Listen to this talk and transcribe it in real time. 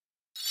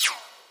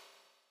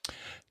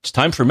It's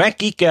time for Mac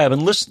Geek Gab,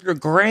 and listener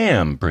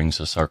Graham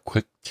brings us our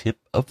quick tip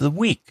of the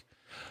week.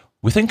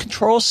 Within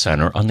Control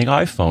Center on the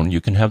iPhone,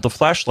 you can have the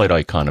flashlight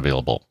icon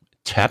available.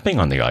 Tapping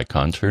on the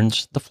icon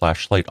turns the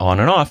flashlight on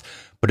and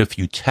off, but if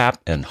you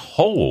tap and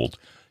hold,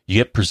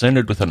 you get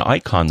presented with an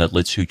icon that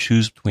lets you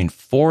choose between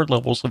 4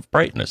 levels of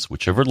brightness.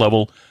 Whichever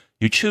level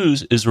you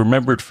choose is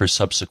remembered for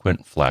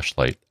subsequent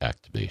flashlight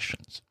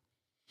activations.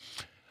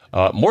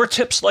 More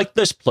tips like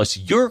this, plus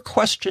your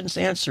questions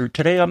answered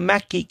today on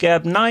Mac Geek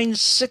Gab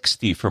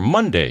 960 for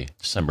Monday,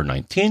 December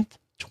 19th,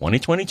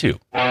 2022.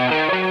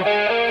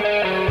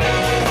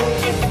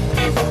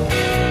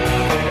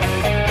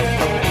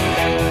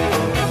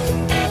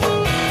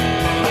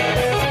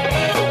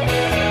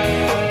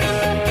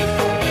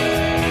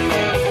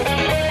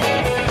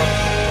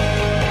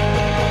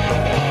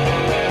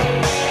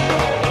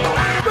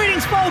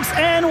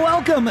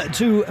 Welcome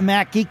to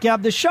Mac Geek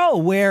Gab, the show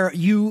where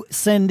you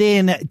send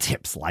in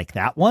tips like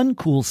that one,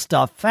 cool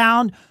stuff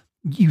found.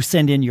 You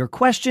send in your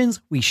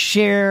questions. We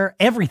share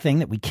everything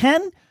that we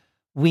can.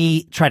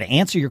 We try to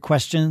answer your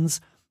questions.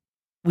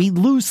 We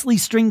loosely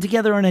string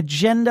together an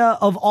agenda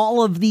of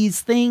all of these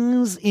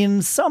things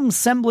in some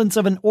semblance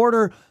of an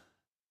order,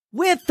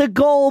 with the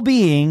goal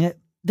being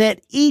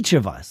that each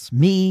of us,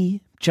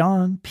 me,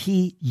 John,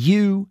 P,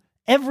 you,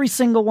 every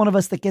single one of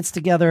us that gets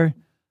together,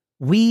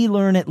 we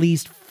learn at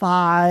least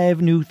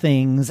 5 new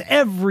things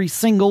every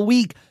single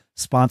week.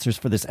 Sponsors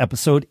for this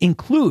episode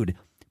include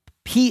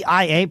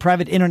PIA,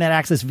 Private Internet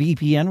Access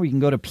VPN, where you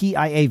can go to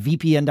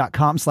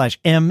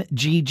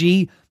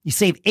piavpn.com/MGG. You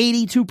save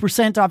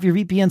 82% off your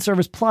VPN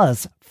service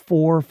plus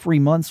 4 free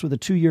months with a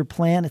 2-year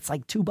plan. It's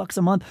like $2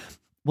 a month.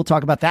 We'll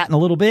talk about that in a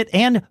little bit.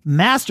 And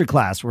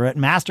Masterclass, we're at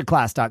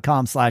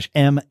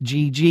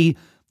masterclass.com/MGG.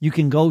 You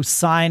can go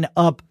sign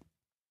up.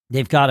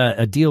 They've got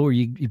a deal where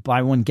you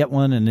buy one, get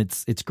one, and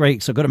it's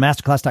great. So go to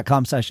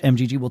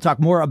masterclass.com/MGG. We'll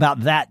talk more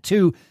about that,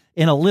 too,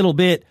 in a little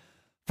bit.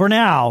 For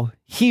now,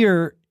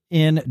 here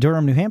in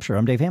Durham, New Hampshire,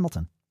 I'm Dave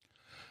Hamilton.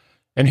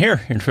 And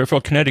here in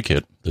Fairfield,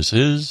 Connecticut, this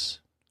is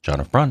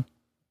John F. Brun.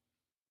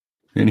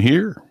 And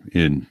here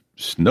in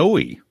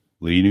snowy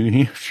Lee, New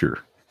Hampshire,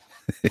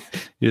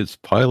 it's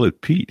Pilot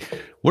Pete.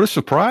 What a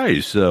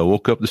surprise.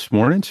 Woke up this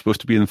morning,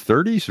 supposed to be in the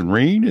 30s and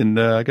rain, and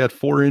I got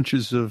 4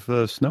 inches of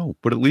snow.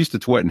 But at least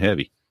it's wet and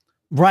heavy.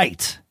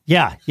 Right.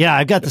 Yeah.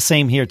 I've got the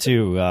same here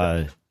too.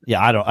 I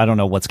don't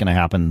know what's going to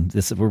happen.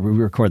 We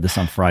record this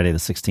on Friday the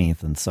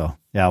 16th, and so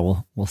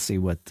we'll see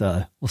what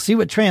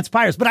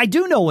transpires. But I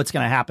do know what's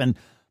going to happen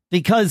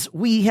because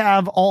we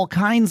have all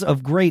kinds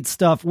of great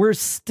stuff. We're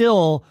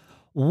still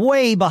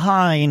way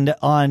behind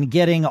on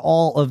getting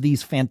all of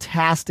these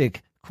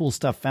fantastic cool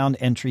stuff found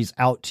entries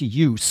out to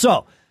you.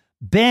 So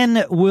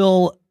Ben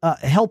will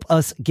help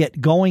us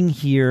get going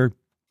here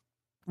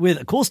with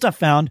a cool stuff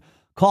found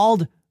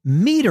called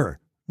Meter.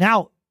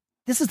 Now,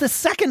 this is the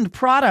second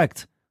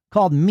product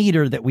called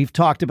Meter that we've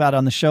talked about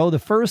on the show. The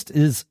first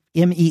is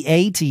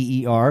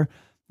MEATER.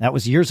 That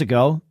was years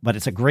ago, but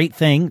it's a great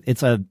thing.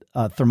 It's a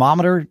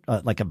thermometer,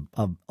 like a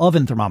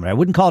oven thermometer. I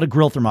wouldn't call it a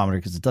grill thermometer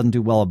because it doesn't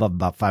do well above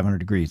about 500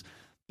 degrees,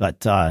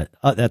 but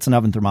that's an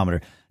oven thermometer.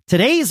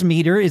 Today's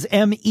Meter is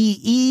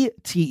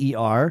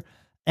MEETER,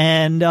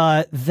 and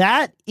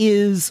that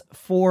is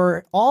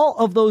for all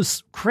of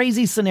those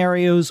crazy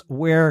scenarios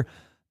where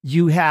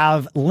you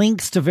have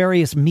links to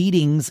various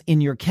meetings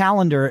in your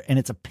calendar, and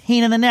it's a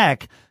pain in the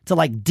neck to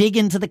like dig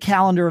into the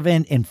calendar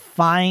event and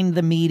find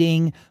the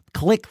meeting,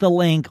 click the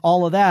link,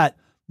 all of that.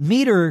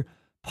 Meter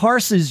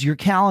parses your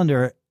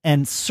calendar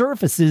and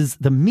surfaces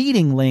the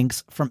meeting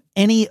links from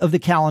any of the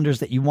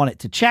calendars that you want it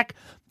to check.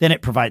 Then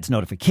it provides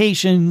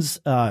notifications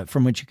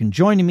from which you can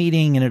join a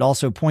meeting, and it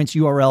also points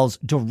URLs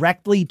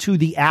directly to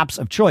the apps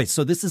of choice.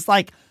 So this is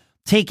like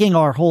taking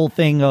our whole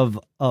thing of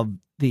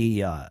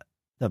the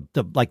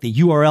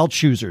URL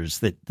choosers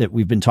that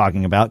we've been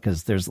talking about,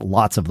 because there's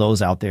lots of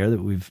those out there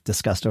that we've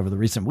discussed over the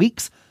recent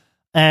weeks,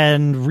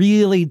 and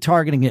really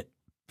targeting it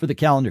for the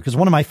calendar. Because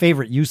one of my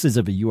favorite uses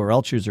of a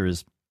URL chooser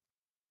is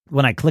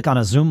when I click on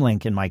a Zoom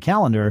link in my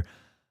calendar,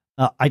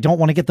 I don't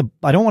want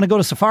to go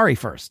to Safari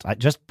first.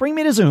 Just bring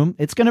me to Zoom.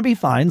 It's going to be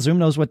fine. Zoom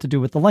knows what to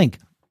do with the link.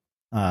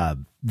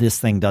 This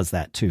thing does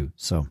that too.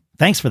 So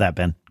thanks for that,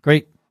 Ben.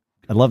 Great.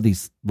 I love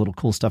these little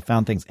cool stuff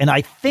found things. And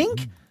I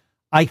think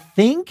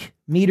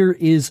Meter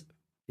is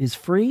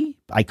free.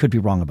 I could be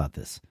wrong about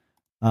this.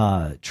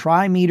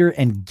 Try Meter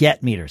and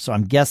get Meter. So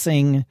I'm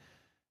guessing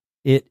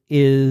it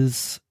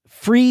is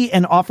free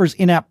and offers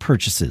in-app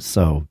purchases.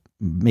 So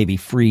maybe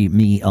free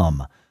me.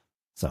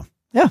 So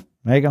yeah,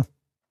 there you go.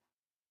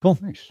 Cool.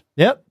 Nice.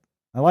 Yep.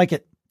 I like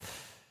it.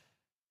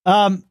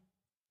 I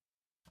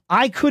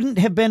couldn't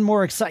have been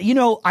more excited. Do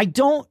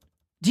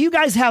you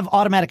guys have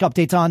automatic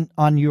updates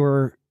on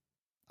your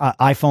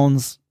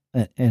iPhones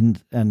and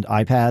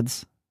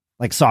iPads?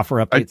 Like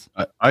software updates?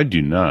 I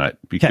do not,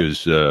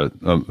 because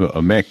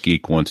a Mac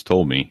geek once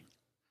told me,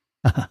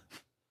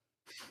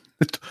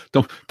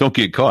 don't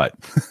get caught.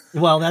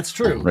 Well, that's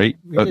true. Right?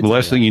 The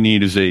last thing you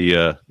need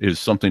is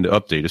something to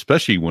update,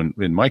 especially when,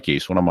 in my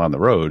case, when I'm on the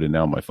road and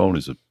now my phone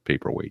is a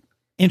paperweight.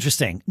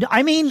 Interesting.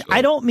 I mean,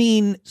 I don't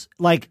mean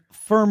like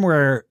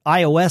firmware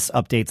iOS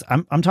updates.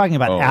 I'm talking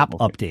about app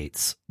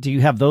updates. Do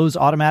you have those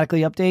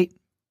automatically update?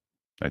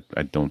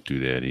 I don't do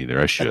that either.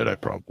 I should. I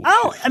probably.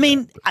 Oh, should. I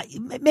mean,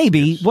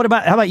 maybe. What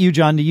about? How about you,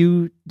 John? Do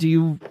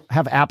you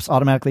have apps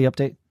automatically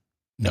update?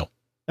 No.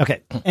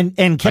 Okay.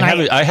 And can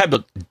I have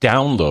to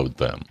download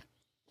them,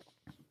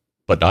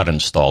 but not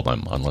install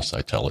them unless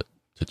I tell it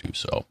to do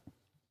so.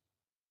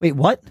 Wait,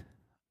 what?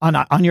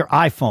 On your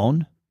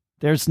iPhone,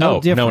 there's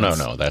no difference.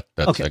 No. That's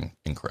okay.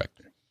 Incorrect.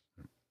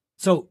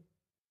 So,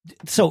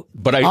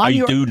 but I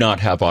do not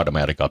have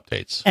automatic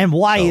updates. And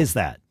why is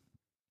that?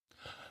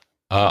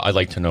 I'd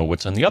like to know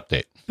what's in the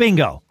update.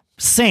 Bingo.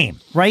 Same,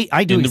 right?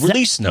 I do. In the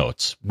release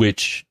notes,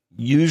 which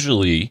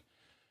usually,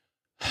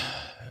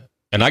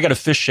 and I got a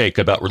fish shake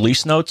about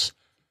release notes.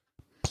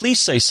 Please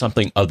say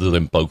something other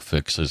than bug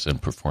fixes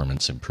and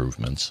performance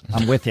improvements.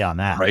 I'm with you on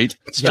that. Right?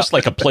 It's just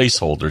like a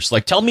placeholder. It's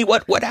like, tell me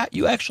what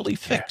you actually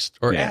fixed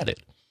or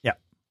added. Yeah.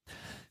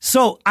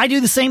 So I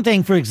do the same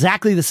thing for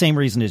exactly the same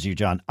reason as you,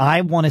 John.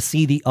 I want to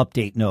see the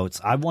update notes.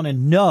 I want to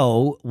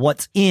know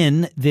what's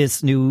in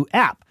this new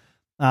app.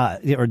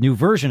 Or new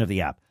version of the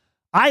app.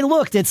 I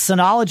looked at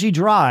Synology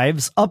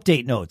Drive's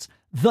update notes.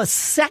 The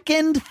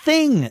second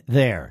thing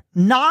there,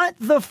 not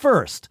the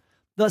first,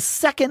 the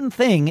second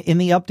thing in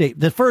the update.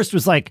 The first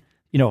was like,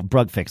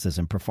 bug fixes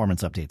and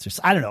performance updates.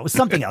 Or I don't know. It was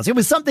something else. It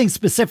was something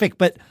specific,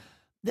 but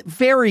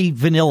very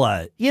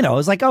vanilla. It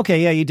was like,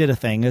 okay, yeah, you did a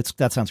thing.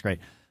 That sounds great.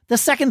 The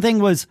second thing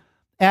was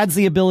adds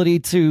the ability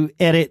to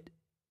edit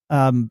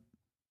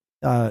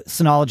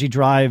Synology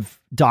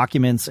Drive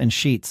documents and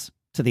sheets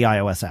to the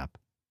iOS app.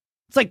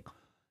 It's like,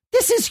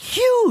 this is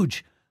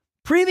huge.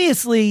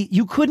 Previously,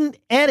 you couldn't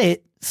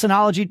edit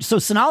Synology. So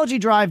Synology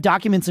Drive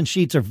documents and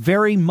sheets are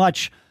very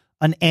much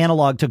an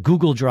analog to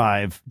Google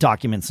Drive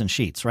documents and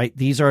sheets, right?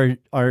 These are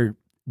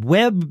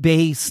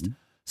web-based,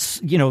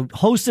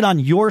 hosted on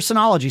your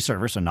Synology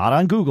server, so not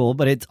on Google,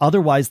 but it's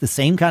otherwise the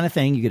same kind of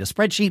thing. You get a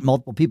spreadsheet,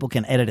 multiple people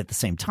can edit at the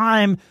same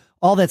time,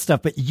 all that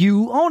stuff, but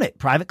you own it,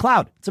 private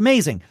cloud. It's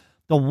amazing.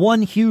 The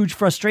one huge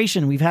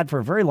frustration we've had for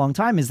a very long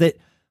time is that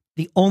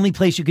the only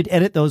place you could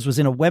edit those was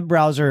in a web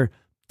browser,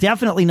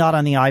 definitely not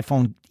on the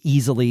iPhone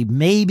easily,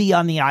 maybe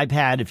on the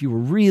iPad if you were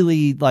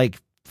really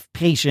like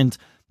patient,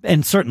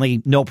 and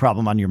certainly no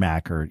problem on your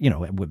Mac or,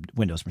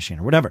 Windows machine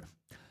or whatever.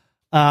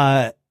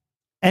 And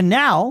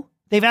now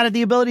they've added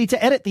the ability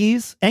to edit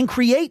these and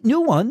create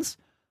new ones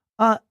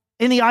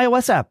in the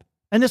iOS app.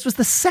 And this was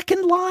the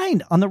second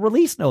line on the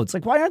release notes.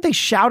 Like, why aren't they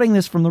shouting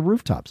this from the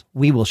rooftops?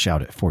 We will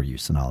shout it for you,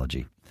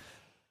 Synology.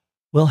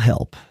 We'll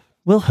help.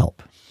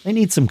 They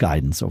need some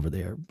guidance over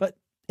there, but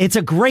it's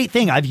a great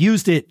thing. I've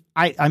used it.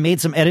 I made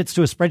some edits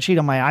to a spreadsheet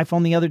on my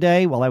iPhone the other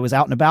day while I was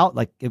out and about.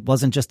 Like, it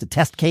wasn't just a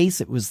test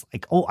case. It was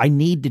like, oh, I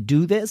need to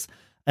do this.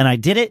 And I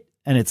did it.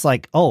 And it's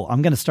like, oh,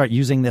 I'm going to start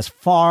using this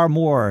far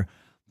more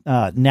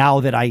now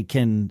that I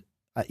can,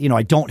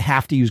 I don't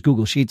have to use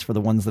Google Sheets for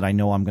the ones that I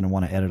know I'm going to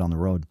want to edit on the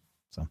road.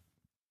 So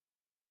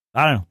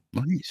I don't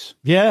know. Nice.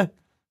 Yeah.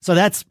 So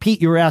that's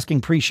Pete. You were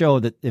asking pre-show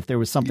that if there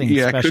was something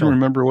special. I couldn't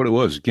remember what it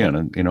was.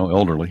 Again,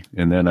 elderly.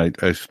 And then I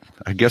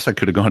guess I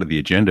could have gone to the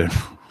agenda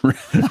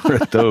and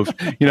read those.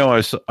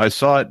 I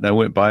saw it and I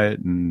went by it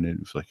and it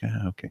was like,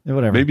 okay,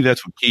 whatever. Maybe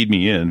that's what keyed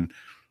me in.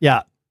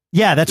 Yeah,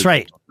 that's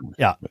right.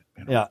 Yeah,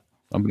 yeah.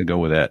 I'm going to go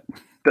with that.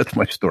 That's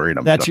my story, and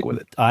I'm stuck with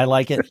it. I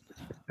like it.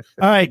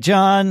 All right,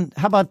 John.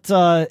 How about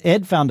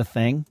Ed found a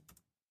thing?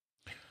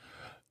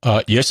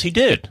 Yes, he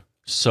did.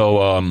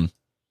 So,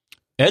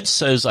 Ed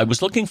says, I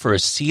was looking for a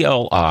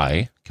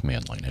CLI,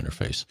 command line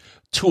interface,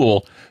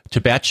 tool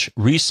to batch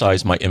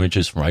resize my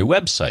images for my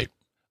website.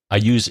 I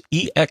use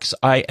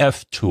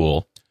EXIF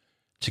tool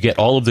to get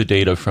all of the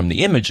data from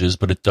the images,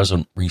 but it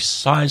doesn't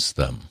resize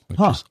them,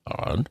 which is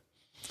odd.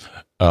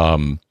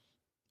 And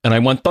I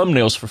want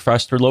thumbnails for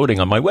faster loading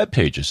on my web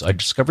pages. I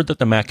discovered that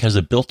the Mac has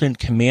a built-in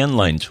command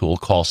line tool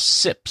called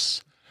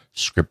SIPS,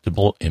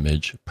 Scriptable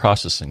Image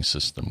Processing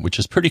System, which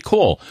is pretty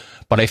cool.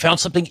 But I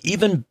found something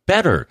even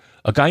better.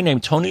 A guy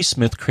named Tony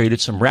Smith created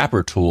some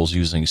wrapper tools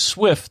using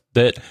Swift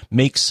that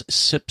makes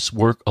SIPs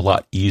work a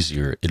lot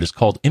easier. It is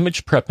called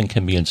Image Prep and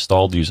can be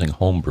installed using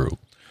Homebrew.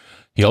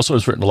 He also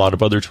has written a lot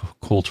of other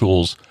cool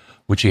tools,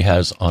 which he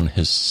has on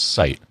his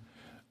site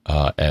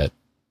at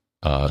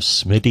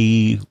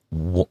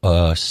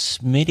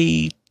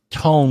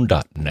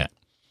smittytone.net.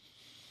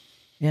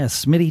 Yeah,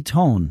 Smitty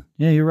Tone.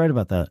 Yeah, you're right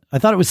about that. I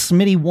thought it was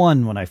Smitty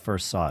 1 when I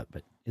first saw it,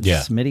 but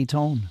it's Smitty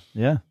Tone.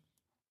 Yeah.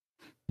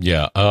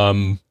 Yeah.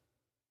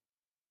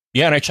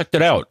 Yeah, and I checked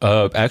it out.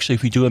 Actually,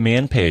 if you do a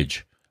man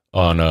page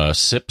on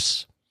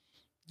SIPs,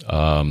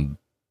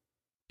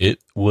 it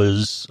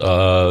was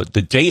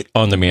the date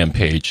on the man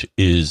page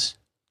is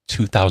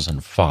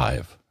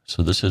 2005.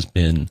 So this has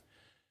been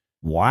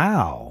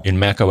in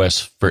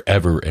macOS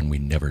forever, and we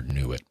never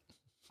knew it.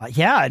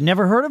 Yeah, I'd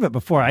never heard of it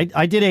before. I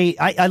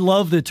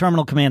love the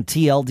terminal command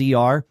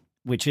TLDR,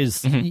 which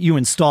is you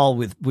install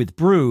with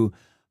Brew,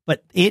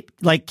 but it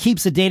like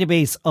keeps a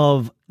database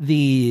of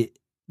the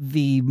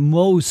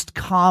most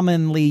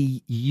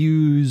commonly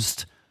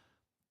used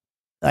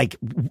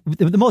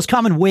the most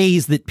common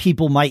ways that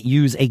people might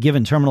use a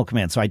given terminal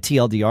command. So I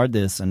TLDR'd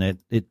this, and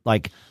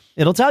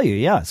it'll tell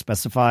you,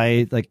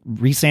 specify, like,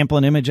 resample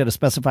an image at a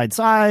specified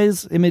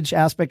size, image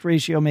aspect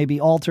ratio may be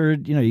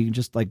altered. You can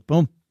just, like,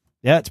 boom.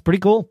 Yeah, it's pretty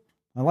cool.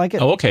 I like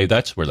it. Oh, okay.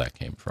 That's where that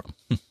came from.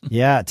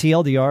 Yeah,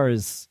 TLDR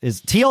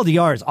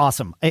is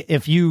awesome.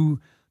 If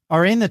you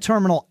are in the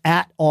terminal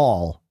at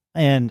all,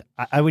 and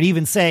I would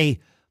even say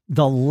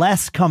the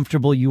less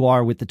comfortable you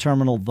are with the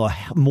terminal, the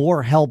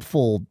more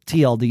helpful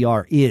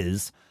TLDR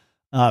is.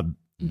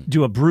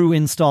 Do a brew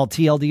install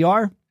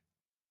TLDR,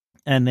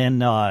 and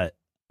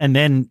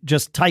then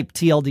just type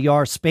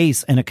TLDR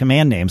space and a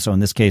command name. So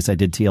in this case, I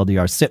did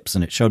TLDR SIPs,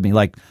 and it showed me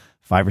like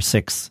 5 or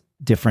 6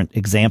 different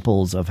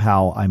examples of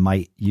how I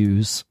might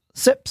use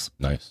SIPs.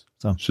 Nice.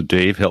 So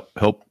Dave, help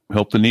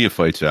the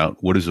neophytes out.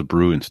 What is a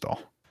brew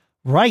install?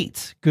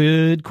 Right.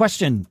 Good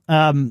question.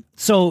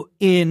 So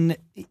in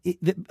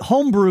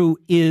Homebrew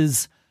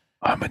is...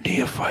 I'm a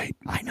neophyte.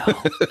 I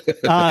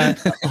know.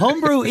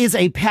 Homebrew is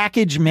a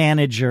package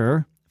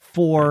manager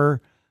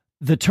for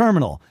the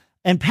terminal.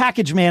 And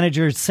package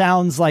manager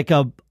sounds like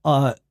a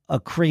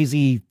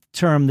crazy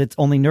term that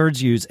only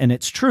nerds use, and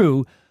it's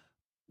true.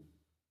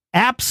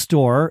 App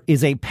Store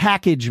is a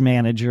package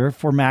manager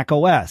for Mac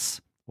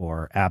OS,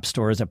 or App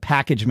Store is a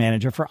package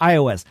manager for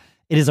iOS.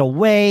 It is a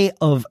way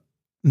of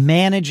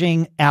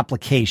managing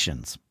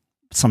applications,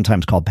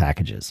 sometimes called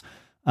packages,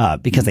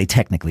 because they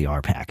technically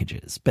are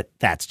packages, but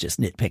that's just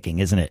nitpicking,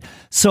 isn't it?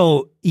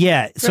 So,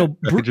 yeah. So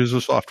packages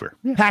of software.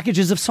 Yeah.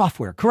 Packages of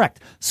software, correct.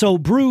 So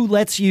Brew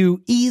lets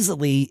you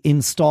easily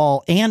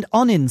install and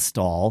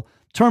uninstall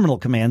terminal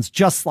commands,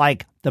 just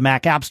like the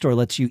Mac App Store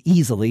lets you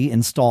easily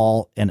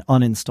install and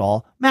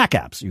uninstall Mac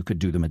apps. You could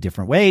do them a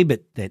different way,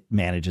 but that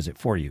manages it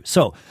for you.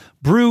 So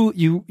Brew,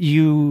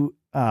 you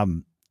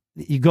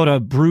go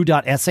to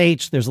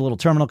brew.sh. There's a little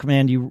terminal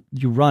command you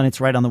run. It's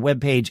right on the web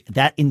page.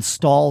 That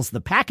installs the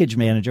package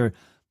manager.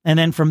 And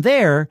then from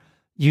there,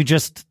 you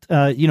just,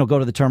 go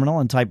to the terminal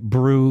and type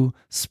brew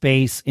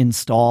space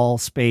install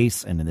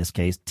space, and in this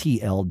case,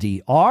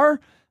 TLDR.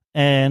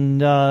 And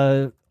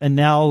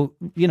now,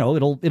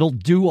 it'll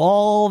do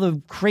all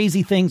the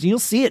crazy things. You'll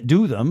see it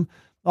do them,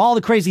 all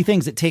the crazy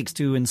things it takes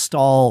to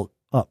install,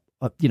 a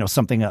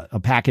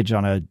package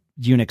on a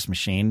Unix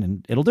machine,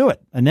 and it'll do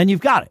it. And then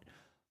you've got it.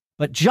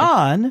 But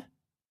John,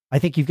 I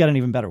think you've got an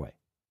even better way.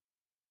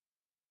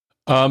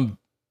 I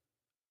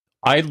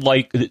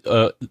like,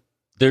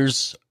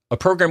 there's a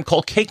program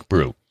called Cake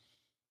Brew.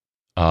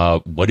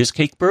 What is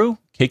Cake Brew?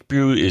 Cake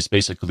Brew is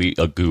basically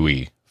a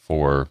GUI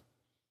for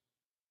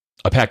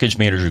a package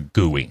manager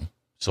GUI.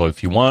 So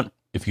if you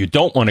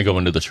don't want to go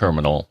into the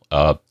terminal,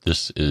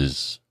 this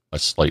is a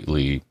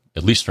slightly,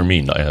 at least for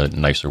me, a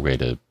nicer way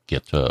to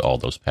get to all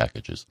those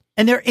packages.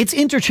 And it's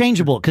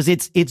interchangeable because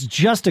it's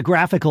just a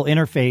graphical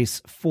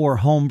interface for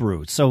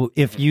Homebrew. So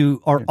if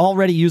you are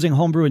already using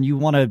Homebrew and you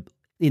want to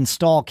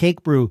install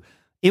Cake Brew,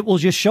 it will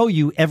just show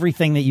you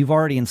everything that you've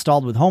already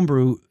installed with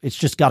Homebrew. It's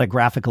just got a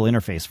graphical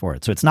interface for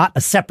it. So it's not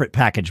a separate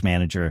package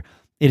manager.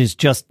 It is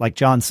just, like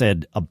John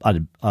said,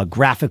 a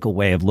graphical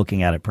way of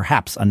looking at it,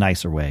 perhaps a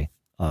nicer way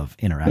of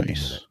interacting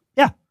with it.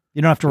 Yeah.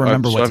 You don't have to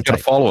remember what to I've got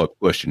a follow-up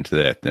question to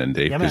that then,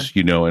 Dave, because,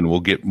 and we'll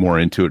get more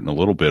into it in a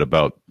little bit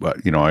about,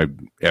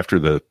 after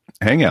the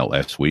Hangout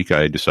last week,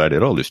 I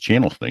decided, this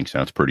channel thing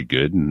sounds pretty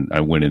good. And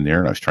I went in there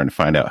and I was trying to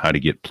find out how to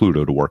get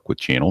Pluto to work with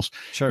channels.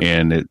 Sure.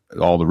 And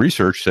all the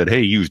research said,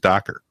 hey, use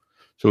Docker.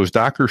 So is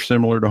Docker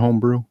similar to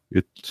Homebrew?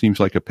 It seems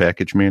like a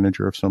package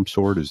manager of some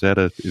sort. Is that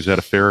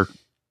a fair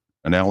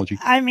analogy?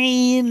 I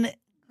mean,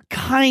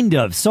 kind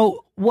of.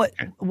 So what,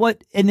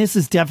 and this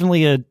is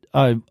definitely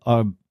a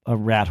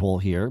rat hole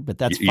here, but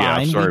that's fine. Yeah,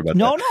 I'm sorry about that.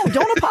 No,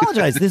 don't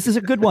apologize. This is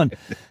a good one.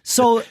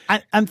 So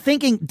I'm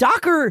thinking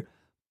Docker,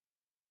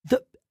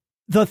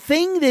 the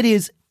thing that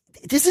is,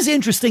 this is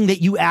interesting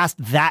that you asked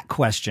that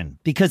question,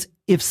 because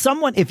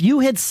if you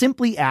had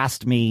simply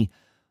asked me,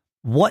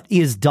 what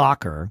is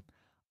Docker?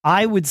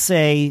 I would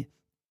say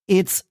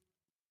it's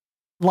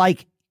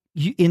like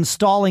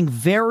installing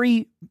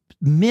very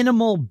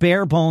minimal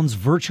bare bones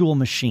virtual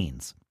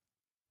machines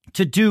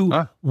to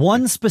do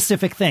one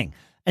specific thing.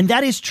 And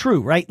that is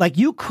true, right? Like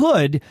you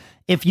could,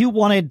 if you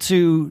wanted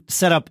to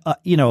set up,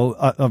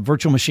 a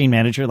virtual machine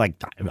manager like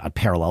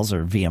Parallels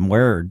or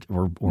VMware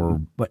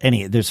or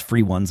any, there's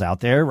free ones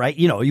out there, right?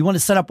 You want to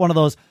set up one of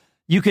those,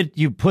 you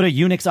put a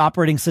Unix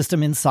operating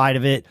system inside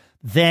of it,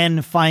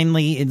 then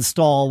finally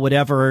install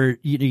whatever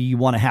you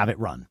want to have it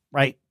run,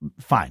 right?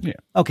 Fine. Yeah.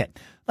 Okay.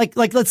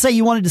 Like let's say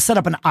you wanted to set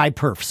up an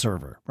iPerf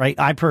server, right?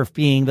 iPerf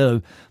being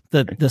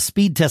the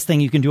speed test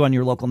thing you can do on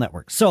your local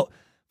network. So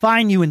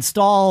fine, you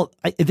install,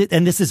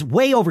 and this is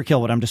way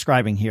overkill what I'm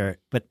describing here,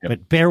 but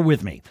bear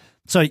with me.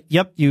 So,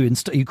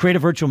 you create a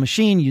virtual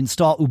machine, you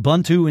install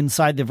Ubuntu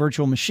inside the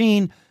virtual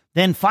machine.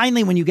 Then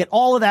finally, when you get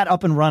all of that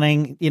up and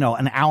running,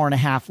 an hour and a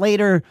half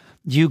later,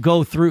 you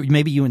go through,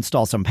 maybe you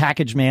install some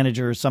package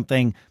manager or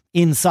something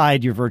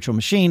inside your virtual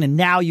machine, and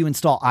now you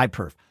install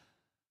iPerf.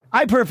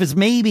 iPerf is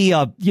maybe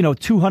a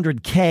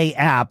 200K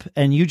app,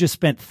 and you just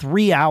spent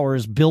 3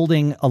 hours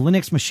building a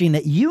Linux machine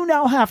that you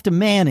now have to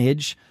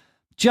manage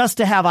just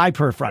to have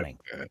iPerf running.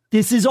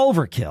 This is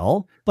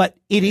overkill, but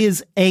it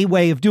is a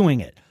way of doing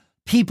it.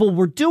 People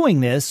were doing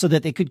this so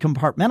that they could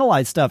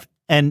compartmentalize stuff,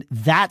 and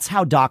that's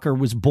how Docker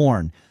was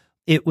born.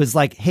 It was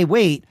like, hey,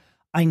 wait,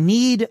 I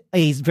need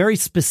a very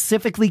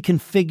specifically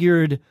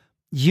configured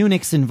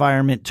Unix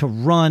environment to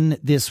run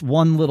this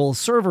one little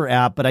server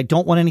app, but I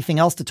don't want anything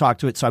else to talk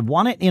to it. So I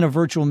want it in a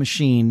virtual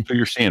machine. So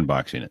you're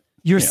sandboxing it.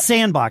 You're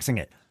sandboxing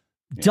it.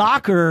 Yeah.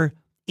 Docker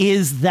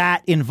is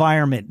that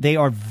environment. They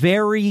are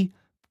very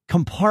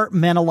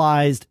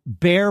compartmentalized,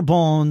 bare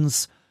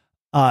bones.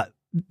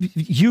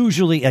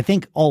 Usually, I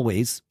think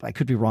always, I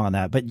could be wrong on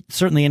that, but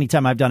certainly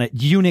anytime I've done it,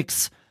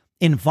 Unix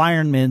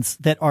environments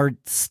that are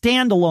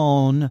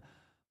standalone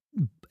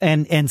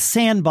and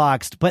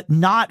sandboxed, but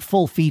not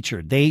full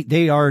featured.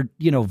 They are,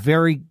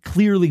 very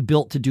clearly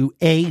built to do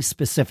a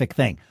specific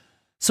thing.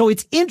 So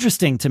it's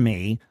interesting to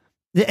me,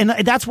 and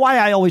that's why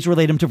I always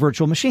relate them to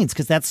virtual machines,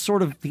 because that's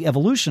sort of the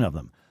evolution of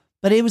them.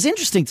 But it was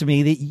interesting to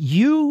me that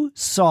you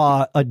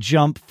saw a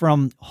jump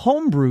from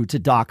Homebrew to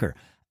Docker,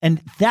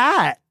 and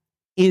that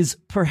is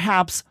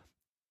perhaps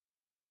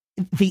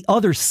the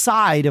other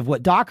side of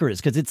what Docker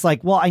is, because it's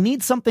like, well, I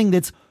need something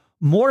that's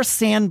more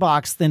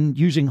sandbox than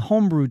using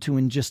Homebrew to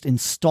just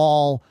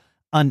install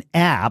an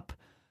app,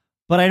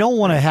 but I don't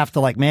want to have to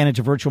like manage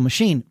a virtual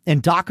machine.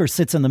 And Docker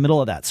sits in the middle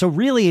of that. So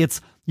really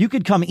you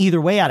could come either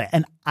way at it.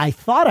 And I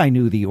thought I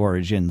knew the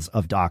origins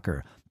of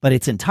Docker, but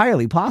it's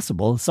entirely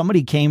possible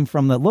somebody came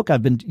from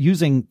I've been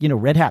using,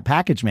 Red Hat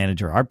Package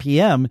Manager,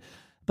 RPM,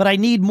 but I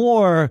need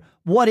more.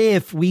 What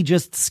if we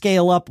just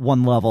scale up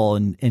one level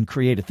and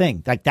create a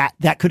thing like that?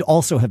 That could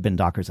also have been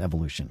Docker's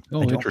evolution.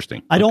 Oh,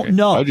 interesting. I don't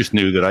know. I just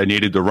knew that I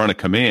needed to run a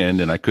command,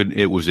 and I couldn't.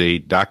 It was a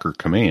Docker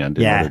command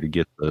in order to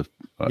get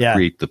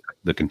create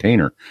the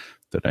container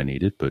that I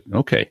needed. But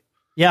okay.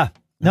 Yeah.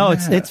 No,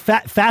 it's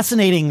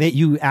fascinating that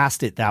you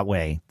asked it that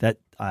way. That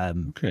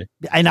okay.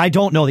 And I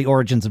don't know the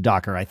origins of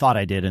Docker. I thought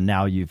I did, and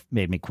now you've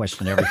made me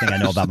question everything I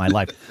know about my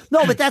life.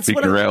 No, but that's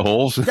what rat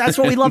holes. That's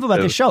what we love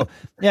about the show.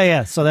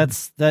 Yeah. So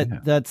that's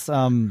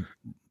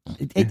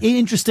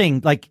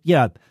interesting. Like,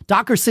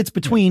 Docker sits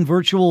between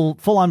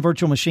full-on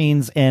virtual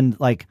machines and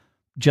like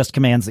just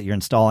commands that you're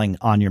installing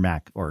on your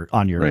Mac or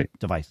on your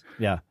device.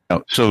 Yeah.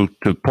 Now, so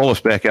to pull us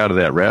back out of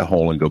that rat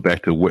hole and go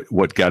back to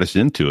what got us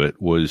into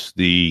it was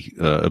the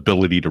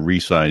ability to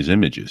resize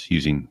images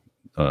using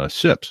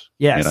SIPs.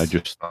 Yes. And I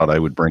just thought I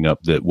would bring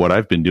up that what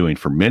I've been doing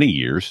for many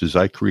years is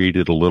I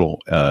created a little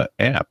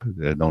app.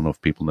 I don't know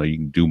if people know you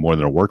can do more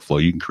than a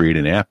workflow. You can create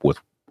an app with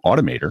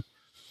Automator,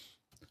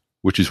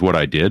 which is what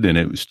I did. And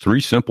it was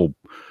 3 simple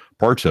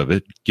parts of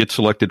it. Get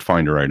selected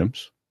Finder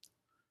items,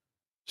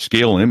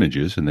 scale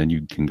images, and then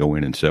you can go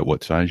in and set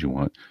what size you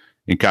want,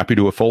 and copy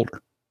to a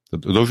folder.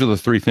 Those are the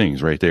 3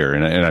 things right there.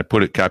 And I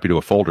put it copy to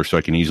a folder so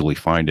I can easily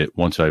find it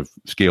once I've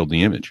scaled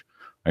the image.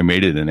 I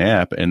made it an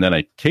app, and then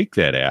I take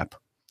that app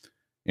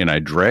and I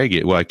drag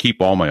it. Well, I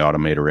keep all my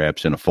Automator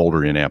apps in a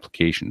folder in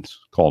applications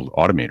called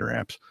Automator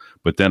apps.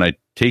 But then I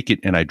take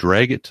it and I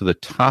drag it to the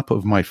top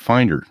of my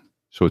Finder.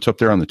 So it's up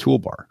there on the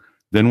toolbar.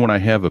 Then when I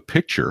have a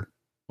picture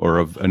or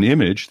of an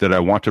image that I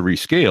want to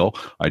rescale,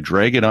 I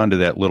drag it onto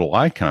that little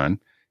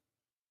icon,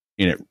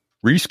 and it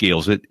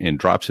rescales it and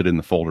drops it in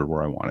the folder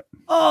where I want it.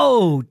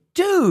 Oh,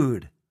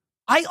 dude.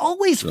 I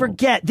always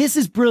forget. This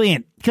is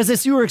brilliant, because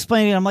as you were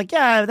explaining, I'm like,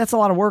 yeah, that's a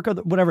lot of work or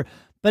whatever.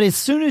 But as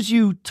soon as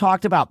you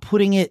talked about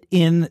putting it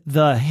in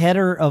the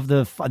header of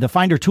the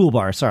Finder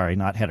toolbar, sorry,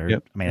 not header.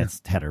 Yep. I mean,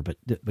 it's header, but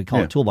we call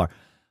it toolbar.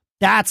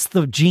 That's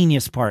the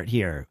genius part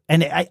here.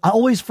 And I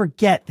always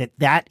forget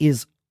that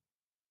is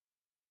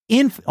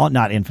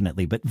not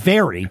infinitely, but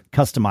very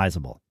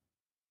customizable.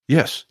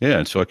 Yes. Yeah.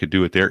 And so I could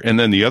do it there. And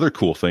then the other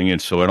cool thing, and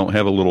so I don't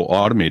have a little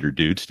Automator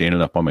dude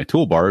standing up on my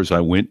toolbar, is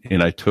I went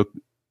and I took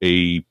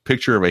a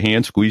picture of a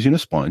hand squeezing a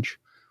sponge,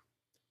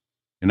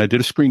 and I did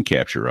a screen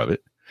capture of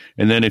it.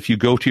 And then if you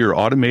go to your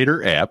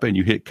Automator app and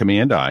you hit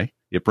Command I,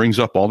 it brings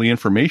up all the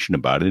information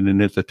about it.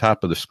 And at the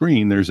top of the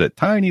screen, there's that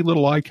tiny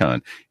little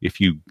icon. If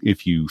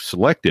you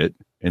select it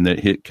and then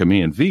hit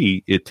Command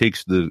V, it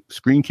takes the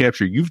screen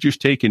capture you've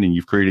just taken and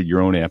you've created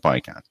your own app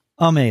icon.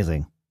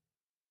 Amazing.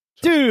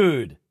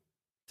 Dude.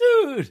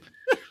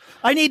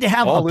 I need to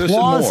have all applause. This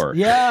and more.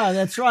 Yeah,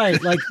 that's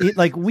right.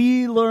 Like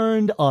we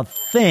learned a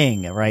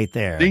thing right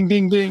there. Ding,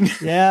 ding, ding.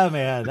 Yeah,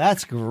 man.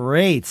 That's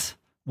great.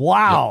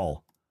 Wow.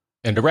 Yep.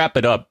 And to wrap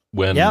it up,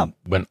 when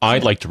I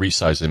like to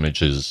resize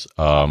images,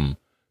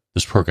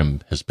 this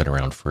program has been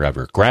around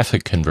forever.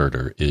 Graphic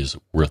Converter is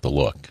worth a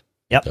look.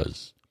 Yep. It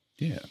does.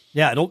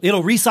 Yeah.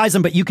 It'll resize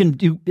them, but you can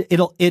do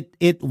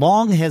it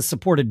long has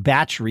supported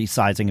batch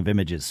resizing of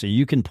images. So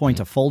you can point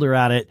a folder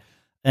at it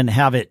and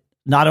have it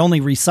not only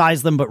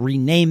resize them, but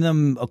rename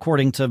them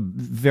according to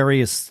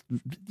various,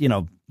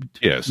 so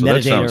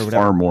that sounds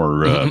far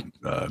more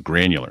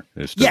granular.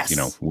 It's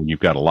just, when you've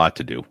got a lot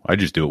to do. I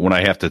just do it when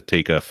I have to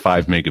take a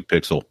 5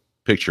 megapixel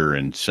picture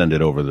and send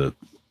it over the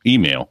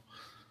email.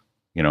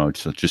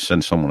 It's just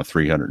send someone a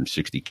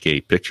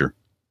 360K picture.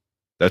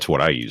 That's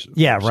what I use.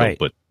 Yeah, right.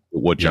 But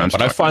what John's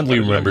but I fondly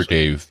about is remember,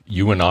 obviously- Dave,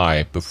 you and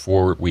I,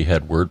 before we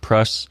had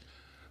WordPress,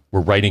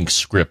 were writing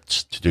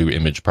scripts to do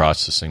image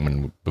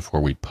processing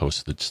before we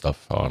posted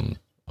stuff on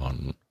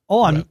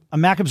on a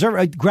Mac Observer.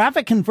 A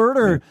graphic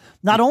converter,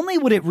 not only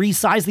would it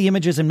resize the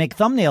images and make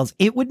thumbnails,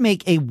 it would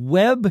make a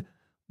web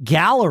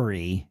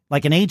gallery,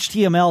 like an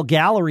HTML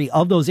gallery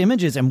of those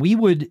images. And we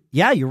would,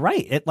 yeah, you're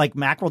right. At like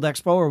Macworld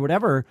Expo or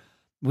whatever,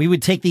 we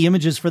would take the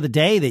images for the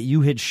day that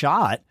you had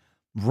shot,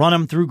 run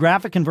them through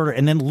graphic converter,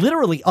 and then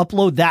literally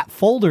upload that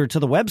folder to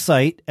the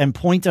website and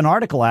point an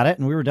article at it.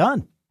 And we were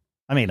done.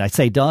 I mean, I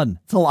say done.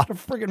 It's a lot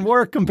of friggin'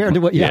 work compared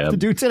to what you have to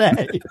do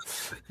today.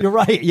 You're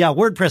right. Yeah.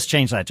 WordPress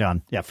changed that,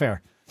 John. Yeah,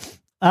 fair.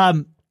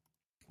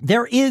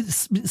 There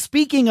is,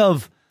 speaking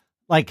of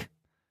like,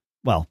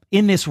 well,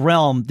 in this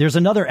realm, there's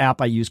another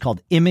app I use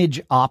called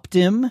Image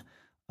Optim,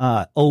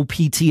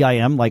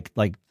 OPTIM,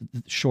 like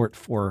short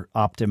for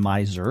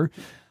optimizer.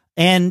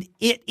 And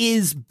it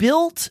is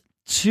built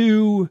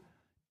to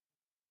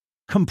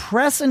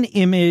compress an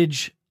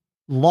image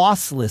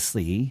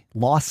losslessly,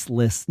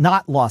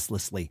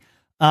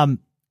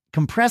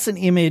 compress an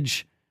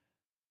image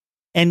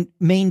and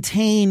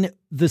maintain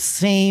the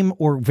same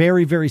or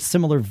very, very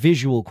similar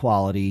visual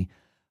quality,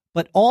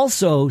 but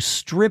also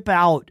strip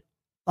out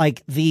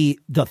like the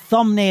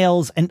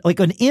thumbnails and like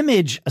an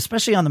image,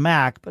 especially on the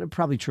Mac, but it's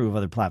probably true of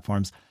other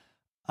platforms,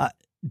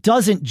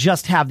 doesn't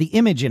just have the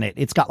image in it.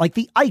 It's got like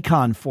the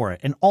icon for it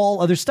and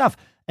all other stuff.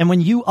 And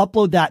when you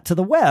upload that to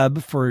the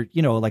web for,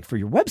 like for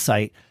your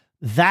website,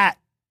 that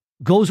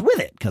goes with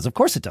it because of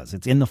course it does.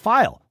 It's in the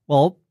file.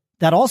 Well,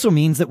 that also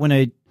means that when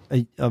a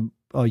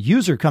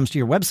user comes to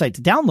your website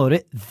to download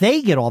it,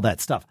 they get all that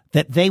stuff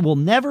that they will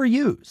never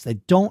use. They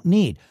don't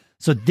need.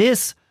 So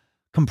this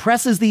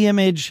compresses the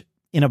image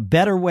in a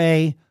better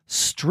way,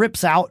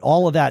 strips out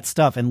all of that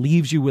stuff and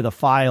leaves you with a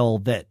file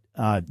that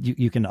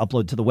you can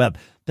upload to the web.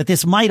 But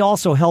this might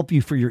also help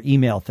you for your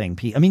email thing,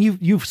 Pete. I mean,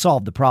 you've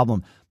solved the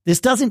problem.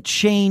 This doesn't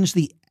change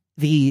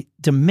the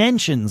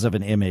dimensions of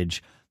an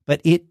image,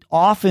 but it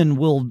often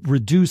will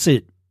reduce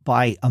it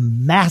by a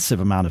massive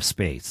amount of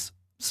space.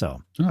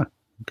 So, okay.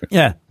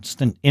 Yeah,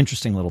 just an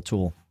interesting little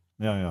tool.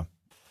 Yeah.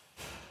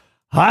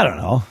 I don't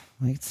know.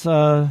 It's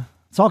all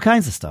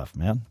kinds of stuff,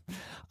 man.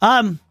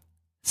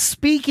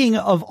 Speaking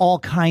of all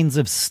kinds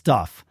of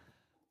stuff,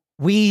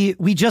 we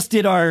just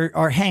did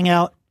our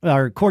hangout,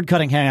 our cord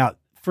cutting hangout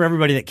for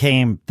everybody that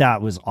came.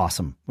 That was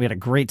awesome. We had a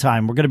great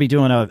time. We're going to be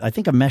doing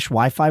a mesh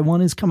Wi-Fi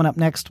one is coming up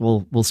next.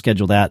 We'll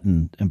schedule that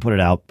and put it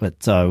out.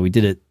 But we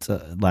did it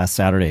last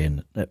Saturday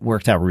and it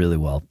worked out really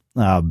well.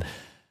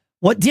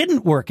 What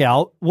didn't work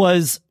out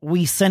was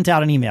we sent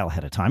out an email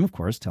ahead of time, of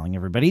course, telling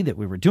everybody that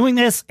we were doing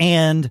this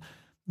and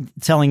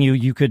telling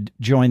you could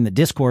join the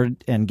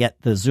Discord and get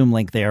the Zoom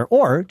link there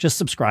or just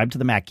subscribe to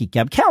the Mac Geek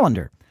Gab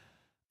calendar.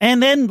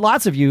 And then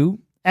lots of you,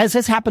 as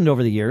has happened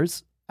over the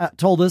years,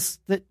 told us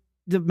that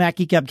the Mac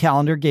Geek Gab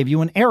calendar gave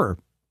you an error.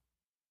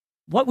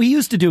 What we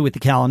used to do with the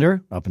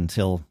calendar up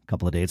until a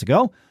couple of days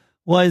ago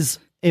was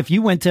if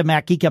you went to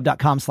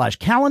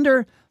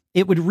macgeekgab.com/calendar,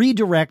 it would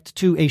redirect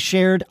to a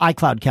shared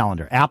iCloud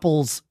calendar.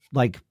 Apple's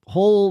the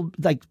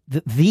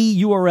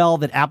URL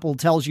that Apple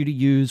tells you to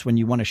use when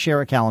you want to share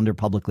a calendar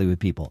publicly with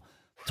people.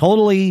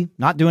 Totally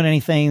not doing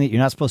anything that you're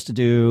not supposed to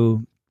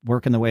do,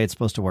 working the way it's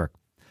supposed to work.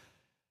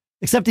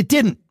 Except it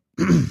didn't.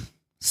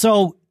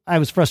 So I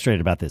was frustrated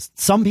about this.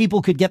 Some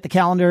people could get the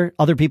calendar.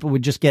 Other people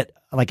would just get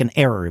like an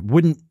error. It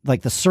wouldn't,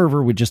 like the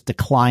server would just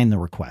decline the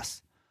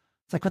request.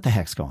 It's like, what the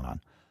heck's going on?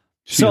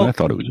 So I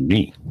thought it was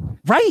me.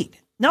 Right.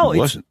 No, it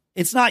wasn't.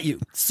 It's not you.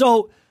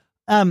 So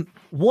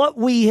what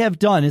we have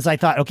done is I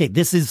thought, okay,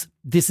 this is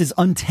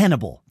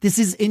untenable. This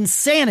is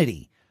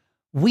insanity.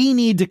 We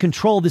need to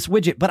control this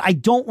widget, but I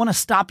don't want to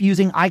stop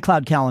using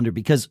iCloud Calendar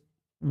because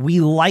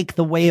we like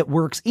the way it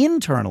works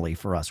internally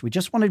for us. We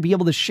just want to be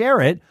able to share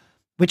it,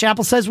 which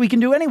Apple says we can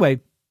do anyway.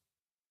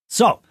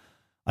 So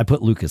I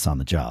put Lucas on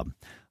the job.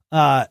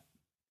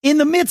 In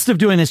the midst of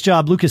doing this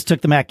job, Lucas took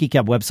the Mac Geek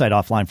Gab website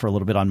offline for a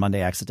little bit on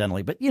Monday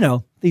accidentally. But,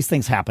 these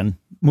things happen.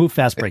 Move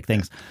fast, break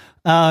things.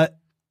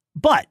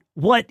 But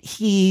what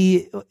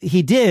he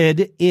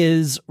did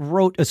is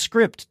wrote a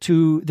script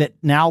that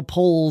now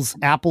polls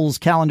Apple's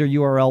calendar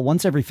URL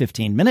once every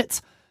 15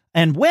 minutes.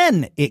 And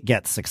when it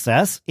gets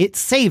success, it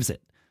saves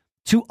it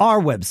to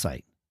our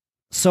website.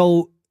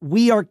 So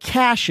we are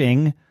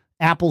caching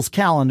Apple's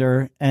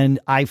calendar. And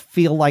I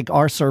feel like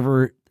our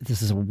server,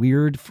 this is a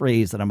weird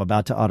phrase that I'm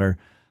about to utter,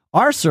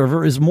 our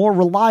server is more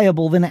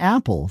reliable than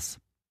Apple's.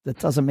 That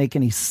doesn't make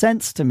any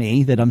sense to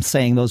me that I'm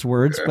saying those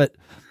words, but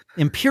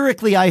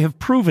empirically I have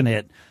proven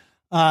it,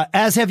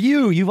 as have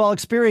you. You've all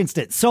experienced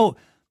it. So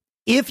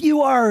if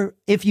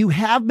you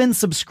have been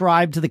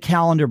subscribed to the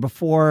calendar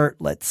before,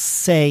 let's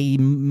say,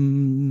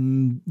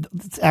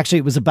 actually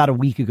it was about a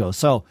week ago.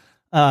 So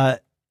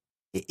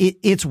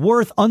it's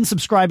worth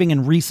unsubscribing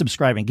and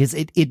resubscribing because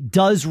it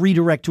does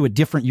redirect to a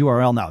different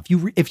URL now.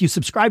 If you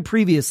subscribed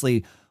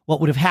previously,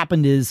 what would have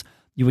happened is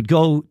you would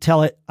go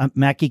tell it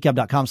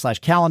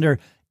MacGeekGab.com/calendar.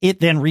 it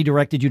then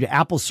redirected you to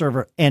Apple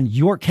server, and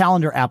your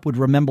calendar app would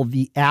remember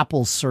the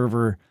Apple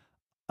server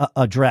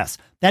address.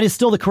 That is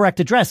still the correct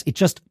address. It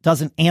just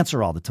doesn't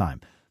answer all the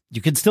time.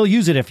 You can still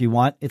use it if you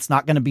want. It's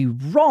not going to be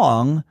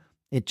wrong.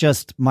 It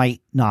just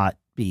might not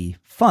be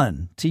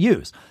fun to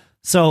use.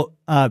 So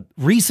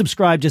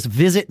resubscribe. Just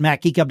visit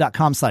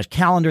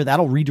MacGeekGab.com/calendar.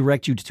 That'll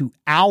redirect you to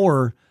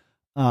our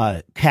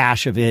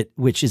cache of it,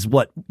 which is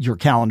what your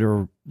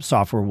calendar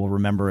software will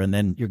remember, and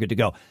then you're good to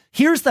go.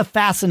 Here's the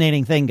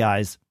fascinating thing,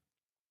 guys.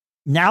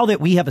 Now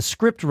that we have a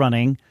script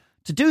running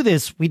to do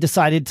this, we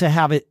decided to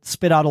have it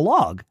spit out a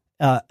log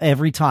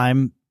every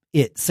time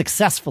it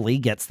successfully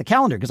gets the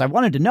calendar, because I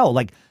wanted to know,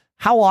 like,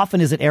 how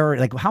often is it error?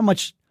 Like, how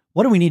much,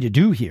 what do we need to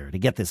do here to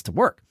get this to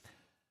work?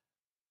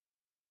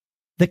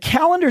 The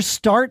calendar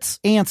starts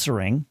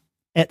answering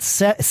at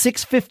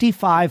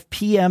 6:55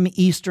 p.m.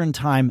 Eastern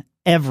time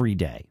every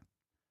day.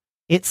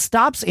 It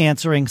stops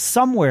answering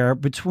somewhere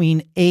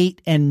between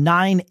 8 and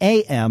 9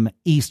 a.m.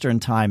 Eastern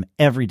time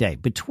every day.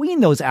 Between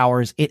those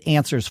hours, it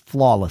answers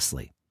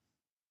flawlessly.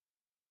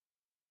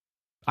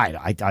 I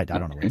don't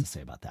know what to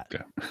say about that.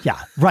 Yeah,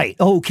 right.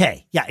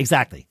 Okay. Yeah,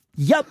 exactly.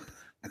 Yep.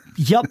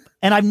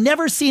 And I've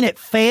never seen it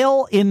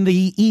fail in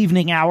the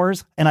evening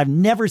hours, and I've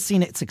never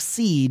seen it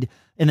succeed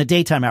in the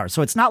daytime hours.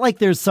 So it's not like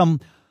there's some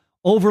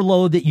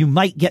overload that you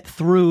might get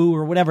through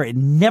or whatever. It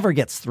never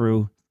gets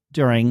through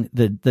during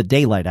the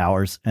daylight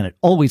hours, and it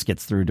always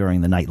gets through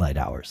during the nightlight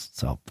hours.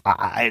 So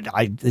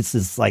this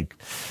is like,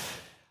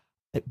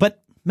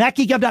 but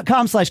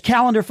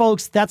MacGeekGab.com/calendar,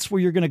 folks, that's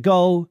where you're going to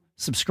go.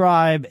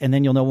 Subscribe, and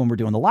then you'll know when we're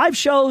doing the live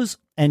shows,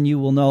 and you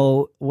will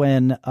know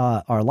when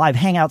our live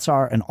hangouts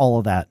are, and all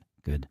of that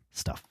good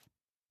stuff.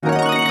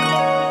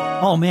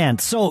 Oh man.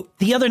 So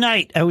the other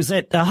night I was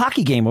at a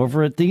hockey game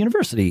over at the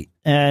university,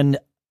 and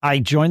I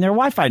joined their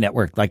Wi-Fi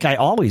network like I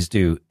always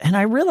do. And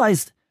I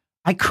realized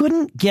I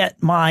couldn't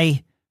get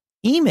my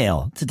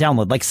email to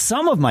download. Like,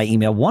 some of my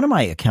email, one of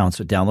my accounts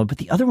would download, but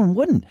the other one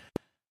wouldn't.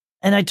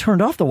 And I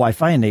turned off the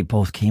Wi-Fi, and they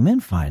both came in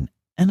fine.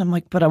 And I'm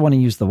like, but I want to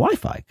use the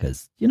Wi-Fi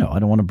because, I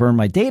don't want to burn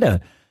my data.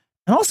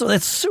 And also,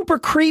 that's super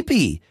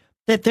creepy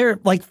that they're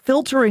like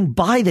filtering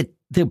by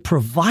the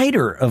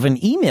provider of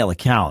an email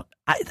account.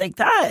 I think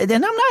that,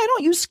 and I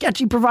don't use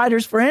sketchy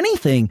providers for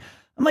anything.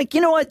 I'm like,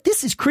 you know what?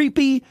 This is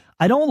creepy.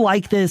 I don't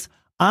like this.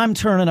 I'm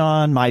turning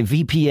on my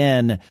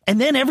VPN,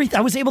 and then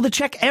I was able to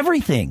check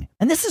everything.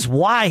 And this is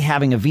why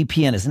having a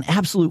VPN is an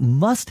absolute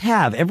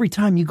must-have every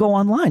time you go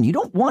online. You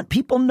don't want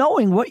people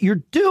knowing what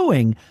you're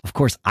doing. Of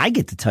course, I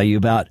get to tell you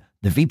about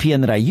the VPN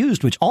that I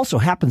used, which also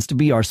happens to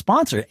be our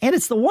sponsor. And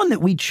it's the one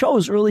that we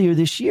chose earlier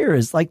this year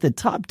as like the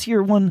top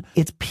tier one.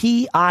 It's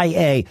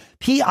PIA.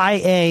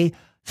 PIA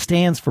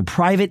stands for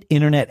Private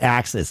Internet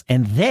Access,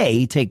 and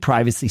they take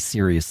privacy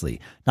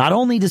seriously. Not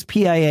only does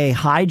PIA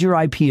hide your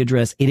IP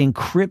address, it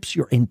encrypts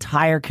your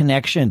entire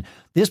connection.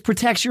 This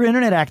protects your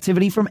internet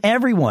activity from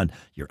everyone,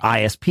 your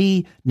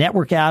ISP,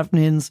 network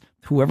admins,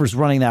 whoever's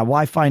running that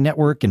Wi-Fi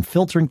network and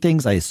filtering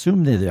things. I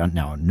assume that they're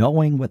now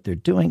knowing what they're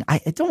doing. I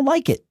don't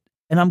like it.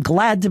 And I'm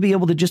glad to be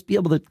able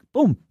to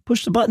boom,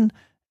 push the button,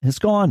 and it's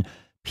gone.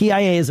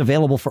 PIA is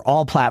available for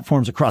all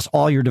platforms across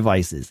all your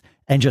devices,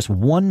 and just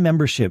one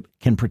membership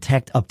can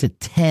protect up to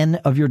 10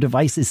 of your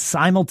devices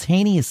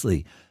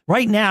simultaneously.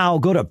 Right now,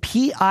 go to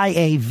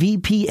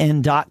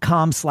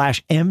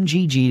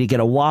piavpn.com/MGG to get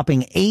a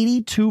whopping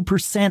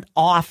 82%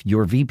 off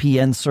your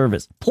VPN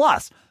service,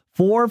 plus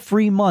 4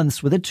 free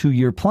months with a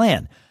 2-year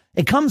plan.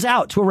 It comes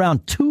out to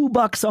around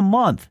 $2 a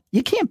month.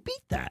 You can't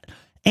beat that.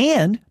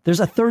 And there's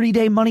a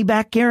 30-day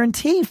money-back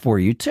guarantee for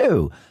you,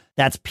 too.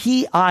 That's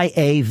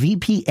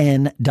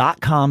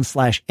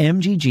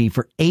piavpn.com/MGG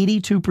for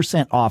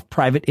 82% off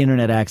private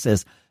internet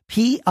access.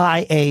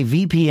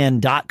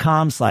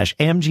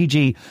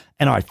 piavpn.com/MGG.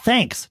 And our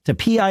thanks to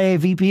PIA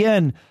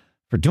VPN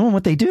for doing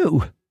what they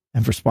do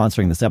and for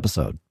sponsoring this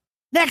episode.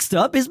 Next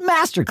up is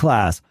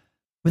Masterclass.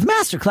 With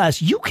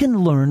Masterclass, you can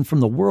learn from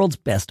the world's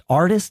best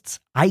artists,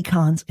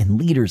 icons, and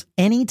leaders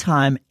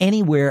anytime,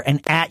 anywhere,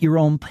 and at your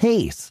own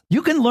pace.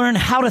 You can learn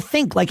how to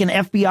think like an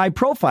FBI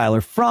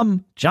profiler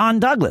from John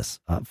Douglas,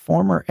 a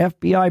former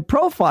FBI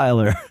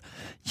profiler.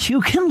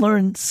 You can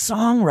learn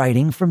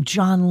songwriting from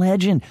John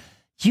Legend.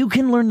 You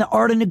can learn the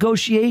art of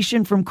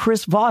negotiation from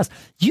Chris Voss.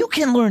 You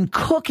can learn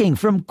cooking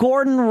from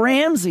Gordon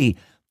Ramsay.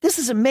 This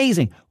is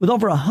amazing. With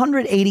over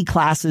 180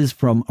 classes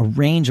from a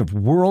range of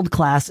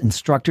world-class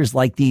instructors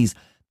like these,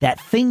 that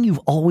thing you've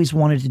always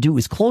wanted to do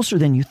is closer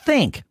than you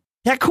think.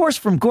 That course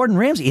from Gordon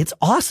Ramsay, it's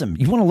awesome.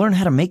 You want to learn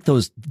how to make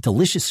those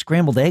delicious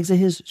scrambled eggs of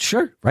his?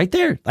 Sure, right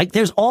there. Like,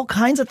 there's all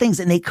kinds of things,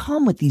 and they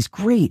come with these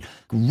great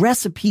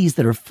recipes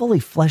that are fully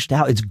fleshed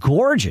out. It's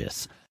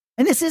gorgeous.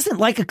 And this isn't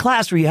like a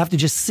class where you have to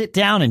just sit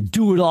down and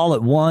do it all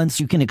at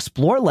once. You can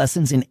explore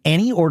lessons in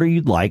any order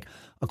you'd like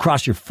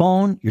across your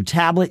phone, your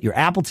tablet, your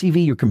Apple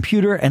TV, your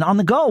computer, and on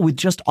the go with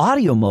just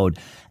audio mode.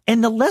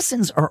 And the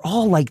lessons are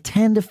all like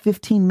 10 to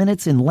 15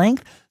 minutes in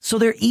length, so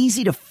they're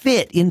easy to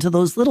fit into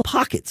those little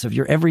pockets of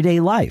your everyday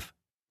life.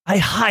 I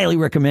highly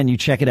recommend you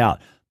check it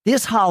out.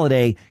 This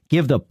holiday,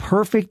 give the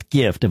perfect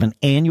gift of an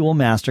annual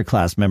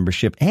Masterclass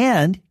membership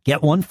and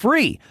get one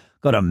free.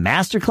 Go to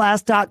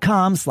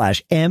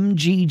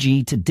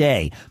masterclass.com/MGG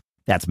today.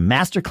 That's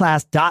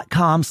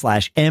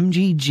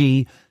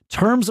masterclass.com/MGG.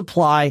 Terms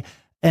apply,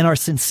 and our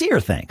sincere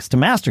thanks to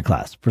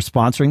Masterclass for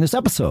sponsoring this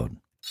episode.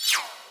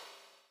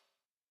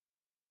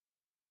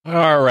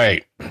 All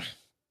right.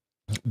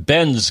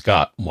 Ben's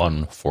got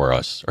one for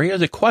us, or he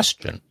has a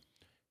question.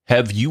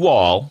 Have you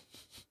all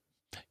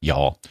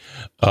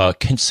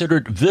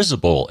considered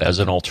Visible as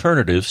an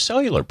alternative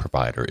cellular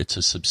provider? It's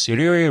a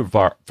subsidiary of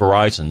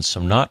Verizon,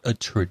 so not a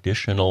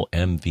traditional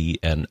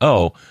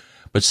MVNO,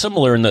 but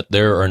similar in that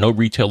there are no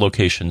retail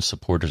locations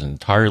supported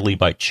entirely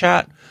by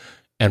chat,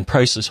 and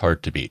price is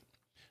hard to beat.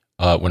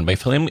 When my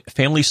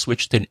family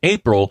switched in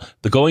April,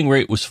 the going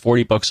rate was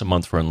 $40 a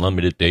month for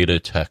unlimited data,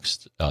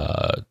 text,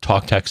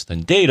 talk, text,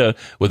 and data,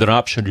 with an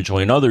option to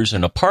join others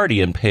in a party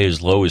and pay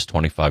as low as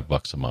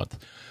 $25 a month.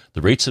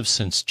 The rates have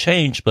since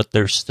changed, but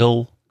they're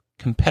still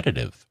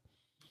competitive.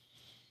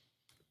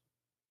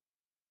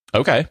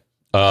 Okay.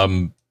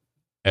 And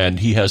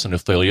he has an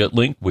affiliate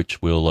link,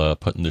 which we'll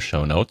put in the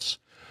show notes.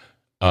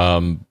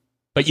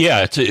 But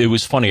yeah, it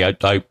was funny.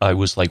 I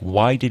was like,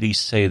 why did he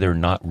say they're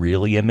not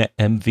really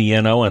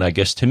MVNO? And I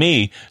guess to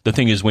me, the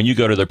thing is, when you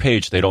go to their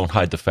page, they don't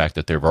hide the fact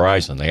that they're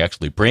Verizon. They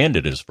actually brand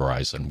it as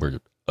Verizon, where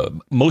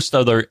most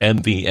other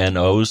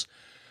MVNOs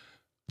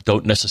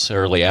don't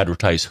necessarily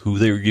advertise who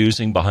they're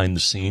using behind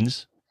the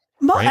scenes.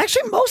 Right?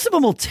 Actually, most of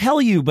them will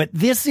tell you, but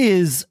this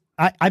is,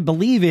 I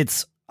believe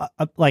it's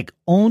like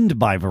owned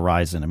by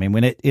Verizon. I mean,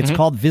 when it's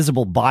called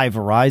Visible by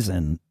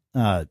Verizon.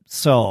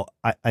 So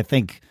I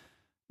think,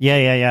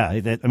 yeah.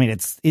 I mean,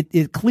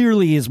 it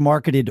clearly is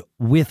marketed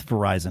with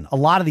Verizon. A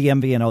lot of the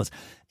MVNOs,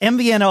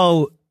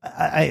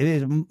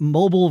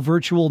 mobile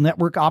virtual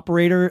network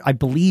operator, I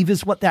believe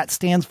is what that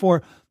stands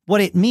for.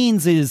 What it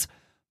means is,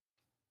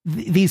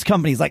 these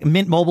companies like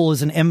Mint Mobile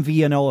is an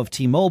MVNO of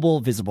T-Mobile,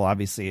 Visible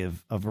obviously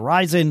of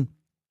Verizon.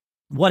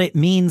 What it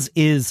means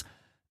is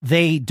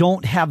they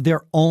don't have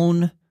their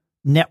own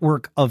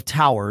network of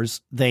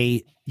towers.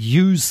 They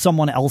use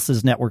someone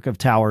else's network of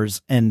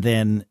towers, and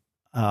then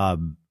they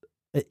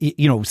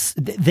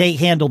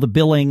handle the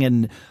billing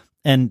and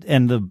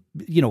the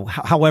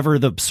however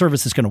the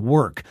service is going to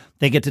work.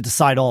 They get to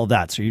decide all of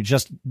that. So you're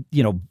just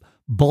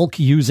bulk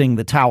using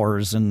the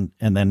towers, and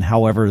then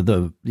however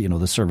the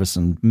service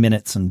and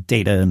minutes and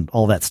data and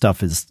all that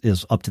stuff is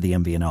up to the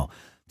MVNO.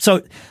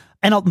 So,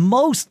 and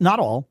most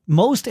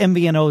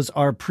MVNOs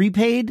are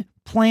prepaid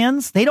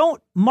plans. They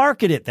don't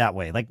market it that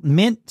way. Like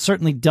Mint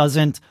certainly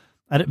doesn't.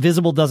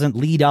 Visible doesn't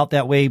lead out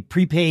that way.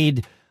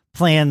 Prepaid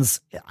plans,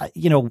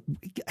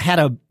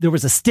 there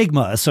was a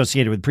stigma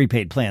associated with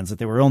prepaid plans that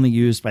they were only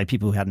used by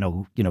people who had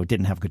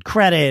didn't have good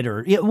credit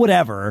or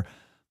whatever.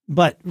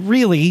 But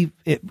really,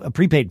 a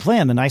prepaid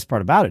plan, the nice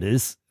part about it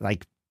is,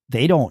 like,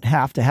 they don't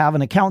have to have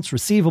an accounts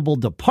receivable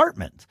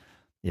department.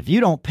 If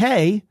you don't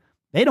pay,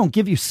 they don't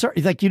give you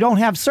you don't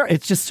have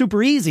it's just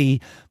super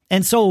easy.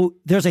 And so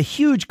there's a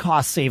huge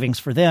cost savings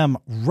for them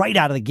right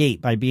out of the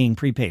gate by being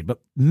prepaid. But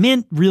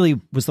Mint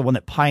really was the one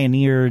that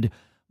pioneered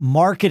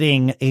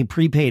marketing a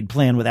prepaid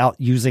plan without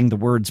using the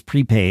words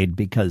prepaid,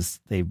 because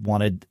they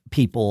wanted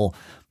people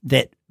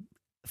that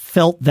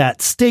felt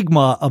that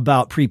stigma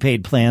about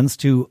prepaid plans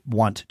to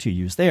want to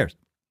use theirs.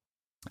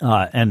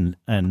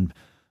 And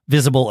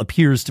Visible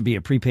appears to be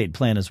a prepaid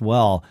plan as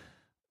well.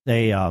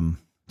 They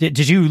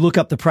did you look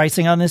up the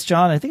pricing on this,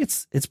 John? I think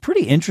it's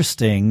pretty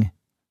interesting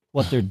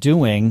what they're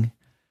doing.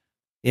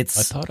 I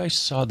thought I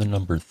saw the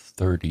number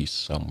 30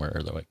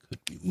 somewhere, though I could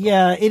be wrong.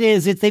 Yeah, it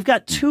is. They've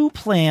got two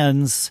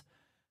plans.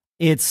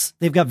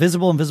 They've got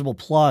Visible and Visible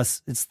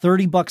Plus. It's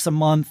 $30 a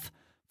month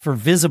for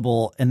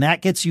Visible, and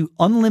that gets you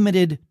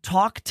unlimited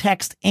talk,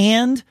 text,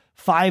 and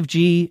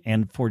 5G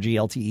and 4G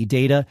LTE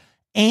data,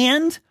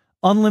 and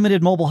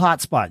unlimited mobile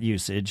hotspot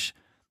usage.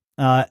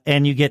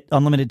 And you get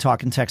unlimited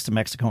talk and text to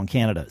Mexico and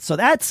Canada. So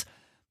that's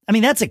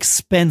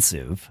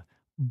expensive,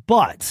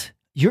 but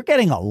you're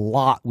getting a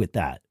lot with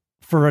that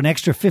for an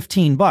extra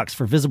 $15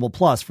 for Visible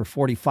Plus for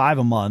 $45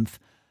 a month.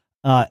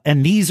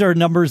 And these are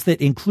numbers that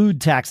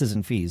include taxes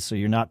and fees. So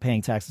you're not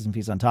paying taxes and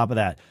fees on top of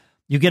that.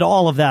 You get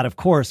all of that, of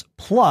course,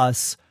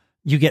 plus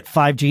you get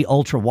 5G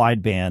ultra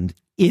wideband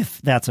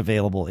if that's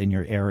available in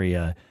your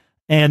area.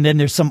 And then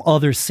there's some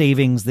other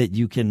savings that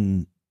you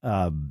can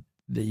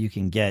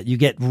get. You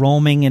get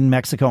roaming in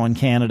Mexico and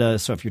Canada.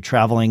 So if you're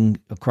traveling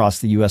across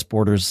the U.S.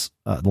 borders,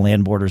 the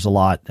land borders a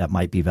lot, that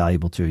might be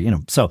valuable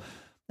too. So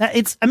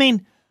it's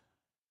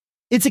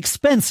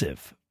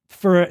expensive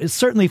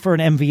certainly for an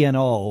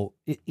MVNO.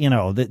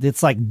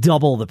 It's like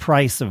double the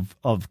price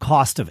of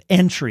cost of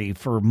entry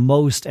for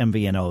most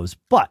MVNOs,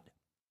 but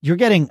you're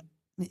getting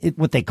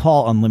what they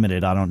call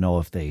unlimited. I don't know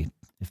if they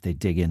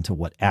dig into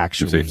what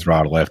actually, if they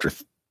throttle after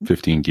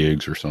 15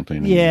 gigs or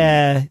something.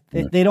 Yeah,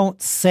 they don't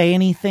say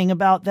anything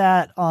about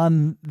that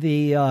on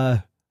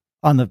the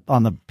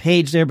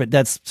page there, but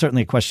that's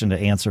certainly a question to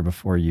answer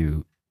before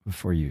you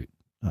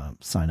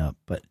sign up.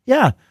 But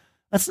yeah,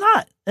 that's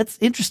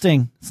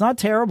interesting. It's not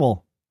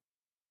terrible.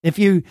 If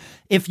you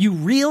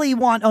really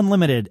want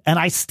unlimited, and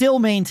I still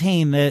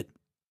maintain that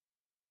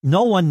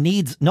no one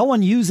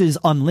uses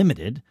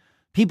unlimited.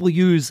 People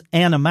use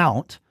an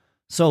amount.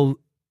 So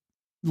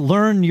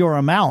learn your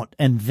amount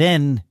and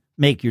then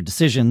make your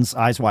decisions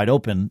eyes wide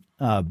open.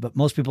 But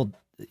most people,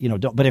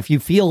 don't. But if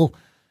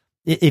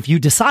you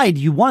decide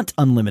you want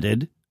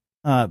unlimited,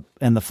 and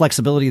the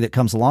flexibility that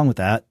comes along with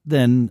that,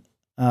 then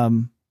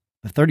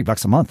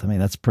 $30 a month. I mean,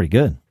 that's pretty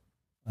good.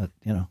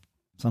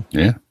 So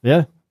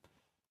yeah.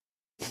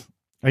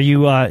 Are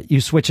you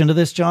switching to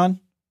this, John?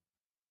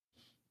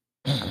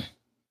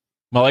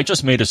 Well, I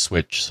just made a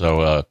switch,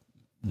 so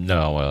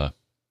no,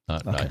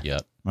 not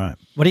yet. All right.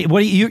 What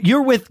do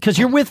you're with? Because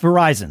you're with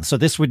Verizon, so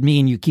this would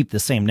mean you keep the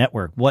same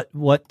network. What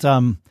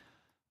are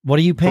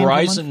you paying?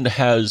 Verizon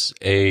has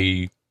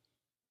a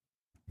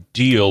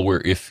deal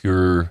where if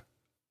you're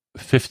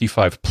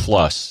 55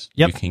 plus,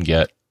 you can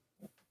get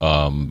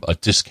a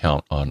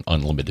discount on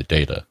unlimited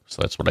data.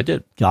 So that's what I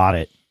did. Got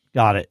it.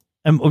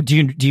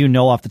 Do you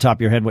know off the top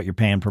of your head what you're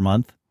paying per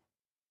month?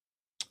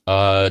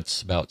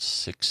 It's about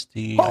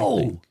 60. Oh,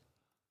 I think.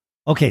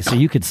 Okay. So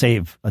you could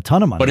save a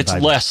ton of money, but it's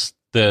less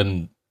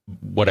than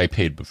what I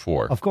paid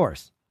before. Of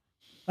course.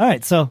 All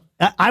right. So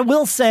I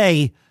will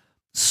say,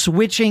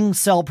 switching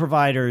cell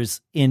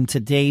providers in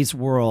today's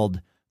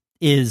world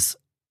is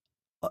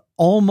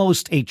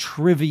almost a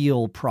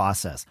trivial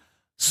process.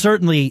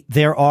 Certainly,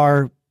 there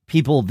are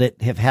people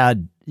that have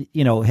had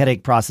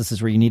headache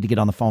processes where you need to get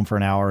on the phone for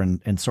an hour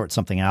and sort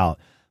something out.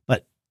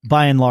 But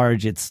by and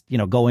large, it's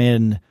go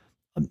in,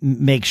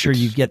 make sure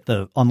you get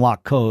the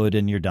unlock code,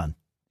 and you're done.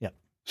 Yep.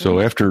 So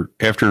after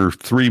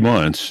 3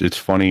 months, it's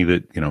funny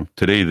that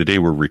today, the day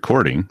we're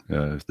recording,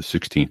 the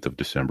 16th of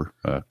December,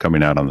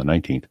 coming out on the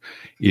 19th,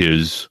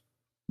 is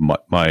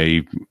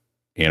my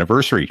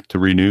anniversary to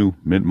renew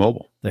Mint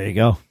Mobile. There you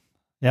go.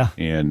 Yeah.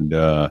 And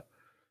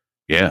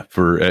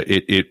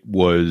it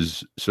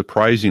was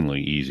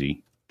surprisingly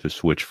easy to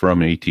switch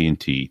from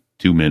AT&T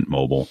to Mint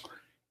Mobile,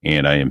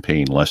 and I am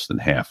paying less than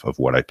half of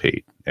what I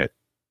paid at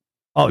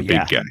the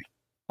big guy.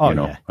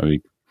 I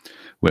mean,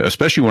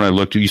 especially when I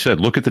looked, you said,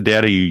 look at the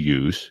data you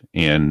use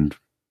and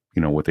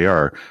what they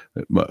are.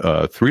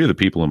 3 of the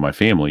people in my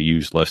family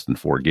use less than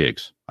 4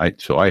 gigs.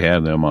 So I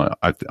have them,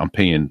 I'm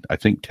paying, I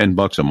think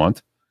 $10 a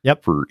month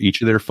for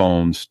each of their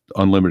phones,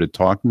 unlimited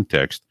talk and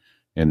text,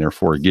 and their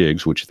 4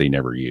 gigs, which they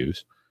never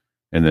use.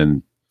 And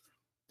then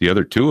the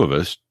other 2 of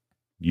us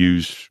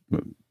use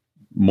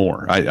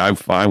more. I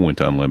went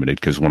to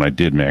unlimited because when I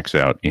did max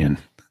out in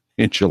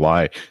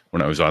July,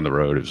 when I was on the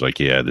road, it was like,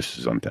 this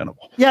is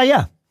untenable.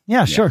 Yeah,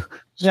 sure.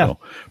 So,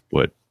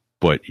 but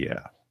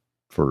yeah,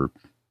 for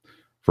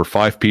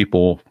 5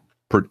 people,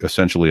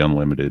 essentially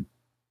unlimited,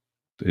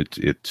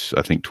 it's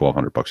I think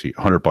 $1,200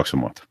 $100 a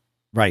month.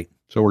 Right.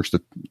 So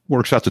it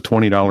works out to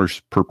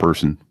 $20 per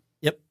person.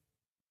 Yep.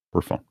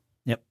 Per phone.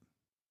 Yep.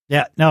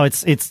 Yeah. No,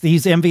 it's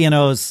these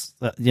MVNOs.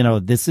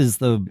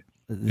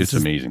 It's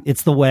amazing.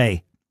 It's the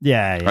way.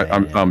 Yeah.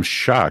 I'm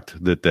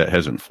shocked that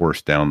hasn't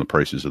forced down the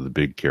prices of the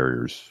big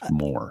carriers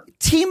more.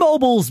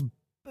 T-Mobile's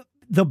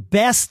the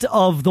best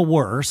of the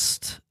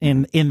worst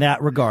in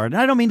that regard.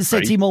 And I don't mean to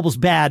say T-Mobile's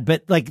bad,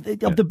 but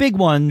of the big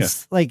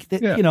ones, they're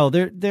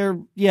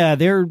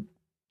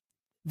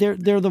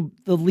the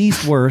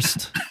least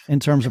worst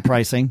in terms of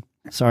pricing.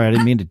 Sorry, I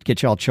didn't mean to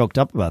get you all choked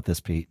up about this,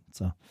 Pete.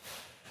 So,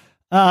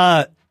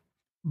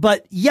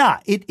 but yeah,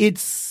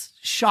 it's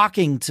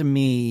shocking to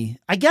me.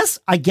 I guess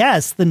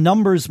the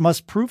numbers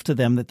must prove to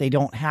them that they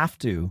don't have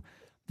to,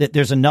 that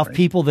there's enough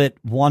people that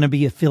want to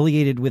be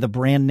affiliated with a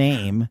brand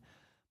name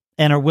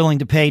and are willing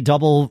to pay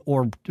double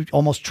or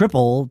almost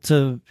triple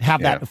to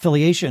have that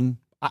affiliation.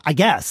 I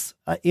guess,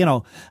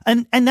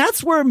 and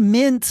that's where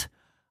Mint,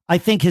 I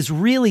think, has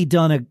really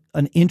done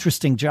an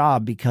interesting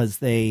job, because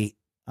they,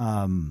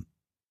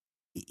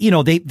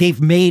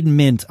 they've made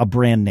Mint a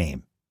brand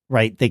name,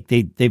 right?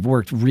 They've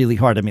worked really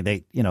hard. I mean,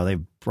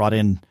 they've brought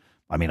in,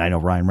 I mean, I know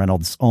Ryan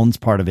Reynolds owns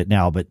part of it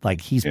now, but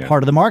he's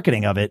part of the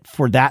marketing of it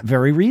for that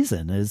very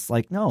reason. Is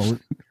no, we'll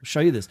show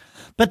you this.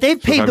 But they've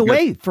paved the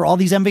way for all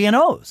these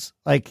MVNOs.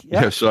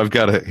 So I've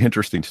got an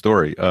interesting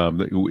story.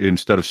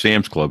 Instead of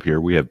Sam's Club here,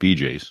 we have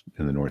BJ's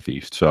in the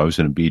Northeast. So I was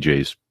in a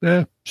BJ's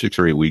 6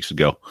 or 8 weeks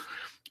ago.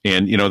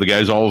 And, the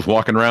guy's always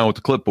walking around with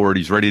the clipboard.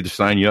 He's ready to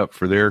sign you up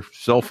for their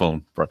cell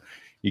phone.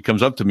 He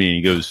comes up to me and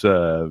he goes,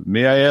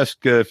 may I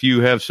ask if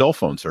you have cell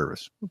phone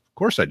service? Of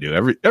course I do.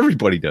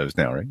 Everybody does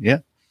now, right?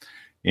 Yeah.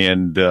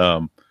 And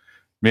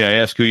may I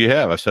ask who you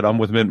have? I said, I'm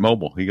with Mint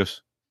Mobile. He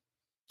goes,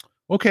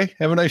 okay,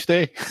 have a nice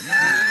day.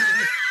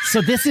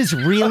 So this is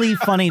really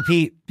funny,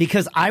 Pete,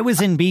 because I was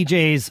in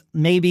BJ's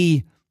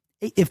maybe,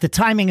 if the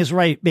timing is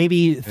right,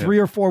 maybe 3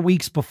 or 4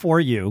 weeks before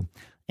you.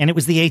 And it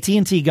was the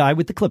AT&T guy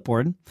with the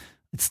clipboard.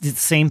 It's the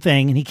same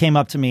thing. And he came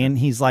up to me and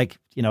he's like,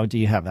 do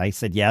you have, I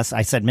said, yes.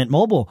 I said, Mint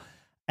Mobile.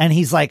 And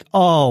he's like,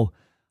 oh,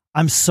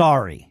 I'm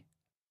sorry.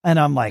 And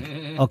I'm like,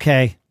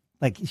 okay,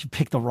 you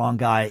picked the wrong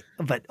guy,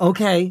 but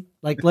okay,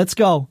 let's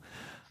go.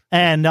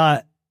 And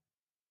I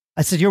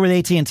said, you're with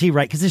AT&T,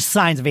 right? Because there's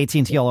signs of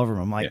AT&T all over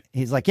him. I'm like,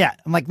 he's like, yeah.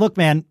 I'm like, look,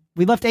 man,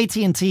 we left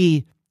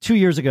AT&T 2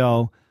 years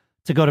ago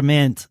to go to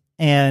Mint,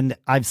 and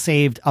I've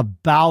saved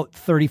about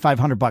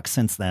 $3,500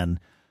 since then.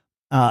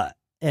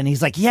 And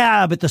he's like,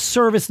 yeah, but the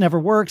service never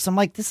works. I'm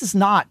like, this is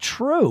not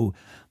true.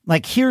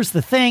 Like, here's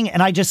the thing.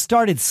 And I just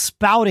started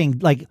spouting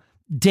like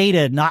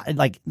data, not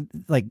like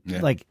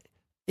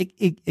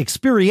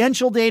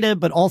experiential data,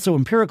 but also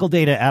empirical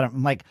data at him.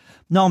 I'm like,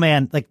 no,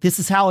 man, like, this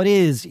is how it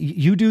is.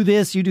 You do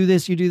this, you do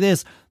this, you do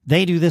this.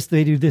 They do this,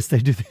 they do this, they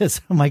do this.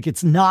 I'm like,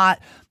 it's not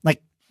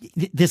like,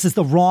 this is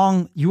the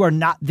wrong, you are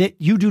not, that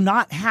you do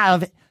not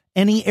have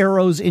any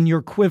arrows in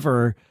your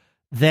quiver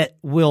that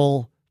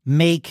will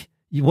make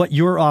what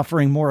you're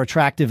offering more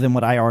attractive than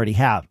what I already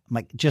have. I'm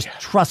like, just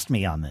trust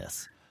me on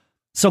this.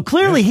 So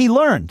clearly he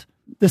learned.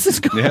 This is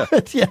good.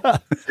 Yeah.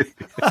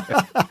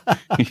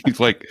 He's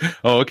like,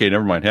 oh, okay,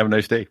 never mind. Have a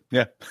nice day.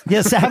 Yeah.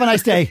 Yes, have a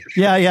nice day.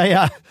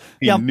 Yeah.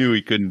 He knew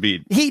he couldn't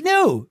beat. He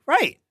knew.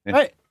 Right.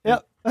 Right. Yeah.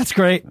 That's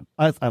great.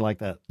 I like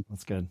that.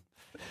 That's good.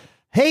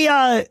 Hey,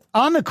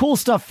 on the cool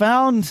stuff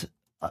found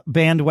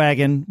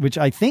bandwagon, which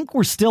I think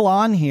we're still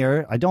on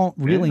here. I don't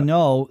really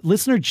know.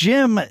 Listener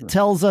Jim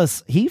tells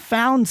us he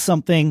found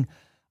something.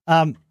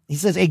 He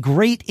says, a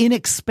great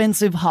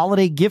inexpensive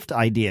holiday gift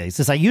idea. He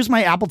says, I use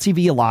my Apple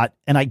TV a lot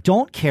and I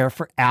don't care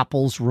for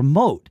Apple's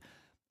remote.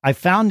 I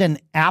found an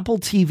Apple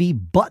TV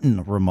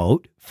button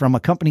remote from a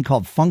company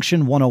called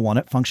Function 101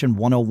 at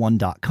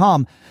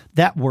function101.com.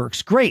 That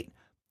works great.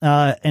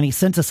 And he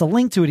sent us a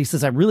link to it. He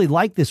says, I really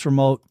like this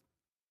remote.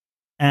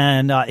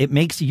 And it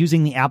makes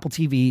using the Apple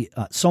TV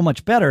so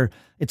much better.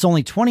 It's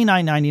only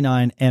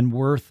 $29.99 and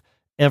worth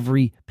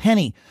every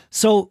penny.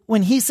 So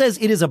when he says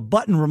it is a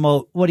button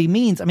remote, what he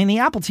means, I mean, the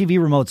Apple TV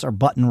remotes are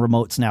button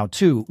remotes now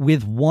too,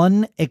 with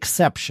one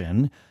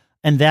exception,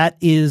 and that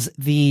is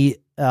the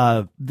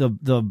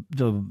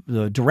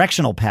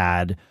directional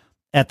pad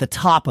at the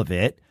top of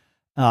it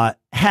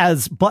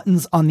has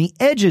buttons on the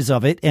edges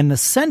of it, and the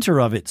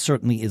center of it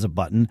certainly is a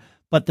button,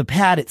 but the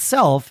pad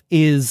itself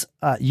is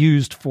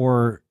used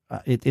for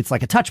it's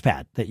like a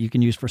touchpad that you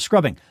can use for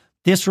scrubbing.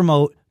 This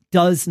remote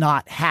does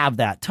not have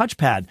that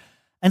touchpad.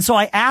 And so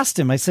I asked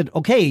him, I said,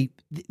 okay,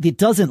 it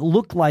doesn't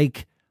look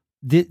like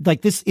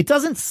this. It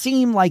doesn't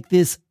seem like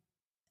this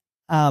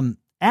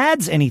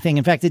adds anything.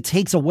 In fact, it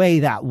takes away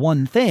that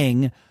one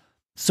thing.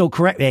 So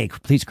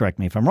please correct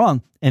me if I'm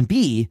wrong. And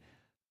B,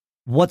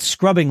 what's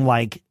scrubbing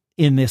like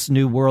in this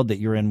new world that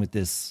you're in with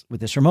this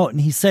remote? And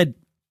he said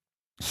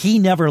he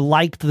never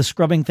liked the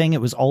scrubbing thing.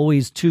 It was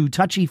always too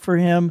touchy for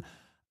him.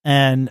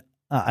 And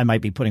I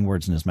might be putting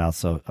words in his mouth,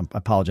 so I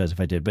apologize if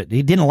I did, but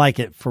he didn't like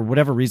it for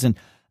whatever reason.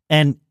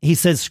 And he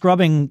says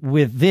scrubbing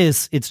with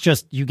this, it's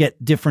just you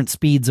get different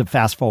speeds of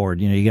fast forward.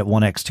 You know, you get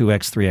 1x,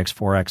 2x, 3x,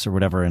 4x or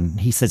whatever. And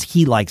he says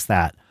he likes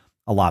that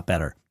a lot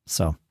better.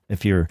 So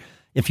if you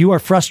are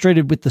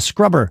frustrated with the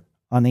scrubber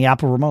on the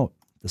Apple remote,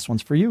 this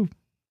one's for you.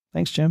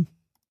 Thanks, Jim.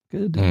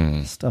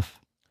 Good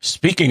stuff.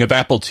 Speaking of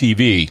Apple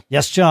TV.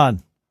 Yes,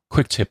 John.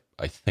 Quick tip,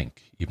 I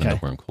think, even though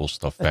we're in cool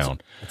stuff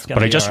found.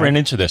 But I just ran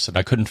into this and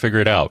I couldn't figure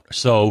it out.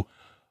 So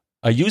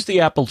I use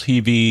the Apple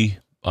TV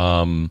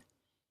for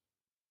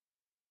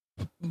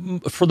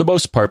the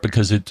most part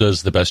because it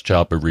does the best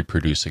job of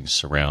reproducing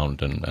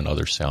surround and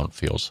other sound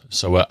fields.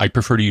 So I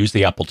prefer to use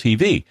the Apple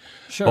TV.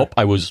 Sure. Oh,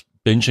 I was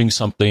binging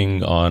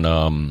something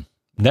on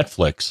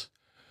Netflix.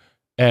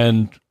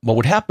 And what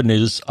would happen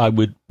is I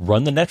would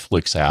run the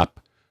Netflix app.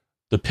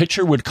 The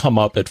picture would come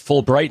up at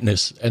full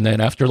brightness, and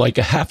then after like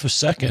a half a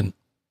second,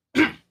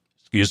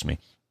 excuse me,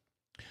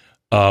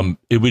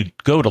 it would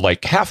go to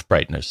like half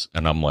brightness,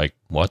 and I'm like,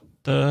 what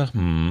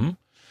the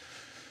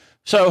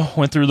So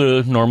went through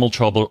the normal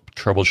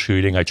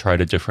troubleshooting. I tried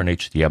a different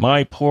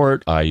HDMI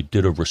port. I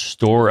did a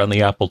restore on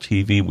the Apple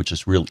TV, which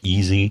is real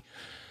easy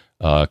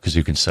because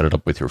you can set it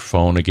up with your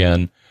phone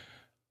again,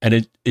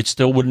 and it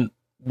still wouldn't.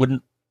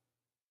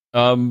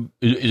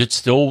 It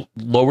still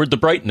lowered the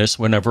brightness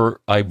whenever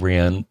I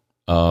ran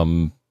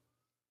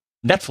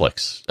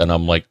Netflix, and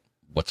I'm like,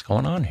 what's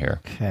going on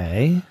here?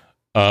 Okay.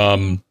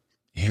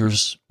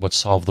 Here's what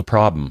solved the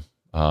problem,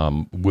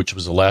 which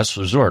was the last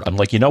resort. I'm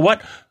like, you know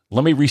what?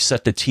 Let me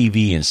reset the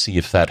TV and see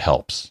if that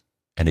helps.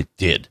 And it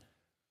did.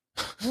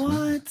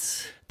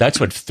 What? That's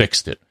what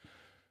fixed it.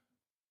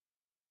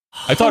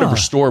 I thought a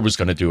restore was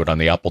going to do it on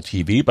the Apple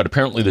TV, but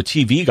apparently the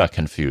TV got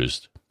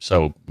confused.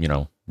 So, you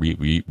know,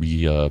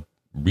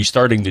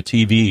 restarting the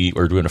TV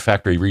or doing a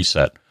factory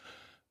reset,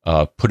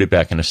 put it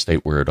back in a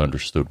state where it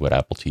understood what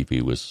Apple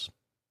TV was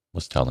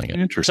telling it.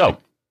 Interesting. So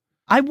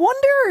I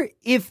wonder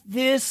if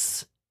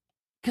this,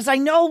 because I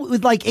know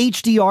with like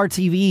HDR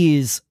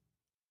TVs,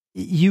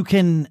 you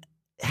can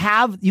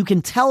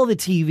tell the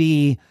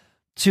TV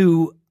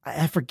to,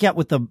 I forget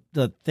what the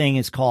thing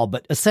is called,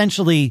 but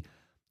essentially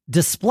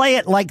display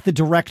it like the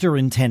director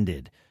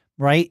intended.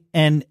 Right.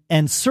 And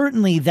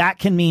certainly that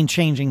can mean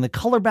changing the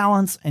color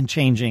balance and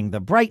changing the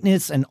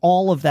brightness and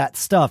all of that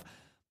stuff.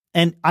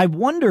 And I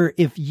wonder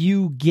if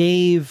you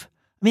gave,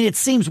 I mean, it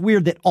seems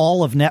weird that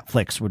all of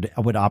Netflix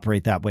would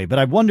operate that way, but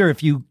I wonder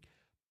if you,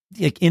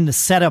 like, in the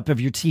setup of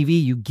your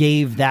TV, you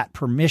gave that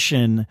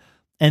permission,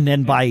 and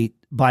then by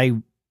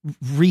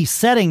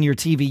resetting your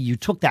TV, you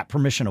took that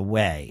permission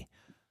away.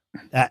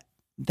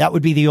 That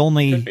would be the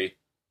only.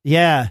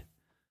 Yeah,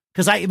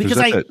 because I go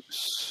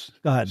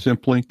ahead.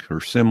 Simplink or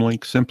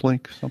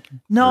Simlink, something.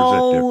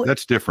 No,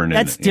 that's different.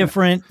 That's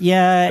different.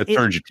 Yeah, it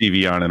turns your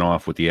TV on and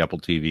off with the Apple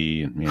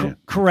TV. And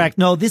correct.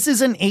 No, this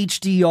is an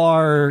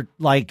HDR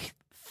like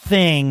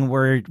thing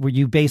where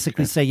you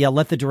basically say, yeah,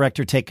 let the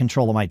director take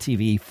control of my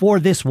TV for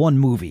this one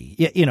movie.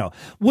 You know,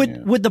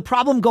 would the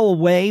problem go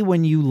away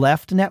when you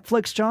left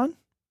Netflix, John?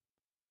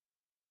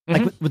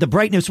 Like with the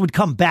brightness would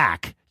come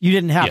back. You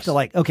didn't have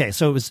to okay.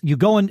 So it was you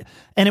go and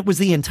it was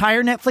the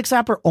entire Netflix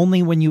app, or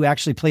only when you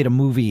actually played a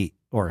movie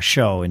or a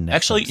show in Netflix?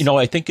 Actually,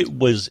 I think it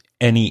was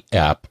any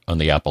app on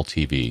the Apple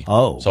TV.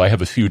 Oh, so I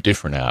have a few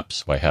different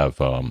apps. I have,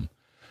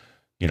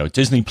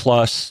 Disney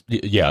Plus.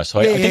 Yeah. So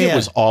I think it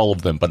was all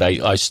of them, but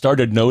I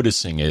started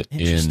noticing it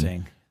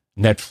in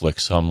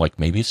Netflix. So I'm like,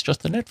 maybe it's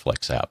just the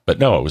Netflix app, but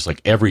no, it was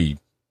like every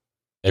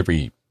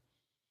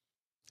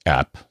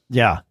app.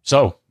 Yeah.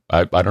 So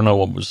I don't know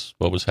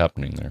what was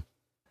happening there,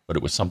 but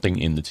it was something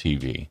in the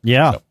TV.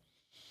 Yeah. So.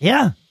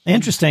 Yeah.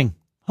 Interesting.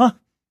 Huh.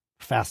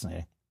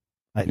 Fascinating.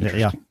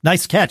 Yeah.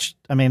 Nice catch.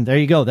 I mean, there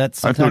you go.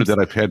 I've noted that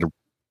I've had to.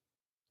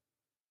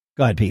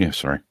 Go ahead, Pete. Yeah,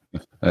 sorry.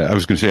 I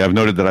was going to say I've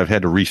noted that I've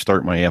had to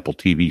restart my Apple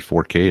TV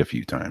 4K a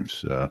few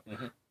times.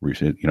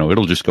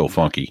 It'll just go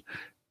funky,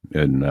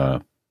 and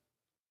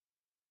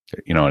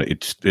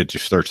it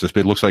just starts this.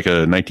 It looks like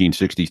a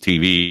 1960s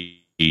TV.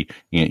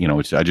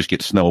 I just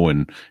get snow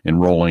and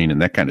rolling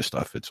and that kind of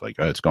stuff. It's like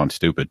it's gone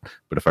stupid.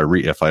 But if I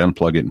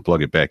unplug it and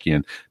plug it back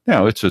in,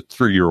 now it's a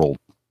 3-year-old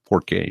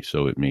 4K,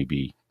 so it may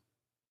be.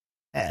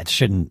 It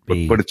shouldn't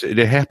be. But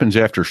it happens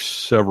after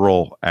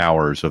several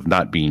hours of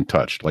not being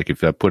touched. Like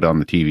if I put on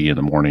the TV in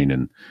the morning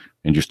and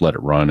just let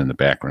it run in the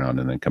background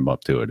and then come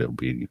up to it,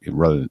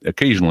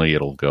 occasionally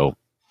it'll go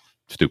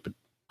stupid.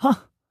 Huh.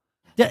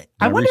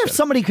 I wonder if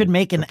somebody could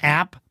make an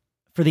app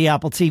for the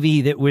Apple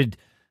TV that would,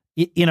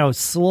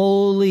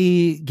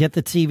 slowly get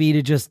the TV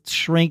to just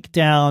shrink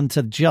down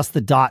to just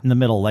the dot in the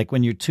middle. Like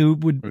when your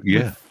tube would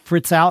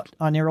fritz out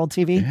on your old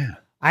TV. Yeah.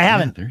 I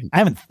haven't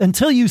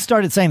until you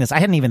started saying this. I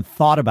hadn't even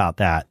thought about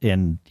that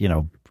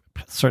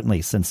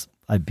certainly since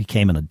I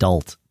became an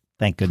adult.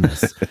 Thank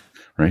goodness.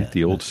 Right.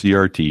 The old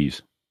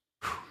CRTs.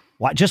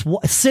 Just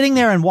sitting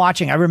there and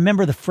watching. I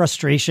remember the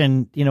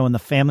frustration, in the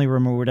family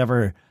room or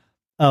whatever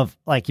of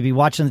like, you'd be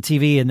watching the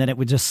TV and then it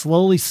would just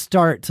slowly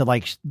start to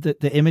like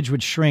the image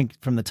would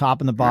shrink from the top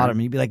and the bottom.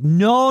 And you'd be like,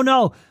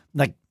 no.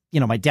 Like,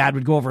 my dad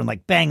would go over and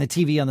like bang the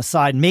TV on the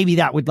side. And maybe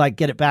that would like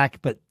get it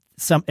back. But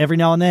every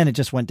now and then it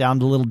just went down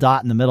to a little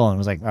dot in the middle and it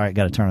was like, all right,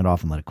 got to turn it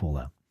off and let it cool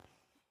down.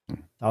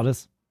 How it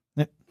is.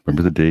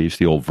 Remember the days,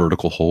 the old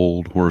vertical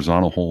hold,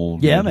 horizontal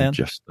hold? Yeah, man.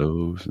 Just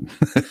those.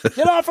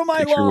 Get off of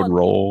my lawn. Would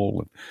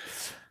roll.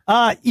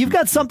 You've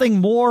got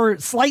something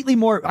slightly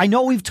more. I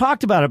know we've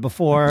talked about it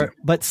before,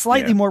 but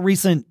slightly more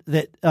recent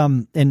that,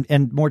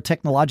 and more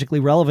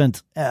technologically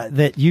relevant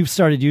that you've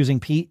started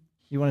using, Pete.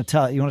 You want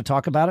to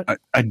talk about it?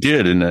 I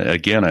did. And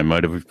again, I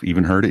might have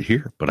even heard it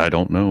here, but I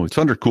don't know. It's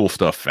under cool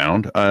stuff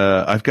found.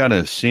 I've got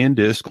a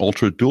SanDisk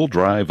Ultra Dual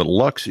Drive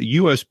Lux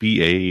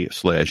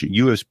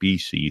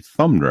USB-A/USB-C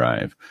thumb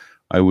drive.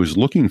 I was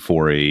looking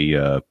for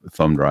a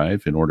thumb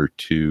drive in order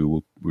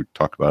to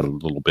talk about it a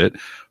little bit.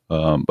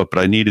 But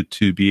I needed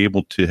to be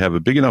able to have a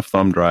big enough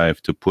thumb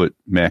drive to put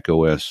Mac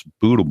OS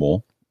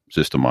bootable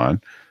system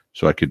on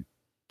so I could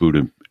boot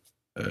a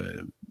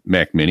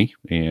Mac Mini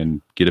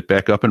and get it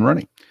back up and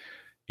running.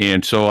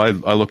 And so I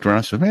looked around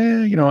and said,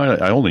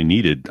 I only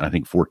needed, I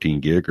think, 14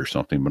 gig or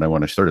something. But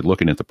when I started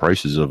looking at the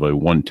prices of a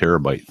 1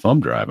 terabyte thumb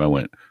drive, I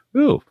went,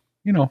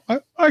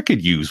 I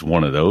could use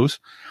one of those.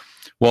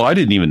 Well, I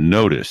didn't even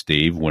notice,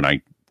 Dave, when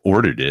I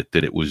ordered it,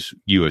 that it was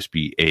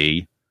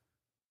USB-A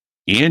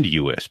and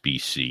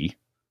USB-C.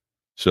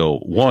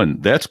 So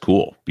that's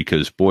cool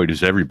because boy,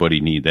 does everybody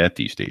need that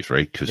these days,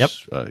 right?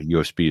 Because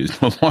USB is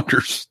no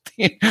longer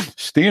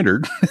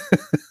standard.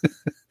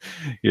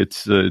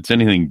 It's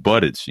anything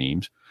but, it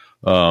seems.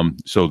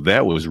 So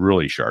that was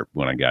really sharp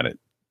when I got it.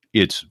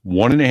 It's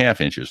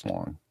 1.5 inches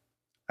long,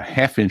 a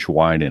 1/2 inch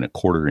wide, and a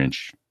 1/4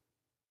 inch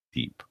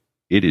deep.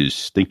 It is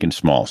stinking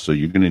small. So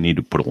you're going to need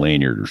to put a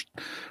lanyard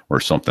or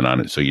something on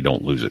it so you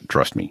don't lose it.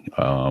 Trust me.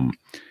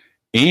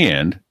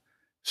 And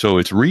so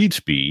its read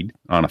speed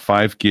on a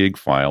 5 gig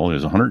file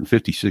is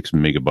 156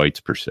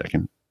 megabytes per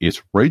second.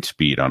 Its write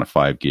speed on a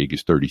 5 gig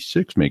is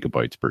 36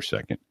 megabytes per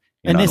second.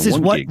 And this is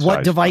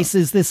what device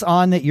is this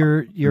on that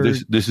you're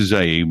this is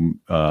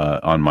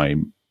on my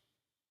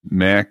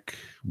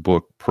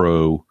MacBook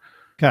Pro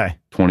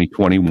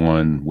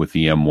 2021 with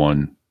the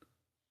M1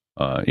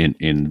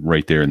 in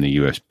right there in the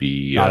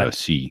USB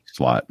C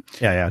slot.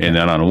 Yeah. Okay. And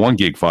then on a 1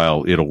 gig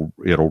file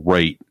it'll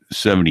write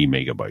 70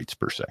 megabytes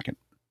per second.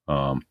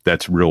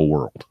 That's real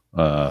world.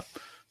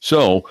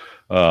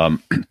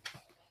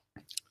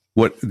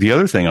 What the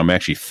other thing I'm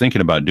actually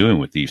thinking about doing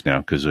with these now,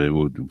 because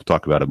we'll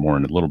talk about it more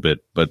in a little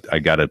bit, but I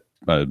got a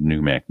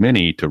new Mac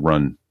Mini to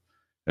run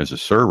as a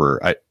server.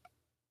 I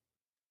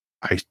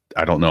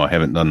don't know. I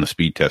haven't done the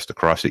speed test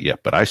across it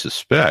yet, but I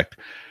suspect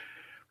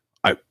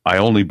I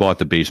only bought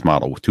the base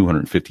model with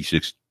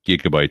 256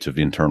 gigabytes of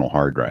internal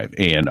hard drive.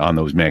 And on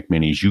those Mac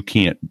Minis, you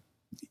can't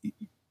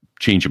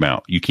change them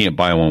out. You can't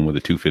buy one with a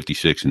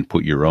 256 and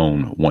put your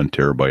own 1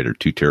 terabyte or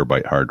 2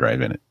 terabyte hard drive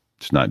in it.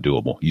 It's not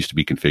doable. It used to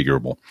be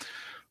configurable.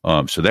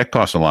 So that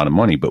costs a lot of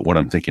money. But what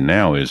I'm thinking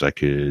now is I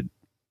could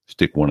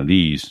stick one of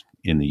these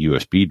in the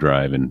USB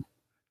drive and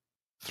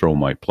throw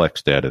my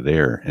Plex data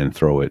there and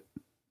throw it,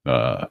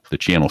 the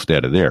channels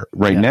data there.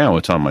 Right now,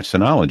 it's on my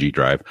Synology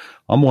drive.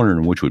 I'm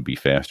wondering which would be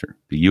faster,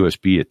 the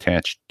USB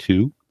attached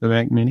to the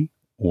Mac Mini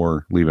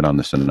or leave it on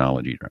the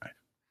Synology drive.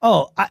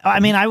 Oh, I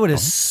mean, I would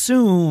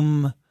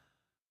assume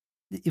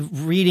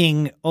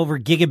reading over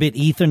gigabit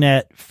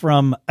Ethernet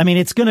from, I mean,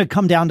 it's going to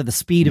come down to the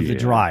speed of the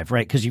drive,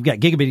 right? Because you've got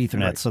gigabit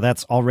Ethernet, right. So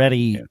that's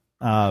already...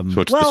 so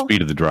it's the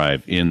speed of the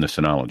drive in the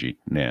Synology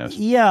NAS.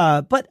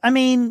 Yeah, but I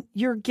mean,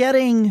 you're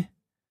getting...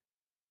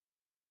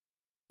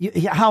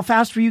 how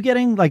fast were you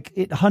getting?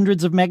 Like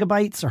hundreds of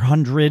megabytes or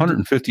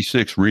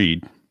 156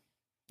 read.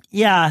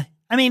 Yeah.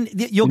 I mean,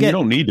 you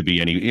don't need to be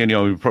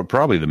any,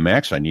 probably the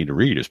max I need to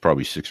read is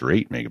probably 6 or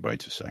 8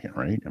 megabytes a second,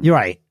 right? I mean, you're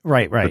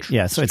right.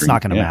 Yeah. So it's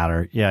not going to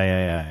matter.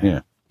 Yeah.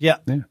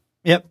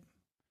 Yep.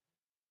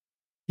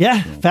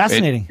 Yeah.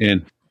 Fascinating.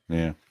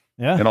 And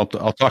I'll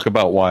talk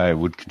about why I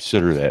would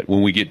consider that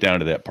when we get down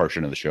to that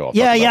portion of the show.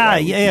 The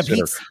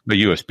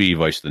USB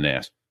vice the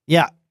NAS.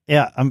 Yeah.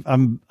 Yeah,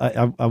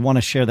 I want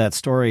to share that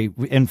story.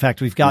 In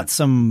fact, we've got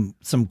some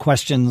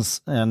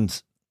questions,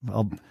 and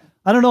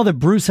I don't know that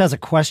Bruce has a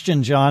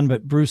question, John,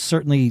 but Bruce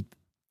certainly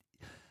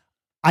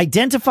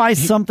identifies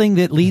something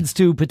that leads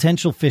to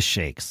potential fish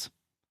shakes.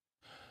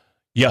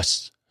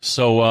 Yes.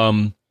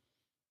 So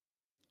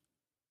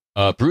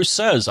Bruce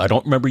says, I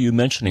don't remember you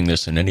mentioning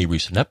this in any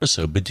recent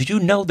episode, but did you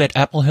know that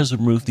Apple has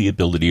removed the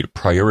ability to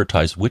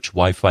prioritize which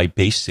Wi-Fi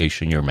base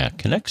station your Mac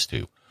connects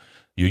to?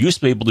 You used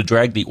to be able to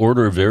drag the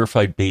order of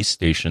verified base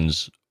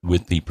stations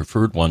with the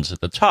preferred ones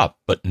at the top,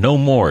 but no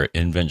more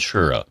in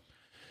Ventura.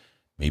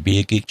 Maybe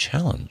a geek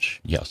challenge.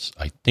 Yes,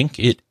 I think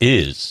it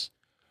is.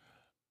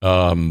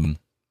 And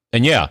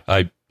yeah,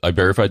 I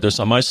verified this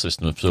on my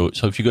system. So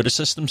if you go to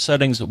System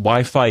Settings,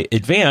 Wi-Fi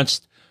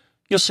Advanced,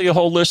 you'll see a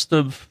whole list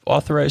of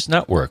authorized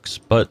networks,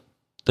 but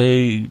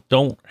they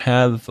don't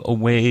have a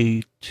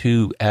way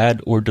to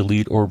add or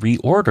delete or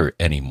reorder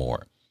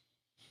anymore.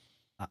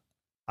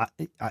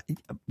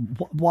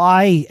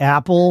 Why,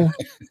 Apple?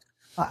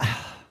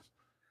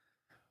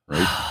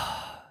 Right?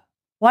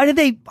 Why did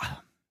they?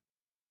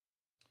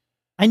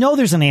 I know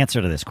there's an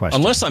answer to this question.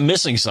 Unless I'm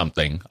missing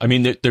something. I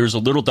mean, there's a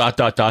little ...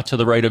 to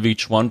the right of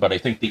each one, but I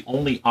think the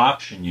only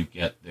option you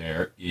get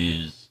there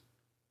is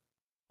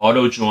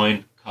auto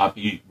join,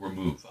 copy,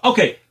 remove.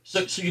 Okay,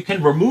 so you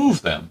can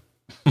remove them.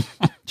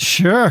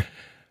 Sure.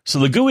 So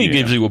the GUI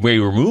gives you a way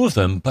to remove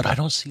them, but I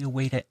don't see a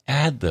way to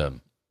add them.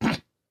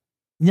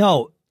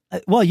 No.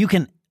 Well, you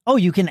can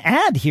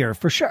add here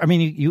for sure. I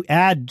mean, you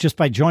add just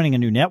by joining a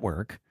new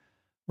network,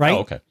 right? Oh,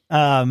 okay.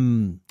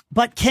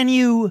 But can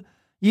you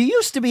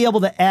used to be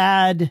able to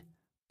add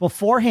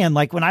beforehand,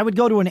 like when I would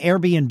go to an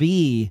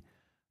Airbnb,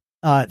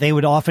 they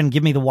would often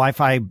give me the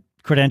Wi-Fi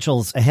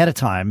credentials ahead of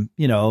time,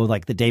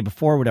 like the day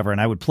before or whatever, and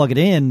I would plug it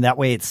in. That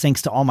way it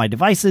syncs to all my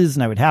devices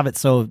and I would have it.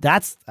 So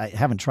I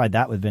haven't tried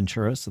that with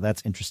Ventura, so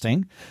that's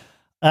interesting.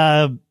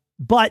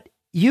 But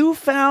you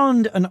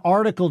found an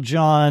article,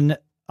 John,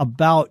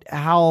 about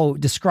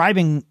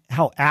describing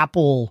how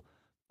Apple,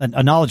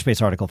 a knowledge base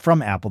article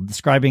from Apple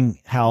describing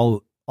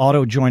how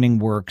auto joining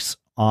works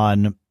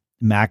on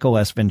Mac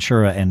OS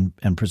Ventura and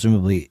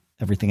presumably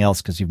everything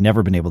else, because you've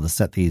never been able to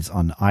set these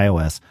on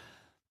iOS.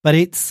 But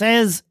it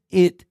says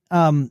it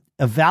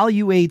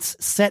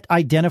evaluates set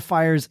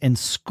identifiers and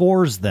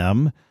scores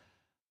them,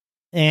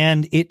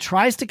 and it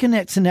tries to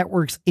connect to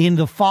networks in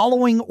the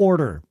following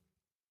order.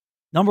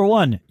 Number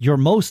 1, your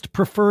most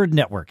preferred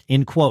network,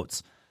 in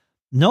quotes.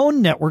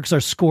 Known networks are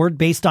scored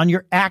based on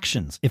your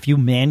actions. If you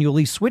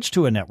manually switch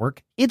to a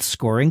network, its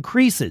score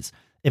increases.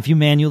 If you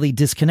manually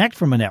disconnect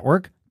from a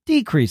network,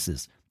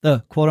 decreases.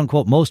 The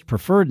quote-unquote most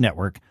preferred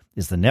network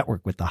is the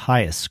network with the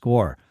highest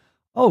score.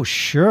 Oh,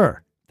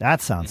 sure. That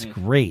sounds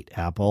great,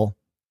 Apple.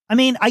 I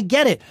mean, I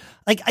get it.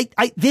 Like,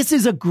 this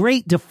is a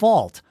great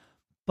default.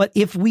 But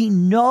if we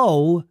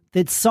know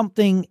that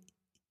something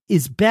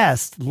is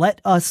best, let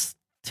us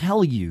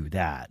tell you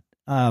that.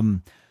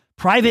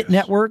 Private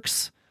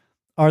networks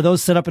are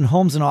those set up in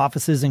homes and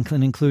offices and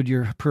can include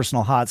your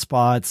personal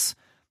hotspots.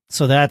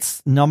 So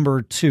that's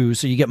number 2.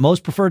 So you get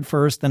most preferred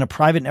first, then a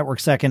private network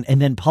second,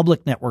 and then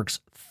public networks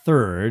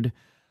third.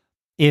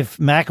 If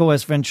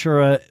macOS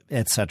Ventura,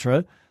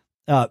 etc.,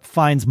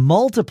 finds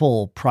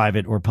multiple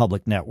private or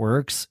public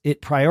networks,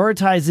 it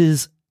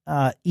prioritizes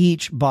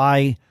each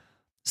by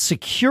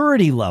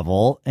security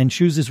level and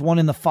chooses one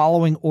in the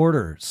following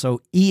order.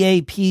 So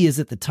EAP is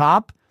at the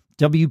top,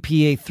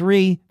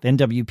 WPA3, then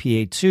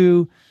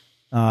WPA2,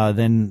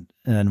 then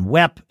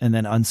WEP, and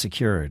then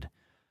unsecured.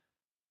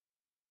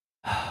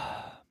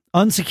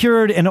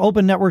 Unsecured and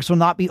open networks will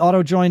not be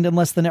auto-joined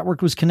unless the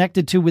network was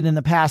connected to within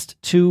the past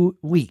 2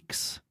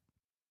 weeks.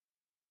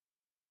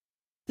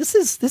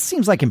 This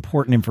seems like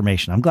important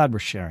information. I'm glad we're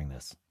sharing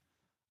this.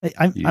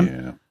 I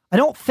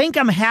don't think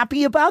I'm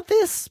happy about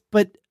this,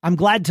 but I'm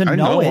glad to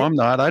know it. I'm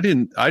not. I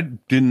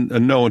didn't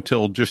know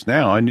until just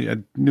now. I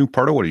knew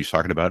part of what he's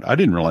talking about. I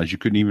didn't realize you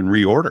couldn't even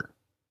reorder.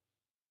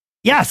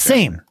 Yeah,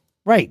 same.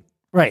 Right.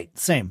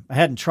 Same. I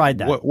hadn't tried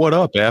that. What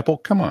up, Apple?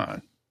 Come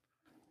on.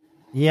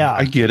 Yeah,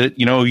 I get it.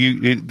 You know,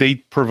 they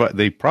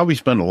probably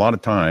spend a lot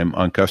of time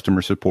on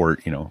customer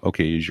support. You know,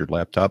 okay, is your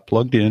laptop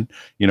plugged in?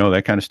 You know,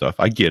 that kind of stuff.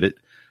 I get it.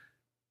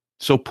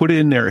 So put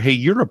in there, hey,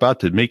 you're about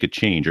to make a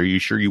change. Are you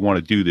sure you want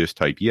to do this?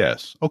 Type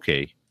yes.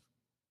 Okay.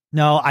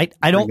 No, I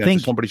don't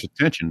think somebody's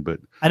attention, but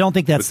I don't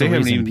think that's the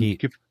reason,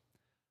 Pete.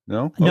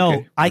 No.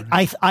 No,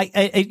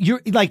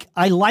 you're like,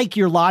 I like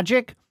your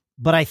logic,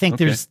 but I think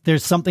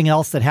there's something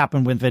else that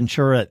happened with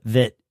Ventura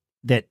that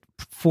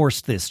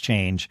forced this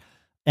change,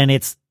 and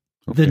it's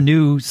the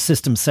new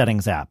system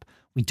settings app.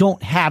 We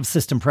don't have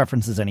system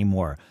preferences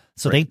anymore.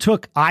 So they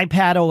took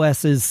iPad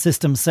OS's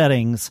system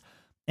settings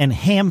and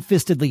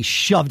ham-fistedly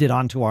shoved it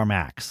onto our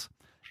Macs.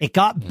 It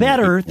got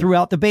better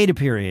throughout the beta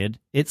period.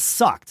 It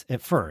sucked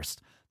at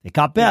first. It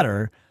got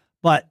better,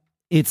 but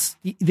there's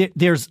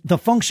the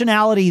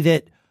functionality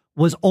that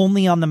was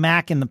only on the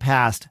Mac in the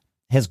past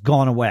has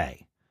gone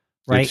away.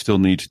 Right? It still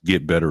needs to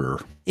get better.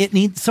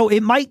 So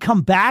it might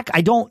come back.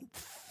 I don't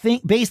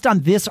think, based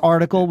on this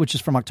article, which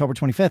is from October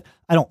 25th,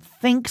 I don't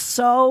think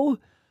so,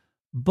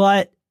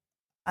 but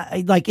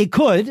it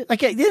could,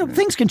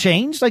 things can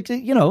change.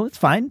 It's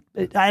fine.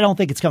 I don't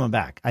think it's coming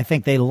back. I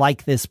think they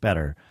like this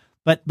better,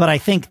 but I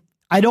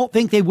don't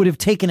think they would have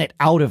taken it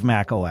out of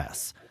Mac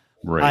OS.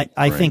 Right.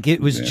 I think it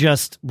was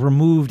just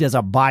removed as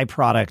a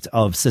byproduct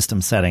of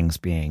system settings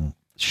being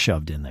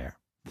shoved in there.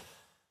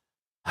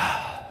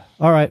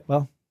 All right.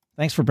 Well,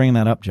 thanks for bringing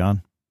that up,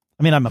 John.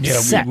 I mean, I'm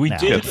upset. We now.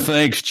 did. Yeah,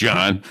 thanks,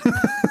 John.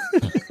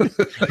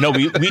 No,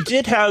 we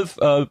did have,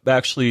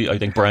 actually, I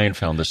think Brian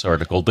found this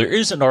article. There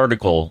is an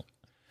article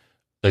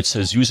that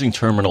says using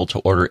terminal to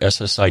order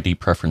SSID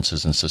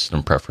preferences and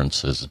system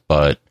preferences,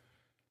 but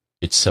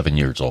it's 7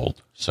 years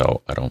old.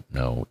 So I don't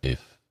know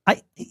if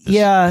this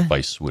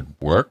device would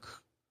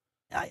work.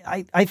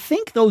 I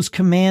think those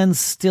commands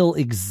still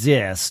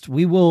exist.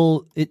 We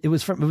will. It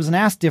was an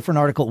Ask Different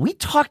article. We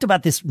talked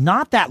about this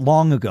not that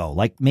long ago,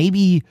 like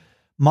maybe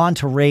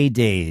Monterey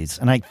days,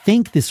 and I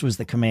think this was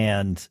the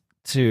command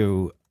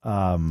to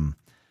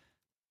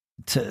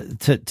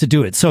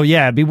do it. So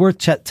yeah, it'd be worth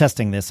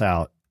testing this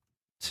out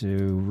to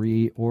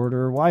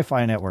reorder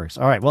Wi-Fi networks.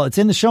 All right. Well, it's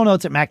in the show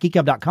notes at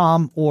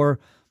macgeekup.com or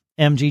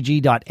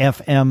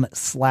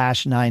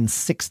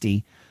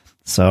mgg.fm/960.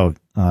 So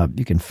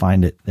you can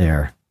find it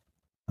there.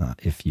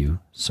 If you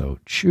so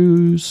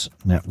choose.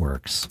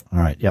 Networks. All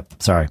right.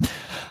 Yep. Sorry.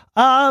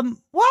 While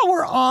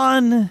we're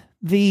on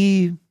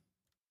the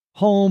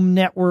home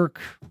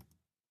network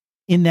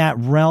in that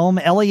realm,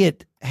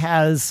 Elliot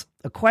has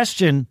a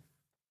question.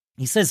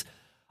 He says,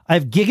 I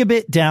have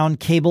gigabit down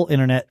cable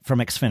internet from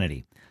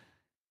Xfinity. He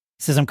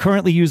says, I'm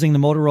currently using the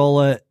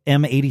Motorola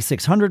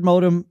M8600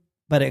 modem,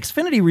 but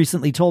Xfinity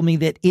recently told me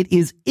that it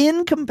is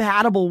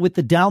incompatible with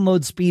the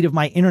download speed of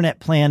my internet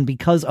plan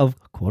because of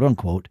quote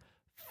unquote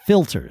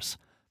filters.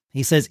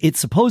 He says it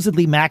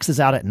supposedly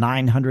maxes out at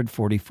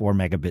 944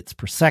 megabits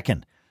per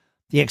second.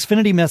 The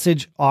Xfinity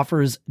message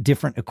offers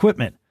different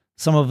equipment.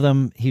 Some of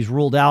them he's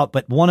ruled out,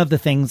 but one of the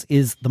things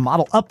is the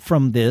model up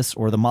from this,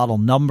 or the model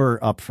number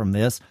up from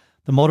this,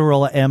 the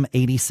Motorola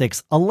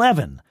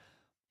M8611.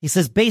 He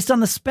says, based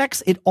on the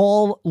specs, it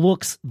all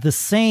looks the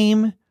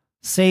same,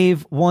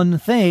 save one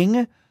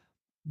thing.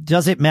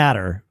 Does it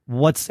matter?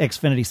 What's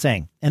Xfinity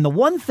saying? And the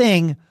one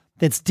thing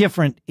that's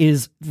different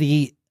is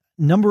the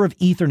number of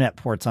Ethernet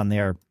ports on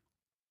there.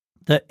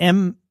 The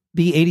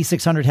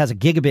MB8600 has a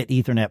gigabit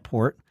Ethernet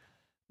port.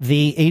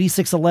 The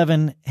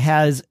 8611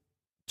 has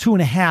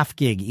 2.5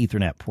 gig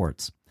Ethernet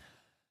ports.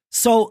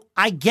 So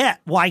I get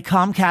why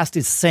Comcast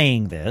is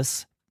saying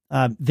this.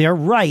 They're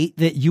right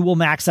that you will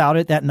max out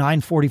at that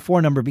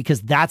 944 number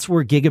because that's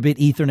where gigabit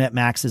Ethernet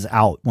maxes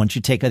out once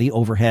you take the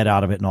overhead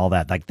out of it and all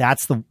that. Like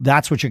that's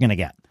what you're going to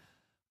get.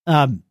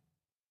 The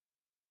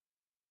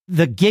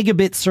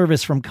gigabit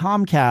service from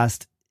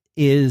Comcast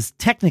is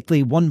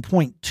technically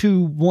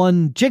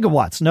 1.21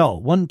 gigawatts.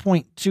 No,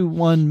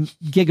 1.21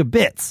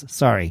 gigabits.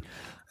 Sorry.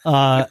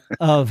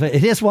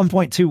 It is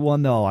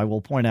 1.21 though, I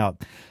will point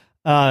out.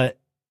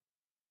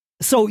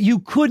 So you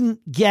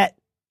couldn't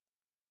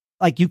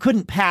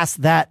pass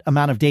that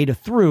amount of data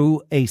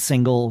through a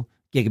single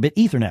gigabit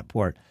Ethernet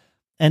port.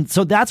 And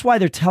so that's why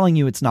they're telling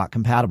you it's not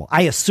compatible.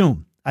 I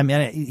assume. I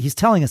mean, he's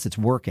telling us it's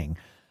working.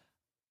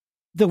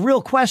 The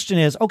real question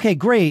is, okay,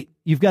 great.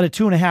 You've got a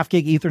 2.5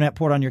 gig Ethernet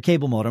port on your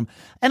cable modem.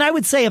 And I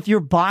would say if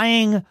you're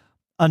buying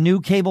a new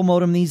cable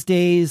modem these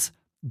days,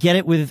 get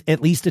it with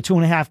at least a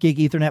 2.5 gig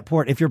Ethernet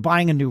port. If you're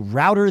buying a new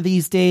router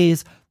these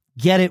days,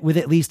 get it with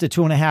at least a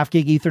 2.5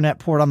 gig Ethernet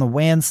port on the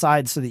WAN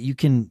side so that you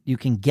can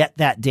get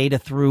that data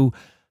through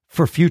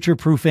for future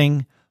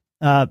proofing.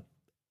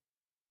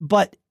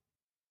 But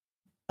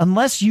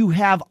unless you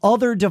have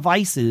other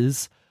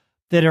devices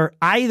that are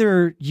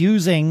either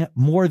using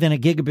more than a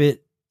gigabit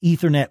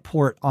Ethernet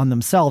port on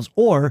themselves,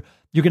 or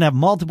you're going to have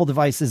multiple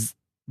devices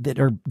that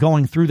are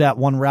going through that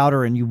one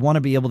router and you want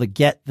to be able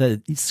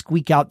to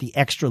squeak out the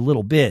extra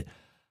little bit.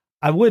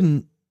 I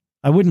wouldn't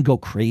go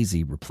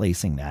crazy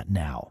replacing that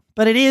now,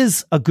 but it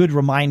is a good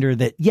reminder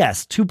that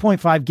yes,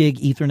 2.5 gig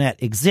Ethernet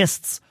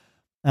exists.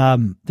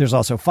 There's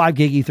also 5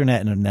 gig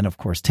Ethernet, and then of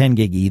course 10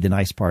 gig E. The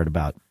nice part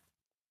about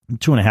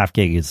 2.5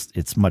 gig is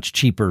it's much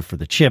cheaper for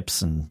the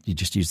chips, and you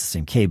just use the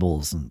same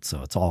cables, and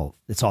so it's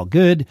all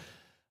good.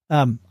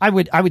 I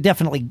would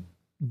definitely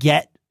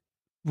get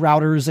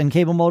routers and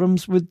cable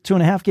modems with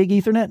 2.5 gig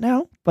Ethernet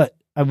now, but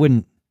I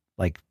wouldn't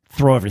like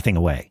throw everything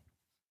away,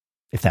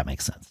 if that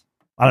makes sense.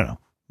 I don't know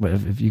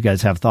if you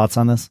guys have thoughts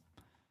on this.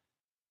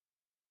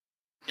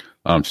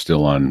 I'm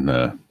still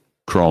on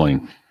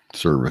crawling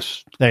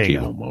service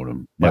cable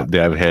modem. Yeah.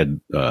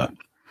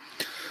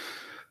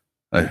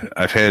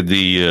 I've had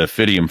the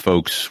Fidium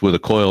folks with a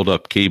coiled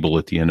up cable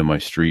at the end of my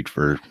street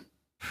for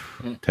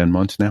 10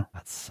 months now.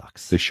 That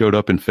sucks. They showed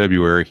up in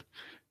February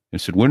and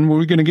said, when were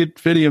we going to get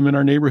Fidium in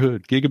our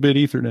neighborhood? Gigabit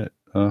Ethernet.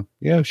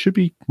 Yeah, it should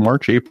be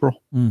March,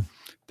 April.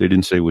 They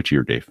didn't say which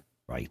year, Dave.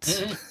 Right.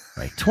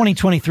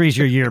 2023 is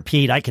your year,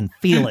 Pete. I can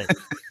feel it.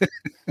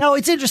 No,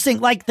 it's interesting.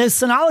 Like the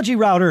Synology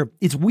router,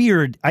 it's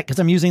weird because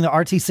I'm using the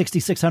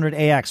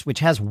RT6600AX,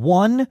 which has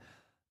one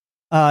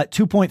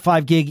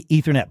 2.5 gig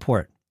Ethernet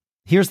port.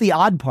 Here's the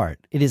odd part.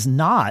 It is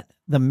not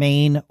the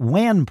main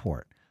WAN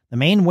port. The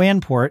main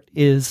WAN port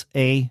is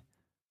a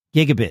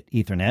gigabit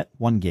Ethernet,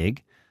 1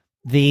 gig.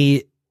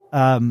 There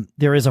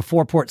is a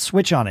 4-port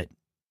switch on it.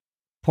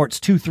 Ports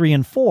 2, 3,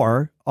 and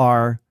 4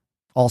 are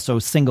also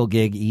single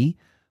gig E.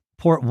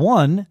 Port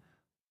 1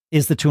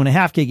 is the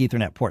 2.5 gig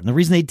Ethernet port. And the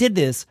reason they did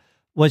this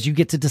was you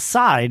get to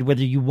decide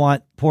whether you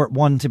want port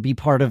 1 to be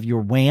part of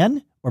your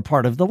WAN or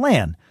part of the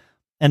LAN.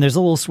 And there's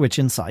a little switch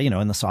inside,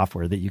 in the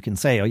software that you can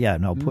say, oh yeah,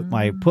 no, put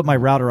my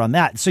router on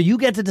that. So you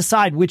get to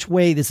decide which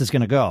way this is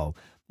going to go.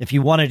 If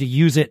you wanted to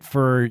use it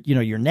for,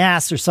 your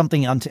NAS or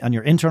something on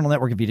your internal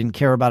network, if you didn't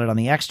care about it on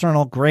the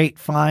external, great,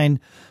 fine.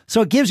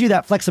 So it gives you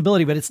that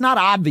flexibility, but it's not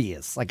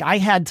obvious. Like I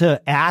had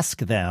to ask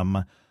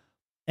them,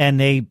 and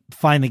they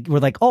finally were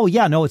like, oh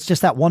yeah, no, it's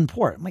just that one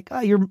port. I'm like,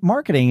 oh, your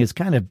marketing is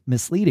kind of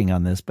misleading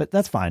on this, but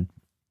that's fine.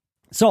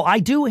 So I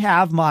do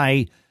have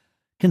my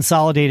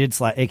consolidated,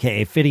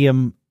 aka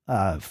Fidium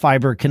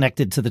fiber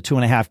connected to the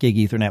 2.5 gig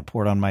Ethernet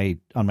port on my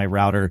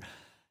router.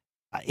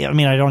 I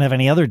mean, I don't have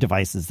any other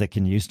devices that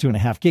can use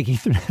 2.5 gig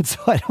Ethernet, so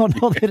I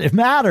don't know that it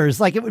matters.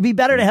 Like, it would be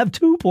better to have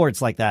 2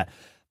 ports like that.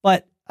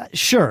 But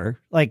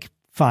sure, like,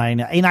 fine.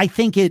 And I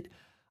think that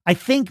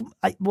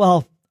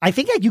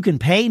you can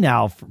pay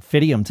now for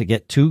Fidium to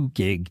get 2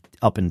 gig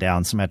up and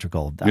down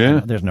symmetrical.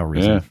 There's no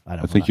reason.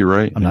 Yeah, I think you're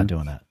right. I'm not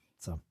doing that.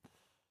 So,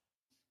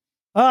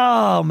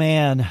 oh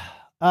man,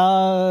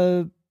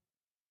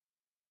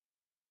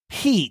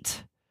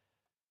 Pete.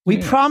 We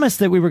promised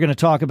that we were going to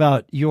talk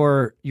about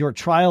your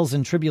trials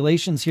and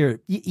tribulations here.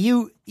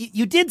 You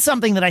did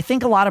something that I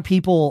think a lot of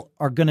people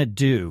are going to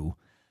do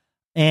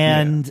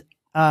and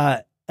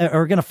are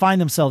going to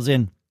find themselves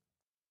in.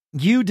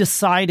 You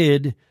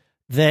decided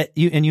that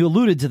you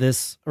alluded to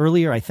this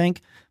earlier, I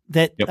think,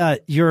 that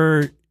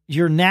your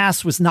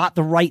NAS was not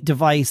the right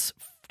device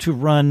to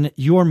run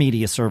your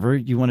media server.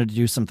 You wanted to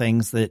do some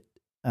things that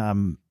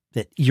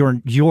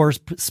your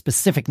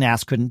specific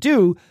NAS couldn't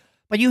do.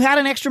 But you had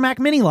an extra Mac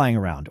Mini lying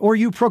around, or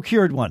you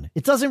procured one.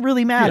 It doesn't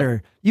really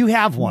matter. Yeah. You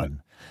have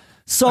one.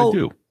 So I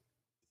do.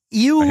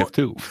 I have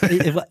 2.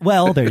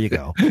 Well, there you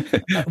go.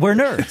 We're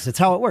nerds. It's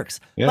how it works.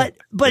 Yeah.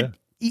 But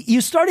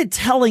you started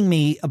telling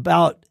me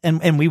about,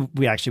 and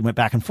we actually went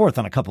back and forth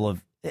on a couple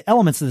of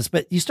elements of this,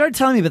 but you started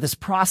telling me about this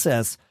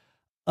process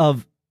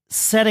of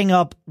setting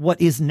up what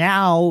is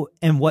now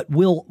and what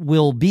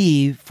will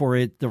be for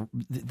it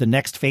the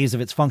next phase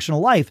of its functional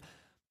life,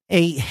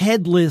 a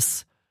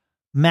headless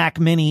Mac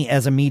Mini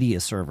as a media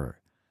server.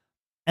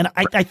 And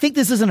I think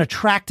this is an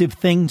attractive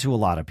thing to a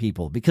lot of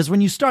people, because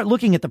when you start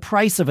looking at the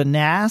price of a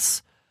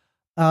NAS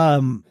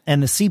and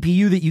the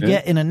CPU that you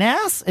get in a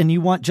NAS, and you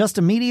want just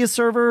a media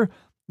server,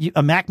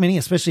 a Mac Mini,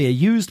 especially a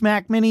used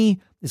Mac Mini,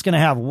 is going to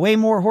have way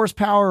more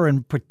horsepower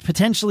and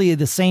potentially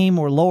the same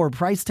or lower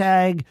price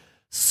tag.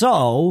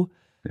 So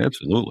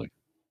absolutely.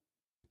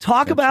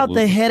 Talk about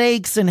the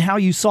headaches and how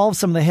you solve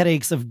some of the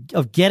headaches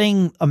of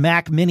getting a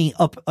Mac Mini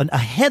a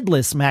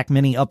headless Mac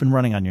Mini up and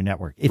running on your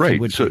network. Right.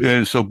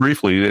 So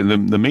briefly,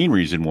 the main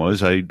reason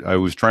was I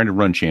was trying to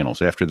run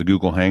channels after the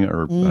Google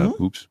Hangout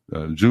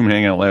Zoom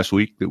Hangout last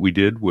week that we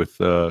did with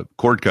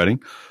cord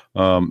cutting.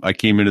 I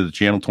came into the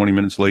channel 20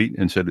 minutes late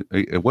and said,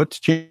 hey, what's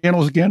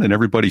channels again? And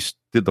everybody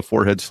did the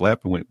forehead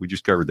slap and went, we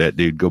just covered that,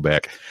 dude, go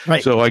back.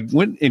 Right. So I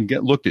went and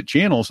looked at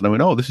channels, and I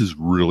went, oh, this is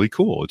really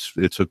cool.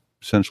 It's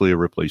essentially a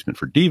replacement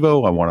for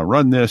Devo. I want to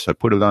run this. I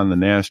put it on the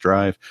NAS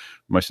drive,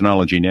 my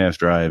Synology NAS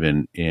drive,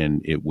 and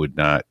it would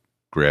not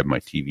grab my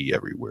TV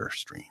everywhere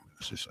stream. It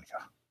was just like,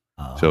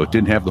 so it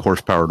didn't have the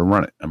horsepower to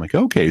run it. I'm like,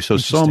 okay, so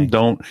some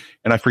don't,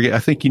 and I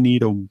think you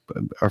need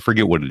I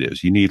forget what it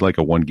is. You need like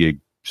a 1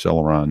 gig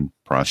Celeron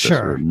processor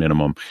Sure.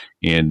 minimum.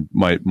 And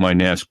my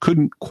NAS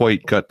couldn't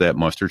quite cut that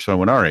mustard. So I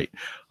went, all right,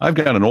 I've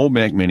got an old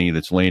Mac Mini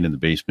that's laying in the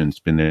basement. It's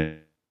been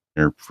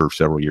there for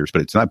several years,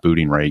 but it's not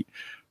booting right.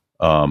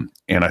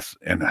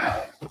 And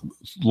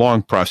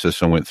long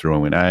process I went through. I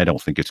went, I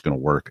don't think it's going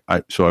to work.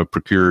 So I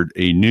procured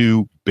a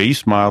new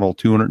base model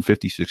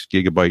 256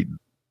 gigabyte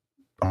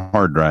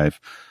hard drive,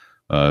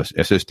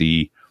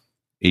 SSD,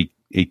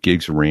 8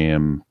 gigs of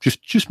RAM,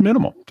 just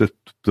minimal.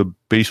 The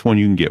base one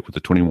you can get with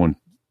the 2021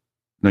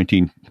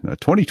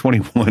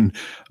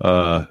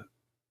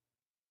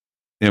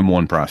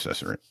 M1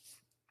 processor.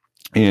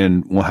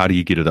 And well, how do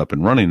you get it up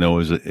and running though?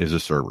 As a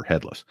server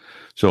headless.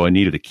 So I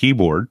needed a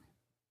keyboard,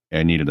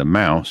 I needed a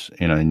mouse,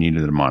 and I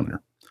needed a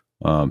monitor.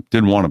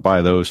 Didn't want to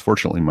buy those.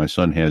 Fortunately, my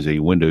son has a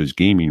Windows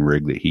gaming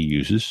rig that he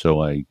uses,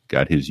 so I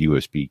got his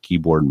USB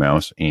keyboard,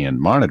 mouse, and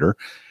monitor,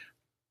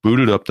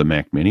 booted up the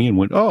Mac Mini, and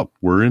went, oh,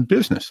 we're in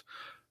business.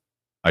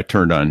 I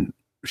turned on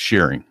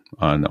sharing,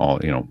 on all,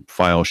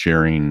 file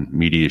sharing,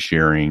 media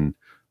sharing,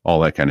 all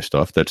that kind of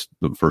stuff. That's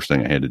the first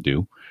thing I had to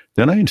do.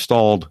 Then I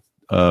installed,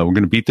 we're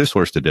going to beat this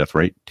horse to death,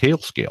 right?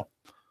 Tailscale.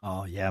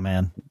 Oh, yeah,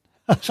 man.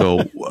 So,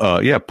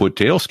 put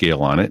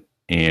Tailscale on it.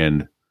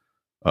 And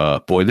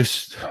boy,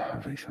 this,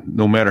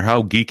 no matter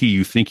how geeky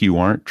you think you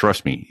aren't,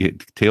 trust me,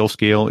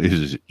 Tailscale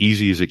is as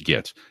easy as it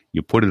gets.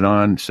 You put it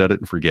on, set it,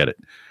 and forget it.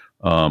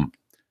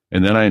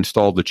 And then I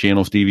installed the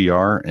channels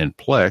DVR and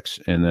Plex,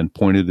 and then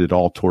pointed it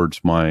all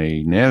towards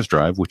my NAS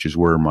drive, which is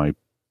where my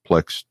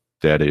Plex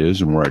data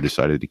is, and where I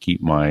decided to keep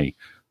my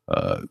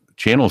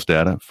channels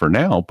data for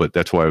now. But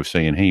that's why I was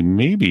saying, hey,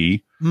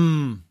 maybe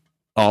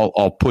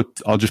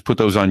I'll just put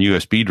those on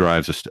USB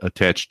drives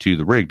attached to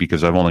the rig,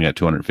 because I've only got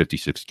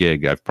 256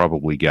 gig. I've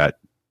probably got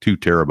 2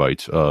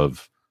 terabytes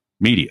of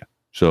media,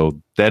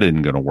 so that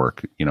isn't going to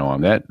work.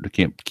 On that, I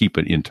can't keep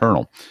it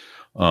internal.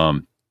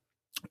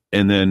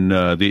 And then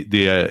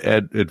the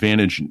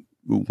advantage,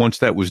 once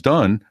that was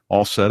done,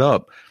 all set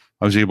up,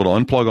 I was able to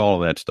unplug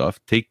all of that stuff,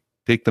 take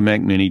the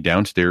Mac Mini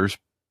downstairs,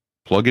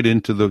 plug it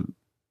into the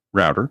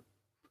router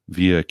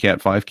via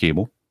Cat5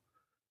 cable,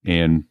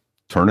 and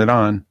turn it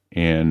on.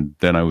 And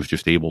then I was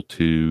just able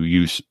to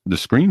use the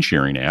screen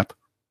sharing app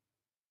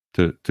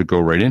to go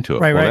right into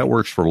it. Right. That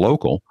works for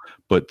local,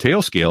 but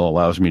Tailscale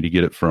allows me to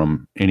get it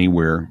from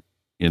anywhere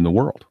in the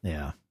world.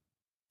 Yeah.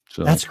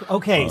 So that's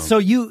okay. So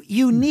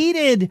you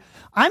needed,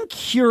 I'm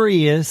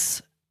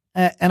curious,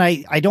 and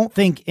I don't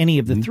think any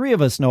of the three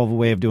of us know of a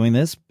way of doing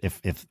this.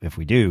 If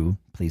we do,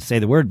 please say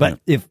the word. But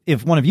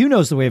if one of you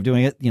knows the way of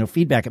doing it,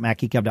 feedback at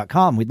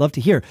macgeekgab.com. We'd love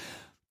to hear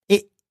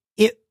it.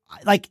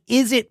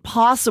 Is it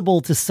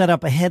possible to set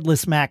up a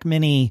headless Mac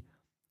Mini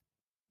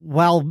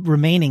while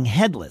remaining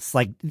headless?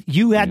 Like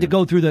you had to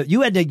go through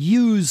you had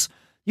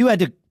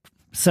to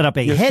set up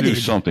a headed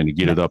something to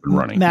get it up and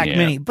running. Mac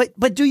Mini.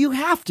 But do you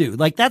have to?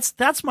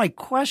 That's my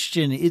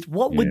question, is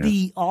what would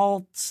the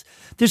alts,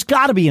 there's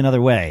got to be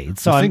another way.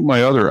 So I think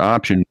my other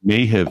option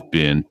may have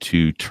been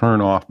to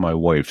turn off my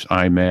wife's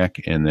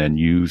iMac and then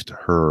used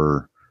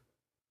her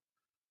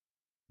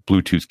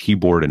Bluetooth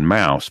keyboard and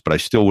mouse, but I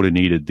still would have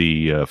needed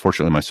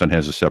fortunately my son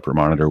has a separate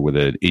monitor with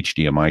an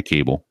HDMI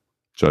cable.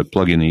 So I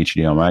plug in the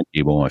HDMI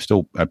cable,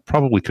 and I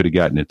probably could have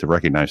gotten it to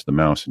recognize the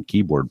mouse and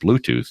keyboard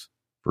Bluetooth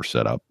for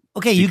setup.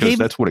 Okay,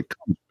 that's what it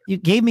comes with. You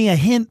gave me a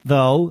hint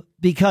though,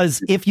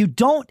 because if you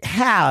don't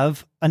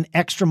have an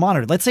extra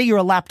monitor, let's say you're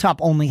a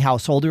laptop only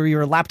household, or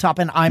you're a laptop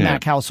and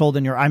iMac household,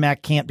 and your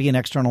iMac can't be an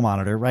external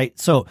monitor, right?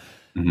 So,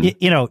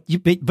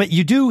 but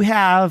you do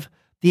have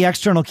the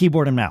external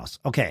keyboard and mouse.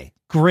 Okay,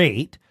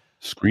 great.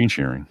 Screen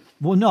sharing.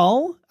 Well,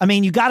 no, I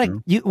mean,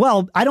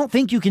 I don't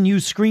think you can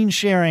use screen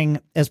sharing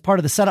as part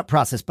of the setup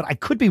process, but I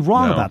could be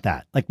wrong about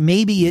that. Like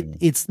maybe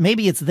it's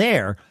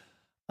there.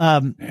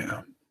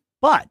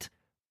 But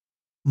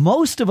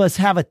most of us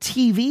have a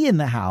TV in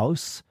the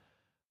house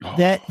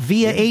that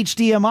via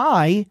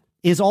HDMI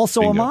is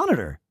also a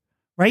monitor,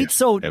 right? Yeah,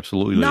 so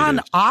absolutely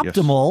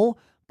non-optimal,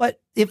 but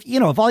if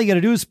all you got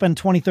to do is spend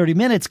 20, 30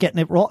 minutes getting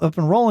it up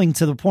and rolling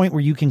to the point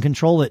where you can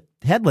control it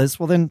headless,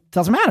 well, then it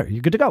doesn't matter.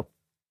 You're good to go.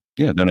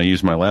 Yeah. Then I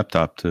use my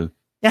laptop to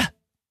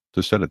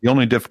set it. The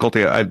only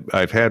difficulty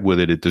I've had with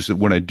it is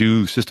when I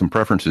do system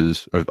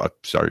preferences,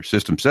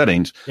 system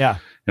settings,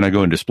 and I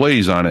go in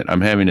displays on it,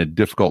 I'm having a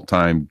difficult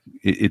time.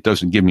 It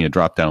doesn't give me a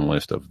drop down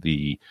list of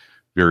the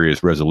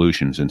various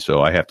resolutions, and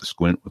so I have to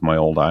squint with my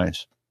old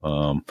eyes.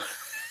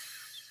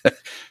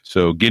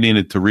 So getting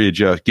it to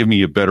readjust, give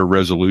me a better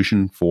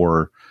resolution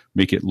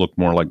make it look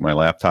more like my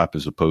laptop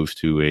as opposed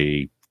to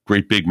a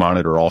great big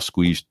monitor all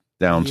squeezed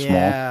down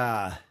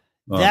small.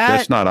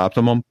 That's not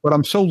optimum, but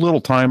I'm so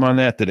little time on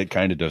that it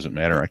kind of doesn't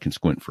matter. I can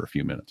squint for a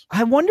few minutes.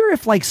 I wonder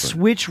if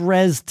Switch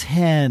Res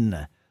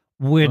 10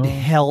 would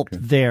help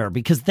there,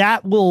 because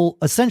that will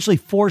essentially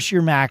force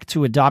your Mac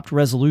to adopt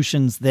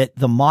resolutions that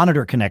the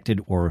monitor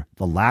connected, or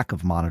the lack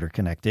of monitor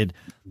connected,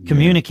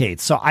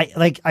 communicates. So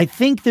I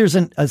think there's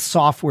a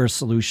software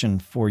solution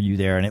for you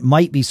there, and it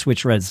might be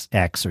Switch Res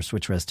X or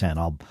Switch Res 10.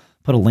 I'll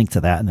put a link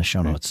to that in the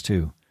show notes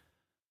too.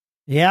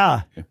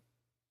 Yeah.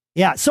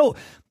 Yeah. So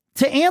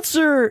to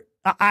answer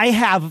I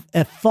have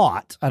a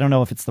thought. I don't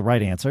know if it's the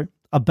right answer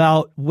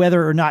about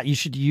whether or not you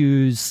should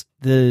use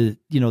the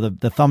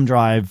thumb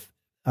drive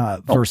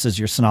versus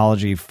your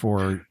Synology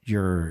for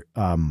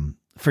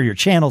your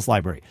channels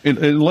library.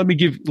 And let me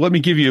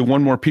give you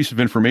one more piece of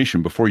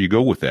information before you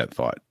go with that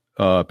thought.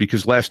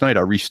 Because last night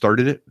I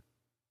restarted it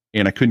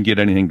and I couldn't get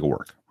anything to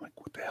work. I'm like,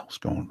 what the hell's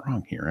going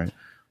wrong here? Right?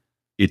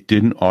 It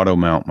didn't auto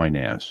mount my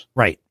NAS.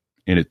 Right.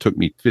 And it took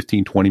me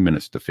 15, 20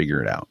 minutes to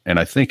figure it out. And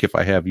I think if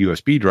I have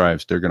USB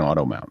drives, they're going to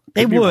auto mount.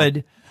 They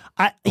would.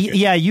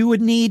 Yeah, you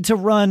would need to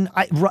run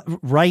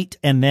write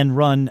and then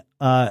run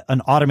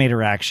an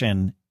Automator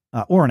action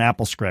or an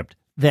Apple script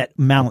that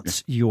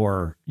mounts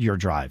your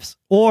drives,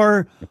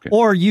 or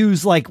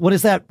use like,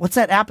 what's that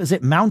app? Is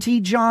it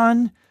Mountie,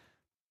 John?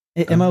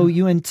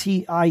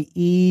 Mountie,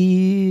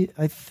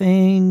 I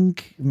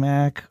think.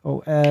 Mac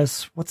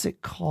OS. What's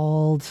it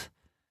called?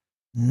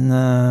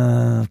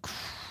 Nah,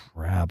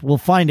 crap. We'll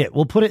find it.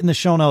 We'll put it in the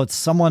show notes.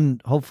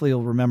 Someone hopefully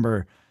will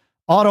remember.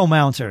 Auto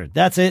Mounter.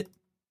 That's it.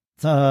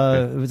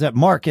 It was at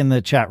Mark in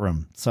the chat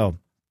room. So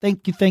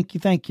thank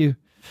you.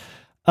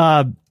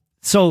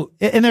 So,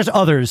 and there's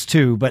others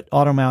too, but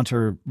Auto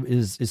Mounter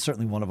is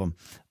certainly one of them.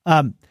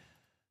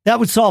 That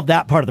would solve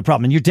that part of the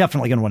problem. And you're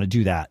definitely going to want to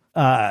do that.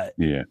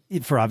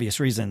 For obvious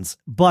reasons.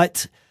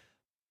 But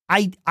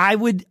I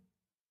would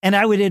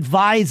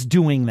advise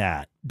doing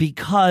that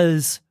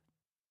because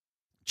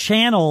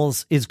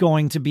channels is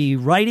going to be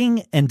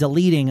writing and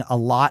deleting a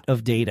lot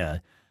of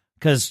data.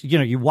 Because,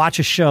 you watch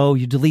a show,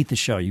 you delete the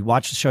show. You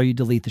watch the show, you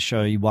delete the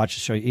show. You watch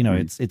the show, you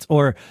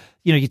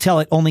tell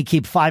it only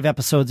keep 5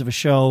 episodes of a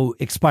show,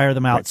 expire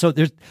them out. Right. So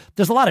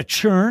there's a lot of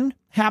churn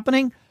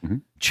happening. Mm-hmm.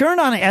 Churn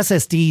on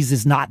SSDs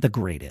is not the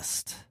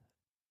greatest.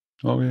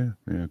 Oh, yeah.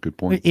 Yeah, good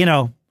point.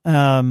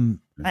 I mean,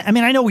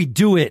 I know we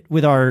do it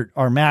with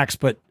our Macs,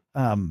 but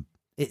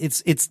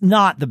it's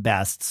not the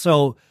best.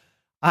 So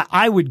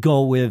I would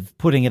go with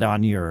putting it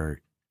on your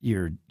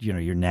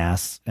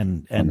NAS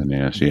and on the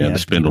NAS, the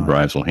spindle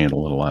drives will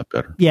handle it a lot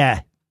better.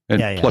 Yeah,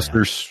 and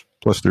there's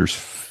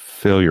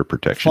failure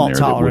protection fault there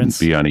tolerance.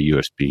 That wouldn't be on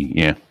a USB.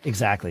 Yeah,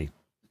 exactly.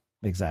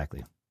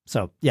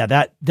 So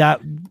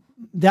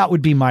that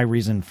would be my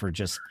reason for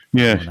just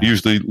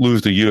usually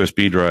lose the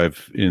USB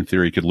drive. In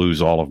theory, could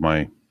lose all of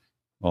my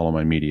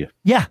media.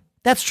 Yeah,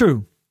 that's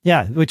true.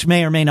 Yeah, which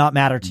may or may not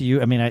matter to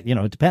you. I mean,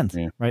 it depends,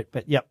 right?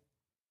 But yep.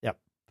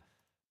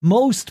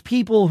 Most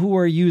people who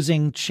are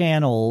using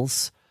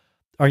channels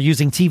are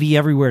using TV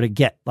Everywhere to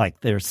get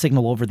like their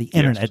signal over the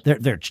internet,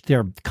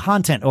 their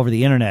content over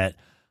the internet.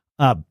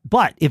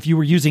 But if you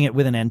were using it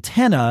with an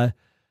antenna,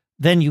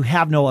 then you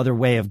have no other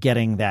way of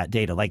getting that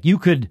data. Like you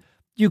could,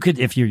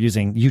 if you're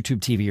using YouTube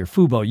TV or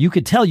Fubo, you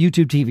could tell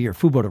YouTube TV or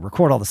Fubo to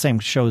record all the same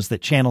shows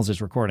that Channels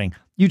is recording.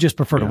 You just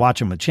prefer to watch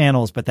them with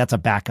Channels, but that's a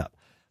backup.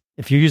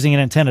 If you're using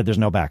an antenna, there's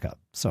no backup.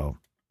 So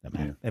it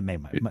may.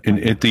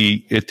 At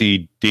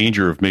the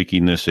danger of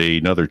making this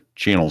another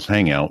Channels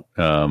hangout,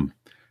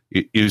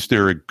 is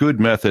there a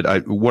good method?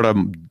 What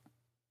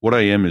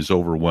I am is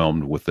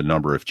overwhelmed with the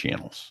number of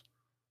channels.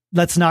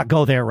 Let's not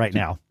go there right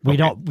now. We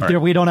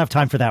don't have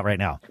time for that right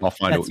now. I'll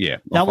find it. Yeah.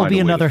 That will be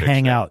another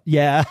hangout.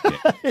 Yeah.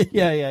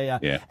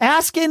 Yeah.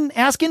 Ask in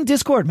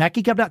Discord,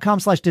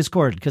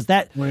 MacGeekUp.com/Discord.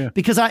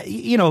 Because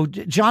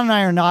John and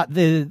I are not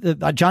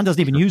John doesn't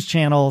even use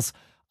channels.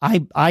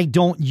 I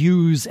don't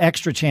use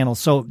extra channels.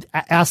 So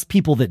ask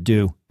people that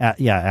do.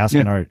 Ask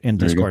in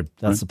Discord.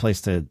 That's the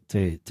place to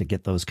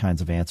get those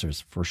kinds of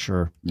answers for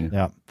sure.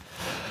 Yeah.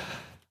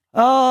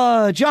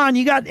 John,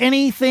 you got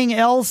anything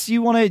else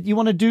you want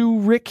to do,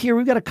 Rick, here?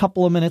 We've got a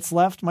couple of minutes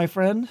left, my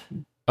friend.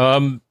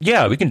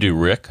 Yeah, we can do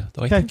Rick,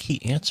 though I think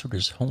he answered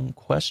his own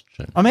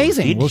question.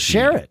 Amazing. We'll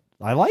share it.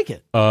 I like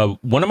it.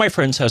 One of my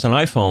friends has an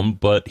iPhone,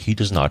 but he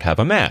does not have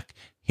a Mac.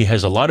 He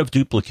has a lot of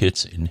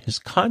duplicates in his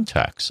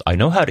contacts. I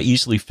know how to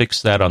easily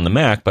fix that on the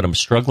Mac, but I'm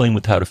struggling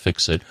with how to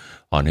fix it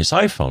on his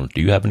iPhone.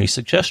 Do you have any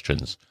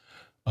suggestions?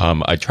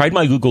 I tried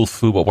my Google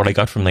Foo, but what I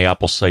got from the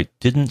Apple site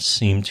didn't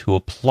seem to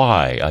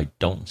apply. I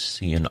don't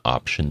see an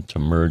option to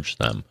merge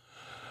them.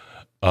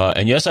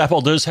 And yes,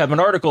 Apple does have an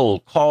article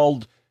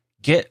called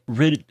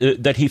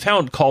that he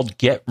found called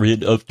Get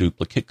Rid of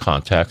Duplicate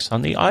Contacts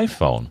on the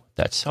iPhone.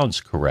 That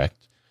sounds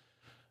correct.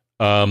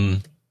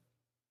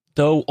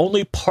 Though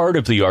only part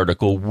of the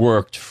article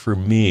worked for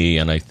me,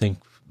 and I think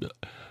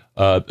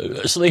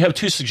so they have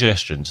 2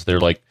 suggestions. They're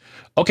like,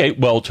 okay,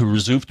 well, to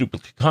resolve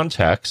duplicate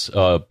contacts,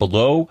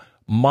 below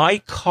My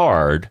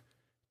Card,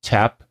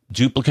 tap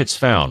Duplicates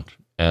Found.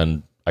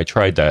 And I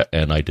tried that,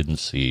 and I didn't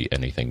see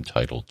anything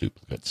titled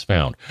Duplicates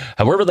Found.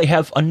 However, they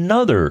have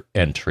another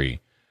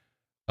entry,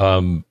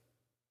 but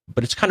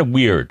it's kind of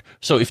weird.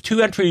 So if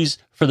 2 entries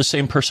for the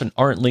same person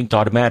aren't linked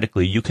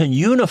automatically, you can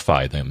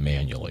unify them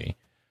manually.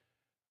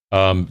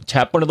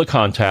 Tap one of the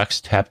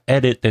contacts, tap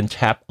Edit, then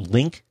tap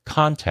Link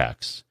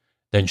Contacts.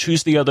 Then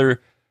choose the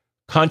other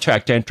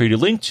contact entry to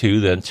link to,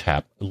 then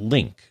tap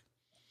Link.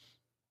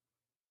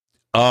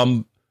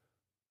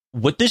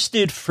 What this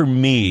did for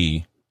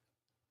me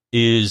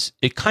is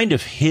it kind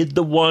of hid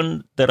the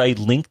one that I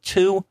linked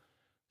to,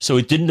 so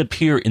it didn't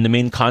appear in the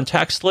main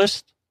contacts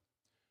list.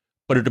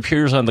 but it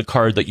appears on the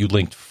card that you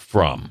linked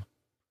from.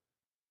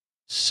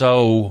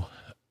 So,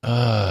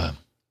 but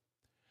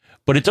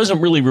it doesn't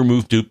really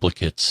remove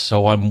duplicates.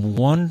 So I'm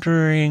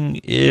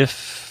wondering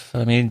if,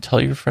 tell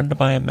your friend to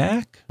buy a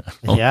Mac?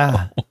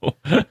 Yeah.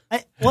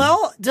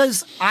 Well,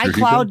 does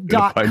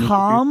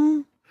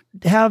iCloud.com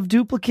have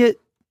duplicate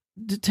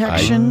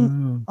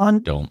detection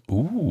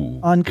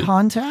on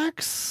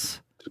contacts?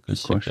 Good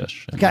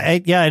suggestion.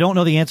 Okay, I don't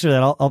know the answer to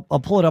that. I'll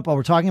pull it up while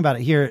we're talking about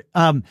it here.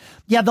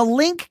 The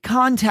link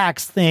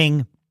contacts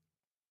thing.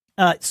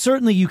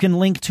 Certainly, you can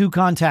link two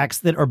contacts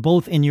that are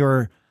both in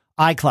your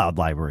iCloud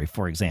library,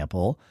 for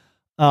example,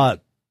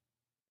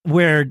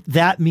 where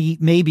that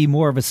may be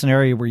more of a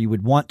scenario where you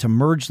would want to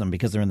merge them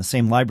because they're in the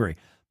same library.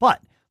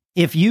 But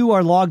if you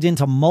are logged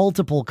into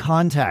multiple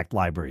contact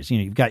libraries,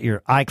 you've got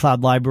your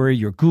iCloud library,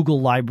 your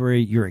Google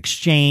library, your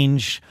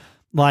Exchange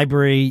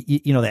library, the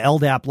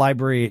LDAP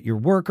library at your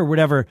work or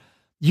whatever,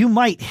 you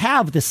might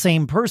have the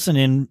same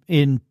person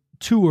in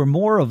two or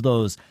more of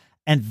those.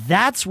 And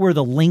that's where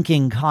the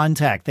linking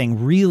contact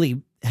thing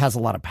really has a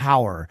lot of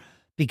power,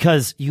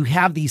 because you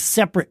have these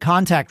separate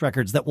contact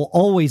records that will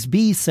always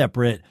be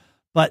separate.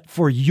 But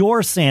for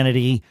your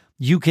sanity,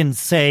 you can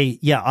say,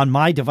 on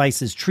my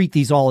devices, treat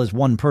these all as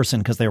one person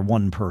because they're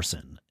one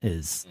person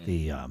is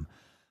the,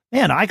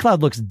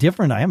 iCloud looks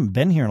different. I haven't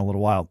been here in a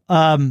little while.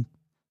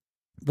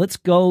 Let's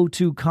go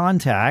to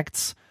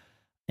contacts,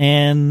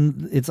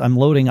 and I'm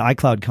loading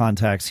iCloud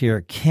contacts here.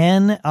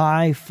 Can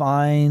I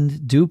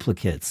find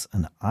duplicates?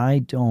 And I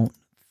don't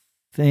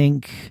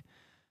think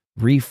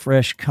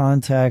refresh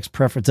contacts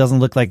preference. Doesn't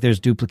look like there's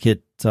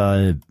duplicate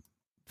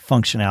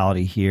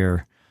functionality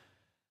here.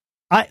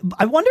 I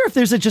wonder if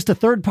there's just a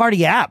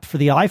third-party app for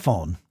the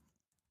iPhone.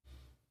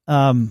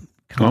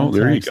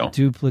 There you go.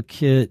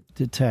 Duplicate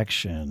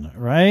detection,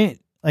 right?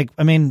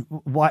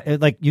 Why?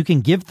 Like, you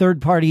can give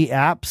third-party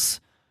apps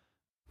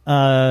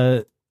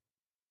the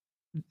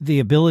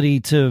ability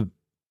to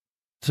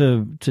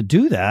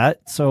do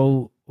that.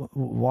 So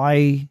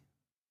why?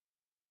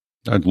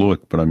 I'd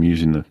look, but I'm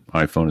using the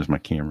iPhone as my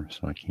camera,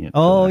 so I can't.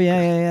 Oh,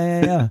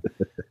 yeah.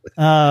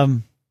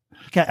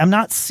 Okay, I'm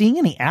not seeing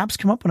any apps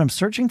come up when I'm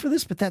searching for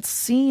this, but that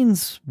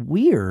seems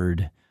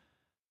weird.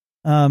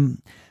 But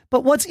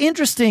what's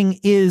interesting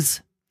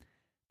is,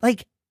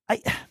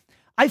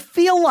 I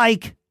feel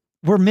like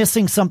we're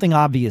missing something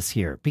obvious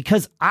here,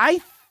 because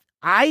I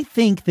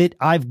think that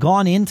I've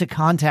gone into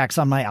contacts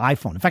on my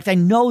iPhone. In fact, I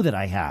know that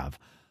I have.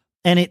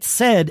 And it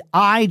said,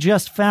 I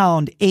just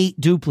found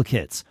 8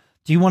 duplicates.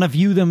 Do you want to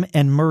view them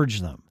and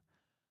merge them?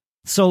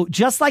 So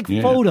just like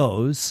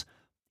photos,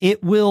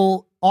 it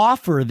will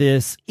offer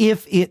this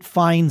if it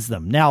finds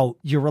them. Now,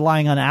 you're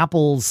relying on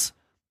Apple's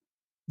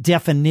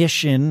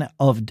definition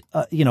of,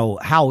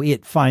 how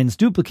it finds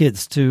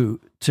duplicates to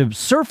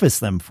surface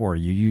them for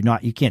you.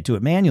 You can't do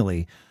it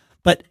manually.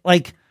 But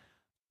I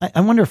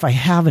wonder if I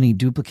have any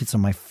duplicates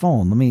on my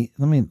phone. Let me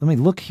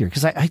look here,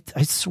 because I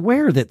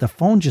swear that the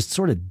phone just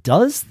sort of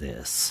does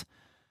this.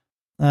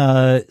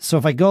 So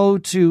if I go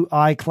to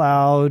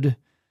iCloud,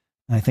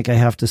 I think I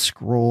have to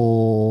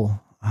scroll.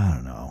 I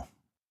don't know.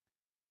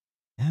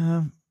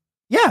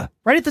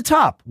 Right at the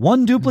top,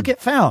 1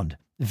 duplicate found.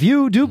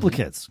 View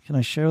duplicates. Can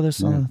I share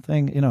this on the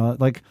thing?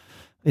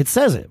 It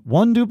says it.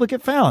 1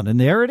 duplicate found, and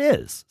there it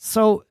is.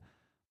 So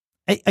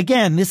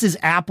again, this is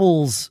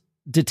Apple's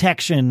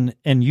detection,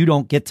 and you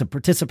don't get to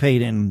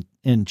participate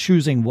in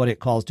choosing what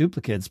it calls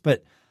duplicates.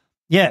 But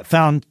it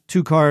found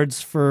 2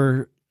 cards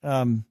for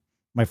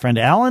my friend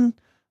Alan,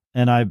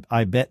 and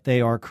I bet they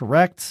are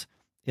correct.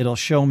 It'll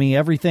show me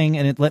everything,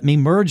 and it let me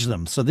merge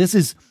them. So this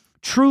is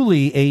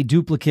truly a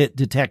duplicate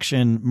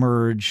detection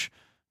merge.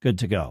 Good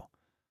to go.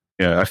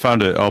 Yeah, I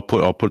found it. I'll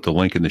put the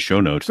link in the show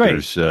notes. Great.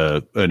 There's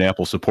an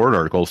Apple support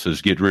article that says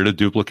get rid of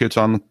duplicates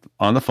on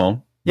the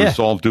phone.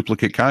 Resolve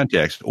duplicate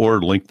contacts or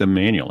link them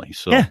manually.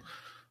 So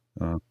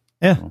that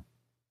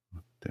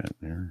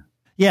there.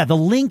 Yeah, the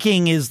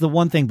linking is the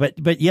one thing, but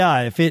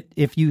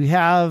if you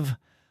have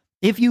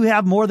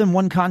more than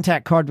one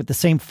contact card with the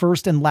same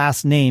first and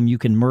last name, you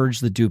can merge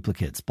the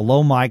duplicates.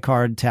 Below my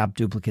card, tap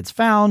duplicates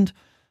found,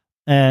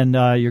 and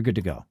you're good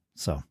to go.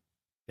 So,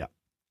 yeah.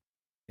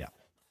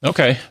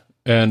 Okay.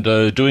 And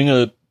doing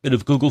a bit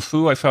of Google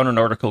foo, I found an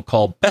article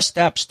called Best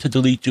Apps to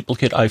Delete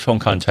Duplicate iPhone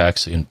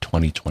Contacts in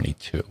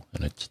 2022.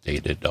 And it's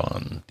dated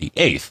on the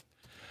 8th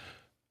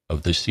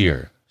of this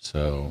year.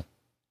 So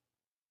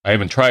I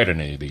haven't tried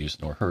any of these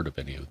nor heard of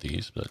any of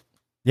these, but.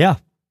 Yeah.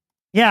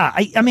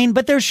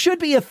 But there should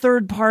be a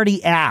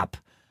third-party app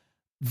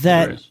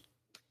that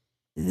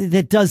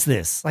does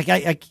this.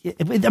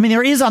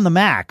 There is on the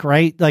Mac,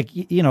 right?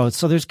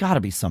 So there's got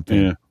to be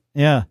something.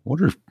 Yeah.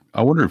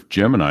 I wonder if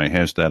Gemini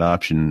has that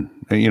option.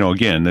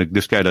 Again,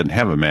 this guy doesn't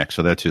have a Mac,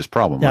 so that's his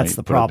problem. That's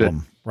the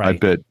problem, right? I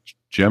bet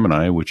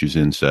Gemini, which is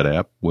in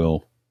SetApp,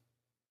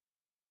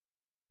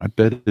 I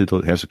bet it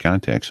has a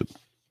contacts.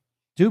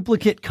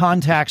 Duplicate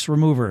contacts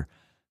remover.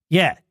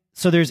 Yeah.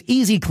 So there's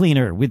Easy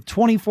Cleaner with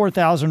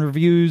 24,000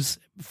 reviews,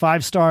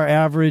 5-star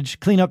average.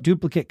 Clean up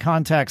duplicate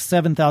contacts,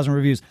 7,000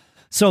 reviews.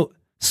 So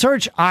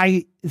search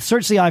the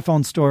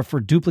iPhone store for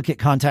duplicate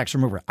contacts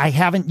remover. I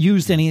haven't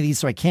used any of these,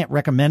 so I can't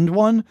recommend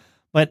one,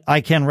 but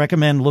I can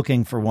recommend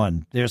looking for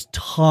one. There's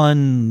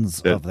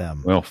tons of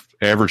them. Well,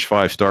 average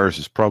 5 stars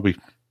is probably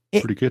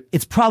pretty good.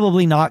 It's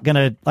probably not going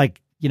to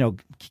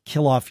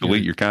kill off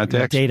delete your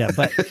contacts data.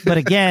 But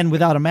again,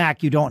 without a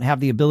Mac, you don't have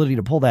the ability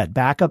to pull that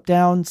backup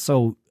down.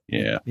 So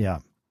yeah.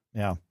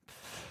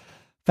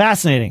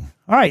 Fascinating.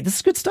 All right. This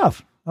is good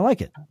stuff. I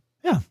like it.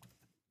 Yeah.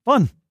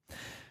 Fun.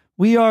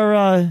 We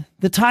are,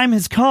 the time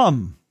has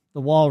come, the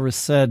walrus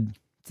said,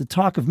 to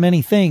talk of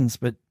many things,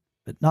 but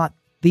not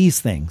these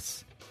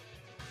things.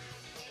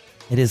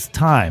 It is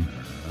time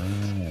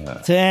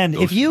to end.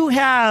 If you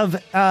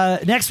have,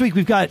 next week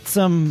we've got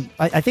some,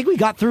 I think we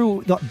got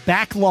through the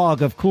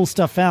backlog of cool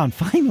stuff found.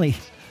 Finally,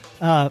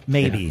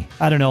 maybe. Yeah.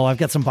 I don't know. I've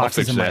got some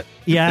boxes in my,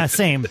 yeah,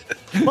 same.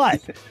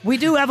 But we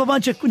do have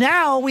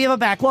now we have a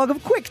backlog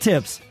of quick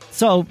tips.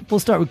 So we'll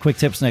start with quick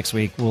tips next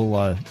week. We'll,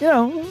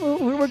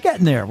 we're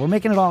getting there. We're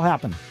making it all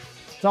happen.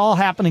 It's all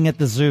happening at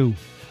the zoo.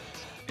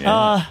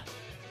 Yeah.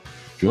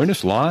 Join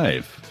us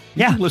live.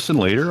 You can listen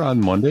later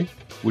on Monday,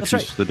 which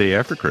is the day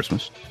after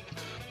Christmas.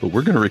 But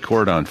we're going to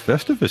record on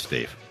Festivus,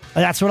 Dave.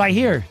 That's what I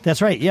hear.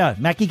 That's right. Yeah.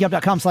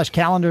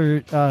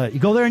 MacGeekGab.com/calendar. You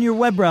go there in your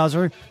web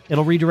browser.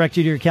 It'll redirect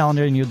you to your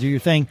calendar and you'll do your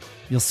thing.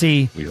 You'll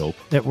see we hope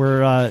that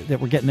we're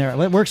getting there.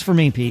 It works for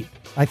me, Pete.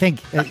 I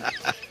think.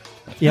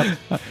 Yep.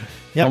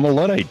 I'm a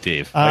Luddite,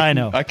 Dave. I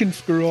know. I can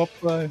screw up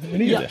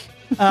any of this.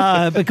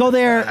 But go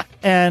there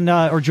and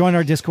or join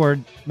our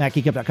Discord,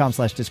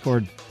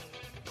 MacGeekGab.com/Discord.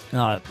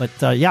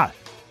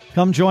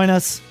 Come join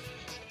us,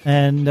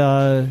 and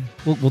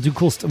we'll do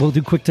cool. We'll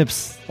do quick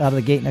tips out of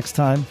the gate next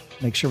time.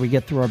 Make sure we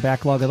get through our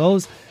backlog of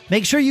those.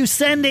 Make sure you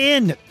send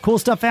in cool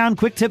stuff found,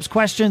 quick tips,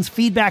 questions,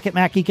 feedback at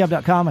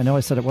MacGeekGab.com. I know I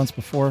said it once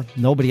before.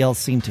 Nobody else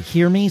seemed to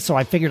hear me, so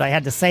I figured I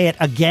had to say it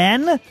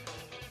again.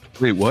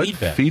 Wait, what?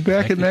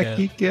 Feedback at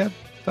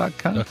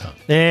MacGeekGab.com?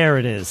 There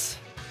it is.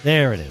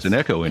 There's an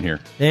echo in here.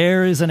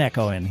 There is an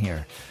echo in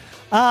here.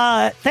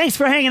 Thanks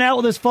for hanging out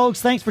with us, folks.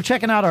 Thanks for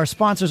checking out our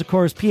sponsors, of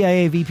course,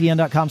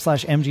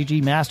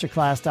 PIAVPN.com/MGG,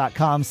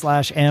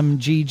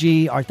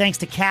 Masterclass.com/MGG. Our thanks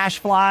to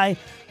CacheFly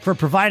for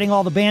providing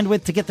all the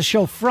bandwidth to get the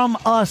show from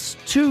us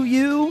to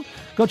you.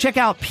 Go check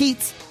out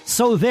Pete's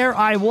So There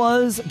I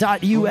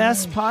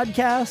Was.us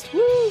podcast.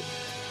 Woo!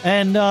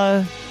 And,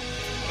 I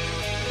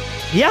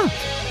don't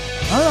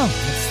know.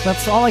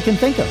 That's all I can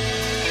think of.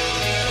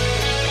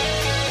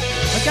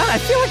 God, I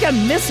feel like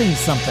I'm missing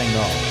something,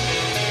 though.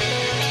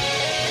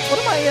 What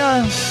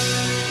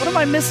am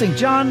I missing?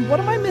 John,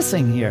 what am I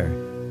missing here?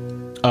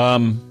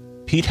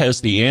 Pete has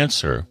the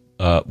answer.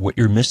 What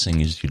you're missing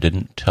is you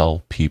didn't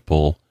tell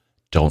people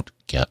don't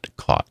get